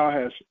that thou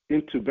hast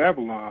into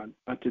Babylon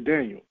unto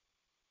Daniel,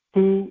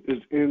 who is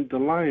in the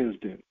lion's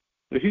den.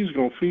 So he's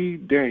going to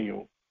feed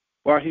Daniel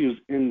while he was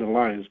in the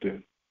lion's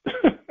den.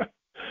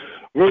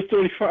 Verse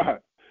 35.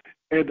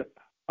 And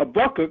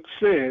Habakkuk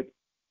said,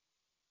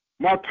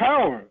 my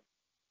power,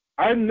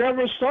 I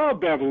never saw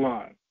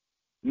Babylon,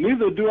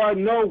 neither do I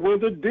know where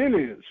the den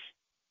is.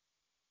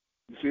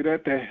 You see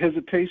that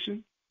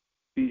hesitation?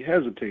 He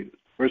hesitated.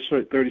 Verse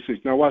 36.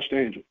 Now watch the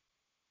angel.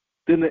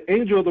 Then the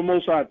angel of the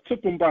Most High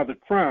took him by the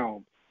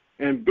crown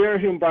and bare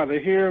him by the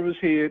hair of his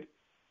head,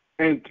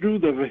 and through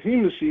the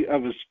vehemency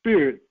of his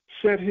spirit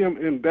set him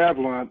in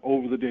Babylon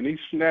over the den. He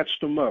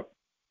snatched him up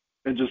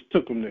and just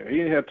took him there. He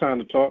didn't have time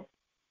to talk.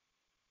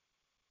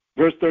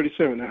 Verse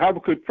 37, and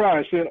Habakkuk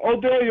cried, saying, O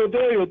Daniel,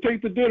 Daniel,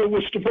 take the dinner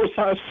which the Most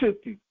High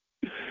sent thee.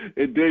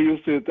 And Daniel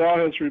said,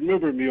 Thou hast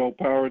remembered me, O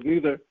power,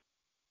 neither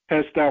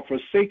hast thou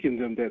forsaken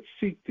them that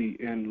seek thee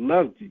and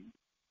love thee.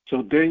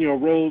 So Daniel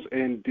arose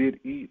and did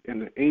eat,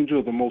 and the angel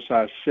of the Most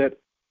High set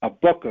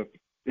Habakkuk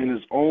in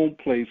his own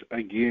place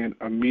again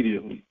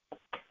immediately.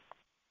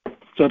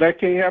 So that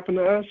can't happen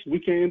to us? We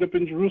can't end up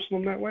in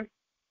Jerusalem that way?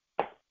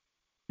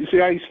 You see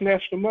how he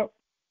snatched them up?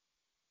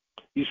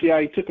 You see how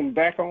he took them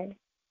back home?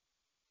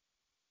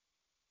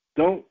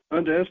 Don't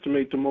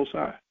underestimate the Most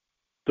High.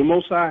 The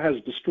Most High has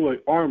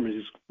destroyed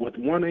armies with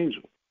one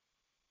angel.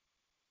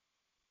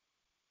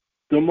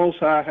 The Most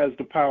High has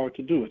the power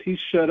to do it. He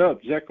shut up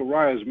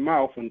Zechariah's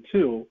mouth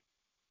until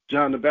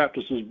John the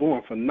Baptist was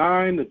born. For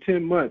 9 to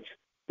 10 months,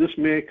 this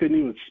man couldn't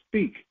even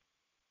speak.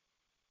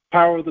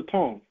 Power of the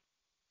tongue.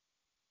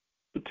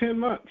 For 10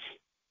 months.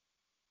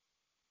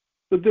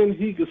 But then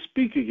he could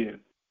speak again.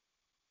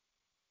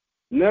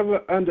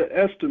 Never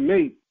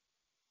underestimate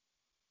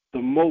the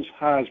Most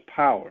High's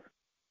power.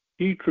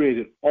 He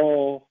created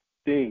all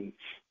things.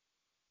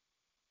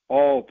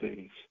 All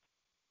things.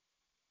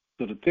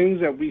 So the things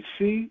that we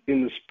see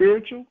in the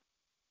spiritual,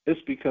 it's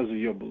because of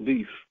your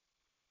belief.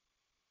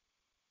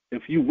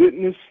 If you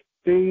witness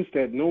things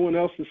that no one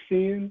else is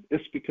seeing,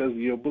 it's because of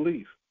your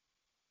belief.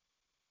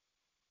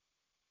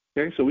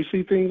 Okay, so we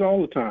see things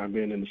all the time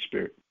being in the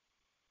spirit.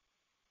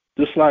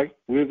 Just like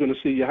we're going to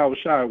see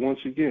Yahushua once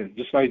again.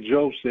 Just like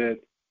Job said,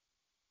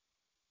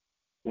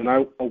 when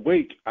I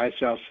awake, I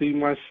shall see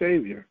my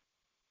Savior.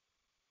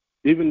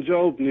 Even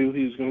Job knew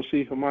he was going to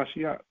see Ha Ma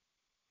Shayach.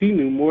 He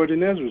knew more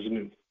than Ezra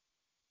knew.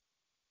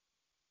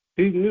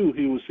 He knew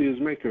he would see his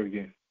Maker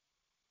again,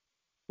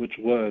 which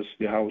was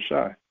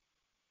Yahushua.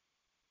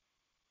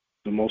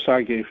 The Most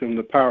High gave him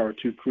the power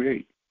to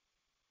create.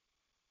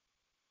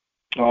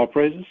 All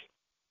praises.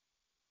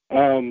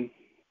 So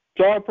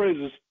all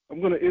praises. I'm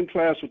going to end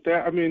class with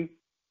that.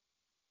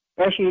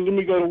 Actually, let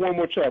me go to one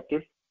more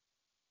chapter.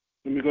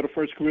 Let me go to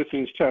 1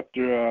 Corinthians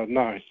chapter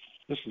 9.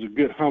 This is a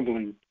good,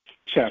 humbling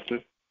chapter.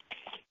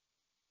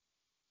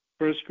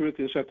 1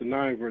 Corinthians chapter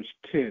 9, verse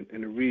 10,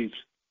 and it reads,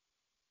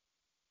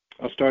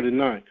 I'll start at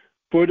 9.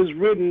 For it is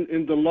written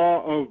in the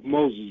law of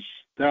Moses,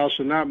 Thou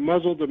shalt not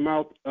muzzle the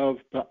mouth of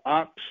the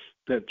ox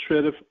that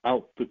treadeth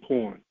out the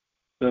corn.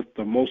 Doth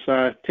the Most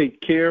High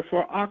take care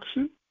for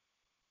oxen?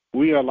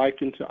 We are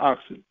likened to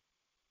oxen.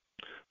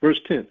 Verse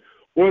 10.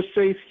 Or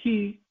saith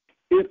he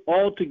it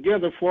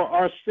altogether for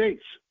our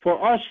sakes? For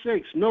our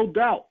sakes, no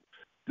doubt,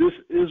 this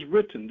is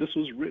written. This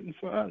was written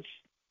for us.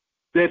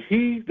 That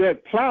he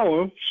that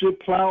ploweth should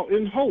plow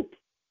in hope,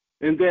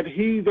 and that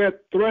he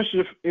that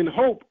thresheth in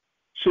hope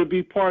should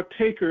be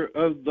partaker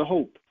of the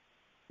hope.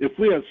 If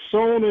we have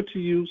sown unto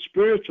you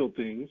spiritual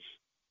things,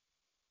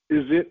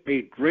 is it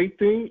a great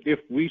thing if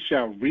we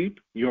shall reap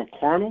your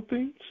carnal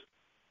things?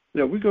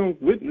 Yeah, we're going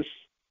to witness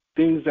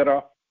things that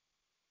are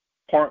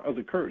part of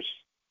the curse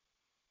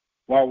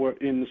while we're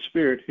in the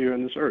spirit here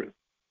in this earth.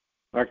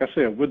 Like I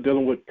said, we're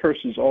dealing with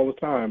curses all the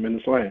time in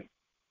this land.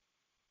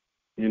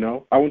 You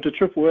know, I went to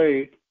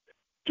AAA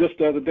just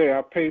the other day.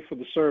 I paid for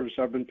the service.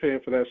 I've been paying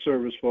for that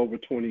service for over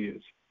 20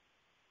 years.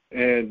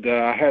 And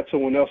I had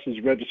someone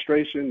else's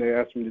registration. They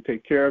asked me to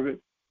take care of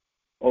it.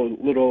 Oh,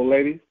 little old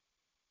lady.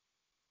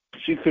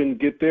 She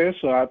couldn't get there,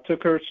 so I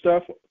took her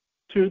stuff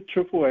to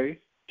AAA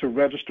to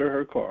register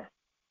her car.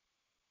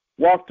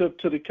 Walked up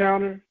to the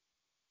counter.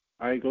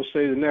 I ain't going to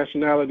say the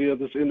nationality of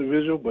this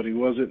individual, but he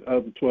wasn't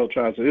of the 12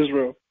 tribes of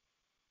Israel.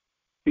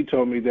 He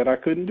told me that I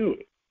couldn't do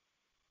it.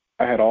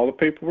 I had all the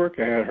paperwork.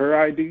 I had her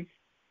ID.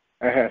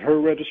 I had her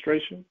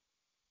registration.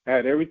 I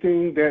had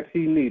everything that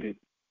he needed,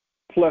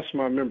 plus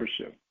my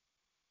membership.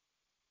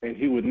 And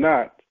he would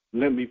not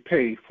let me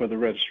pay for the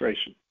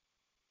registration.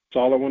 That's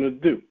all I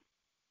wanted to do.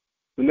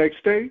 The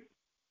next day,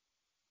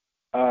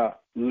 a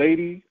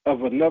lady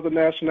of another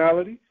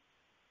nationality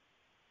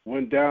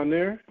went down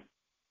there,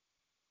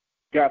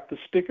 got the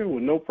sticker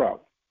with no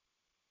problem,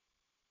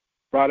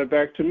 brought it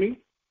back to me,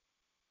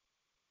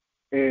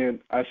 and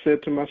I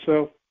said to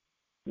myself,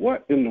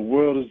 what in the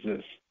world is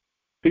this?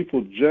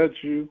 People judge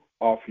you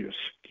off your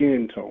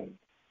skin tone.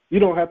 You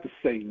don't have to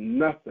say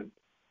nothing.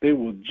 They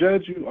will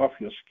judge you off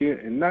your skin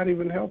and not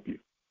even help you.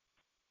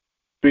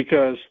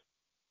 Because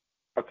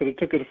I could have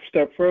took it a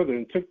step further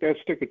and took that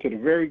sticker to the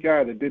very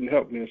guy that didn't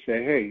help me and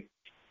say, hey,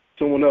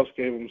 someone else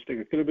gave him a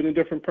sticker. Could have been a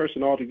different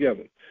person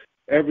altogether.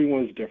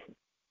 Everyone's different.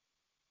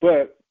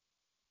 But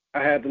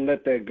I had to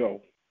let that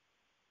go,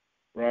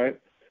 right?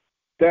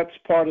 That's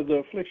part of the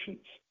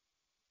afflictions,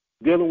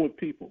 dealing with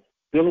people.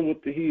 dealing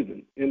with the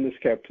heathen in this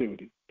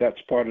captivity. That's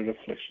part of the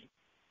affliction.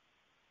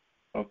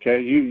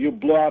 Okay, you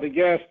blow out a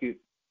gasket,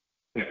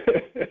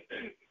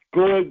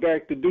 going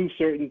back to do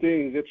certain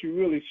things that you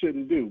really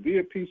shouldn't do. Be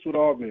at peace with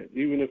all men,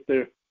 even if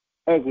they're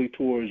ugly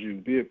towards you.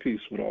 Be at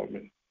peace with all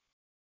men.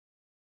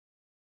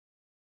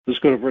 Let's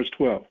go to verse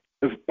 12.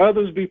 If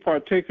others be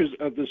partakers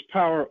of this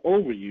power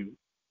over you,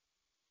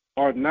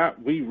 are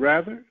not we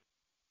rather?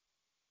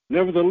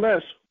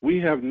 Nevertheless, we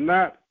have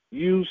not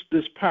used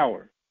this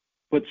power,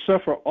 but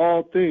suffer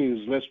all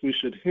things, lest we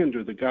should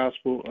hinder the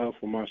gospel of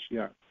Ha Ma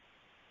Shayach.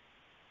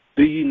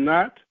 Do ye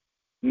not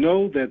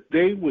know that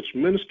they which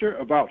minister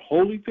about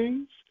holy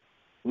things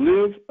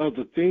live of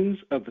the things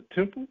of the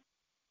temple?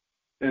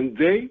 And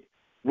they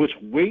which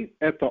wait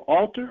at the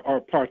altar are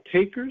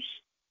partakers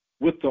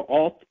with the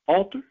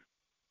altar?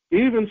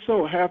 Even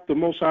so hath the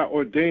Most High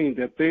ordained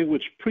that they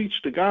which preach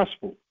the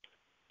gospel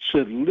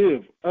should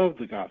live of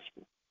the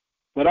gospel.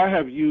 But I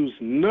have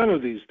used none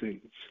of these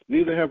things,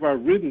 neither have I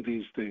written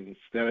these things,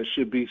 that it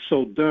should be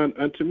so done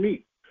unto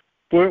me.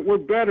 For it were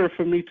better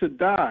for me to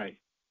die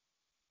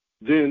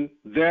than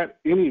that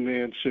any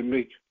man should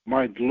make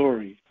my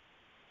glory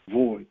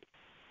void.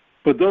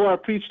 But though I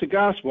preach the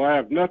gospel, I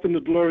have nothing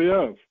to glory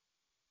of,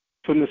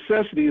 for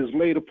necessity is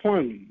laid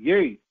upon me.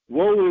 Yea,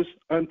 woe is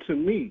unto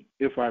me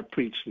if I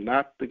preach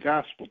not the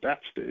gospel.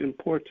 That's the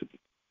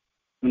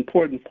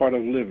important part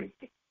of living,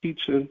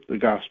 teaching the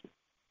gospel.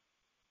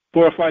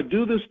 For if I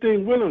do this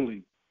thing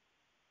willingly,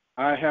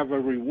 I have a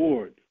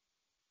reward.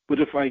 But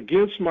if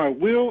against my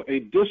will, a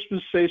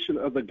dispensation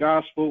of the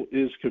gospel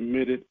is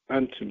committed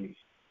unto me.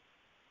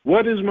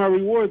 What is my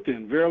reward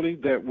then? Verily,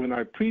 that when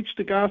I preach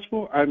the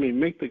gospel, I may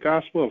make the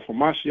gospel of Ha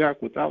Ma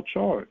Shayach without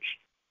charge,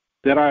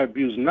 that I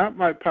abuse not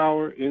my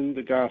power in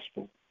the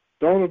gospel.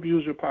 Don't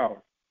abuse your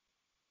power.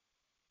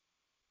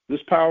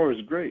 This power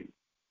is great.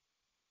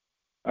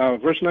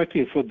 Verse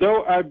 19, for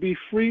though I be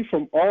free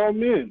from all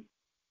men,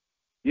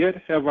 yet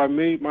have I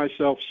made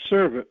myself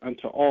servant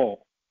unto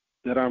all,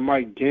 that I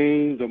might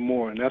gain the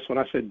more. And that's when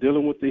I said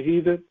dealing with the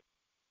heathen,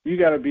 you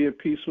got to be at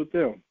peace with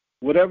them.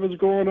 Whatever's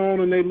going on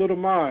in their little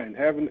mind,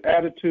 having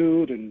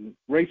attitude and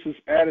racist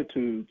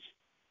attitudes,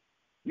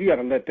 you got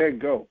to let that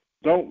go.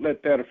 Don't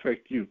let that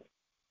affect you.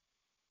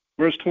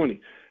 Verse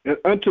 20, and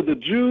unto the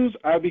Jews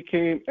I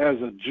became as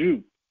a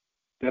Jew,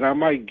 that I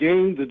might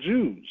gain the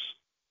Jews.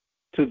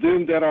 To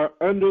them that are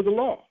under the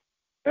law,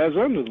 as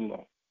under the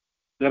law,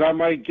 that I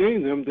might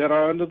gain them that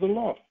are under the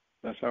law.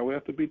 That's how we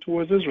have to be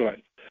towards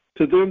Israelites.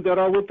 To them that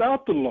are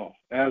without the law,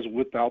 as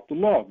without the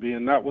law,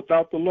 being not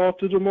without the law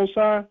to the Most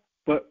High,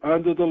 but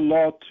under the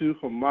law to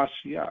Ha Ma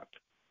Shayach,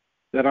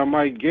 that I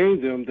might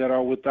gain them that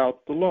are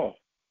without the law.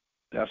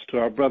 That's to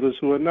our brothers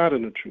who are not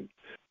in the truth.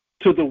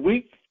 To the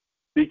weak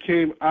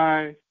became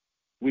I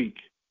weak,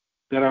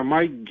 that I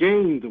might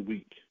gain the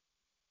weak.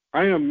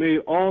 I am made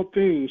all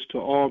things to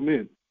all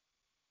men,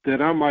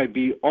 that I might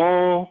be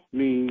all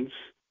means,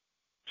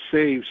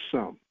 save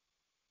some.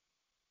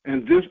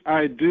 And this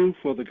I do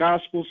for the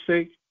gospel's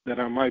sake, that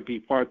I might be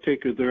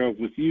partaker thereof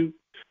with you.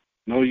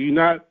 Know ye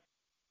not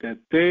that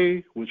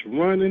they which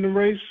run in the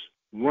race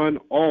run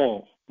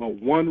all,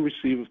 but one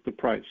receiveth the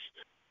price.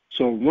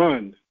 So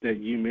run that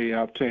ye may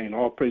obtain.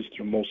 All praise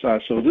to the Most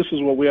High. So this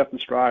is what we have to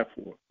strive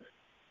for.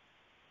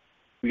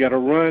 We got to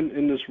run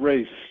in this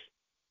race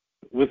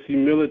with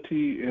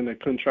humility and a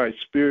contrite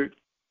spirit.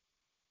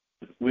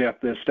 We have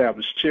to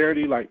establish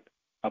charity like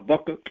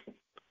Habakkuk,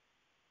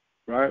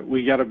 right?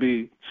 We got to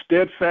be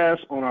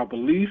steadfast on our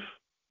belief,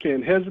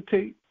 can't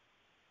hesitate.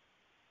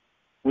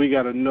 We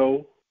got to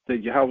know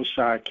that Yahweh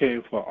Shai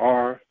came for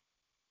our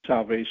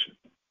salvation.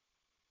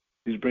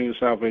 He's bringing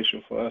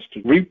salvation for us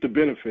to reap the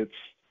benefits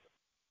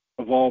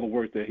of all the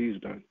work that he's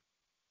done.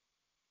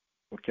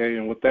 Okay,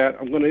 and with that,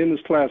 I'm going to end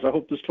this class. I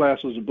hope this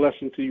class was a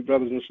blessing to you,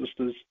 brothers and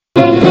sisters.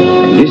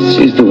 This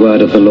is the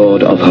word of the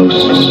Lord of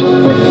hosts.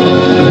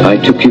 I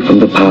took you from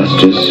the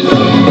pastures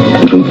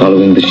and from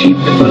following the sheep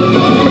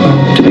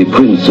to be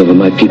prince over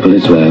my people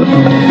Israel.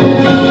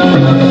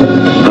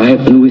 I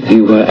have been with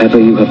you wherever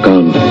you have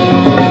gone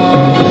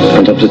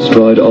and have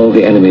destroyed all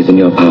the enemies in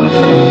your path.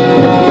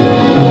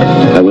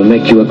 I will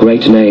make you a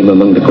great name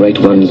among the great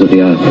ones of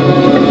the earth.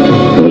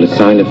 I will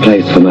assign a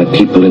place for my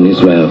people in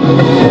Israel.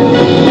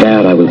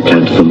 There I will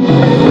plant them,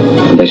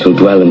 and they shall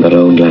dwell in their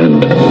own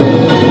land.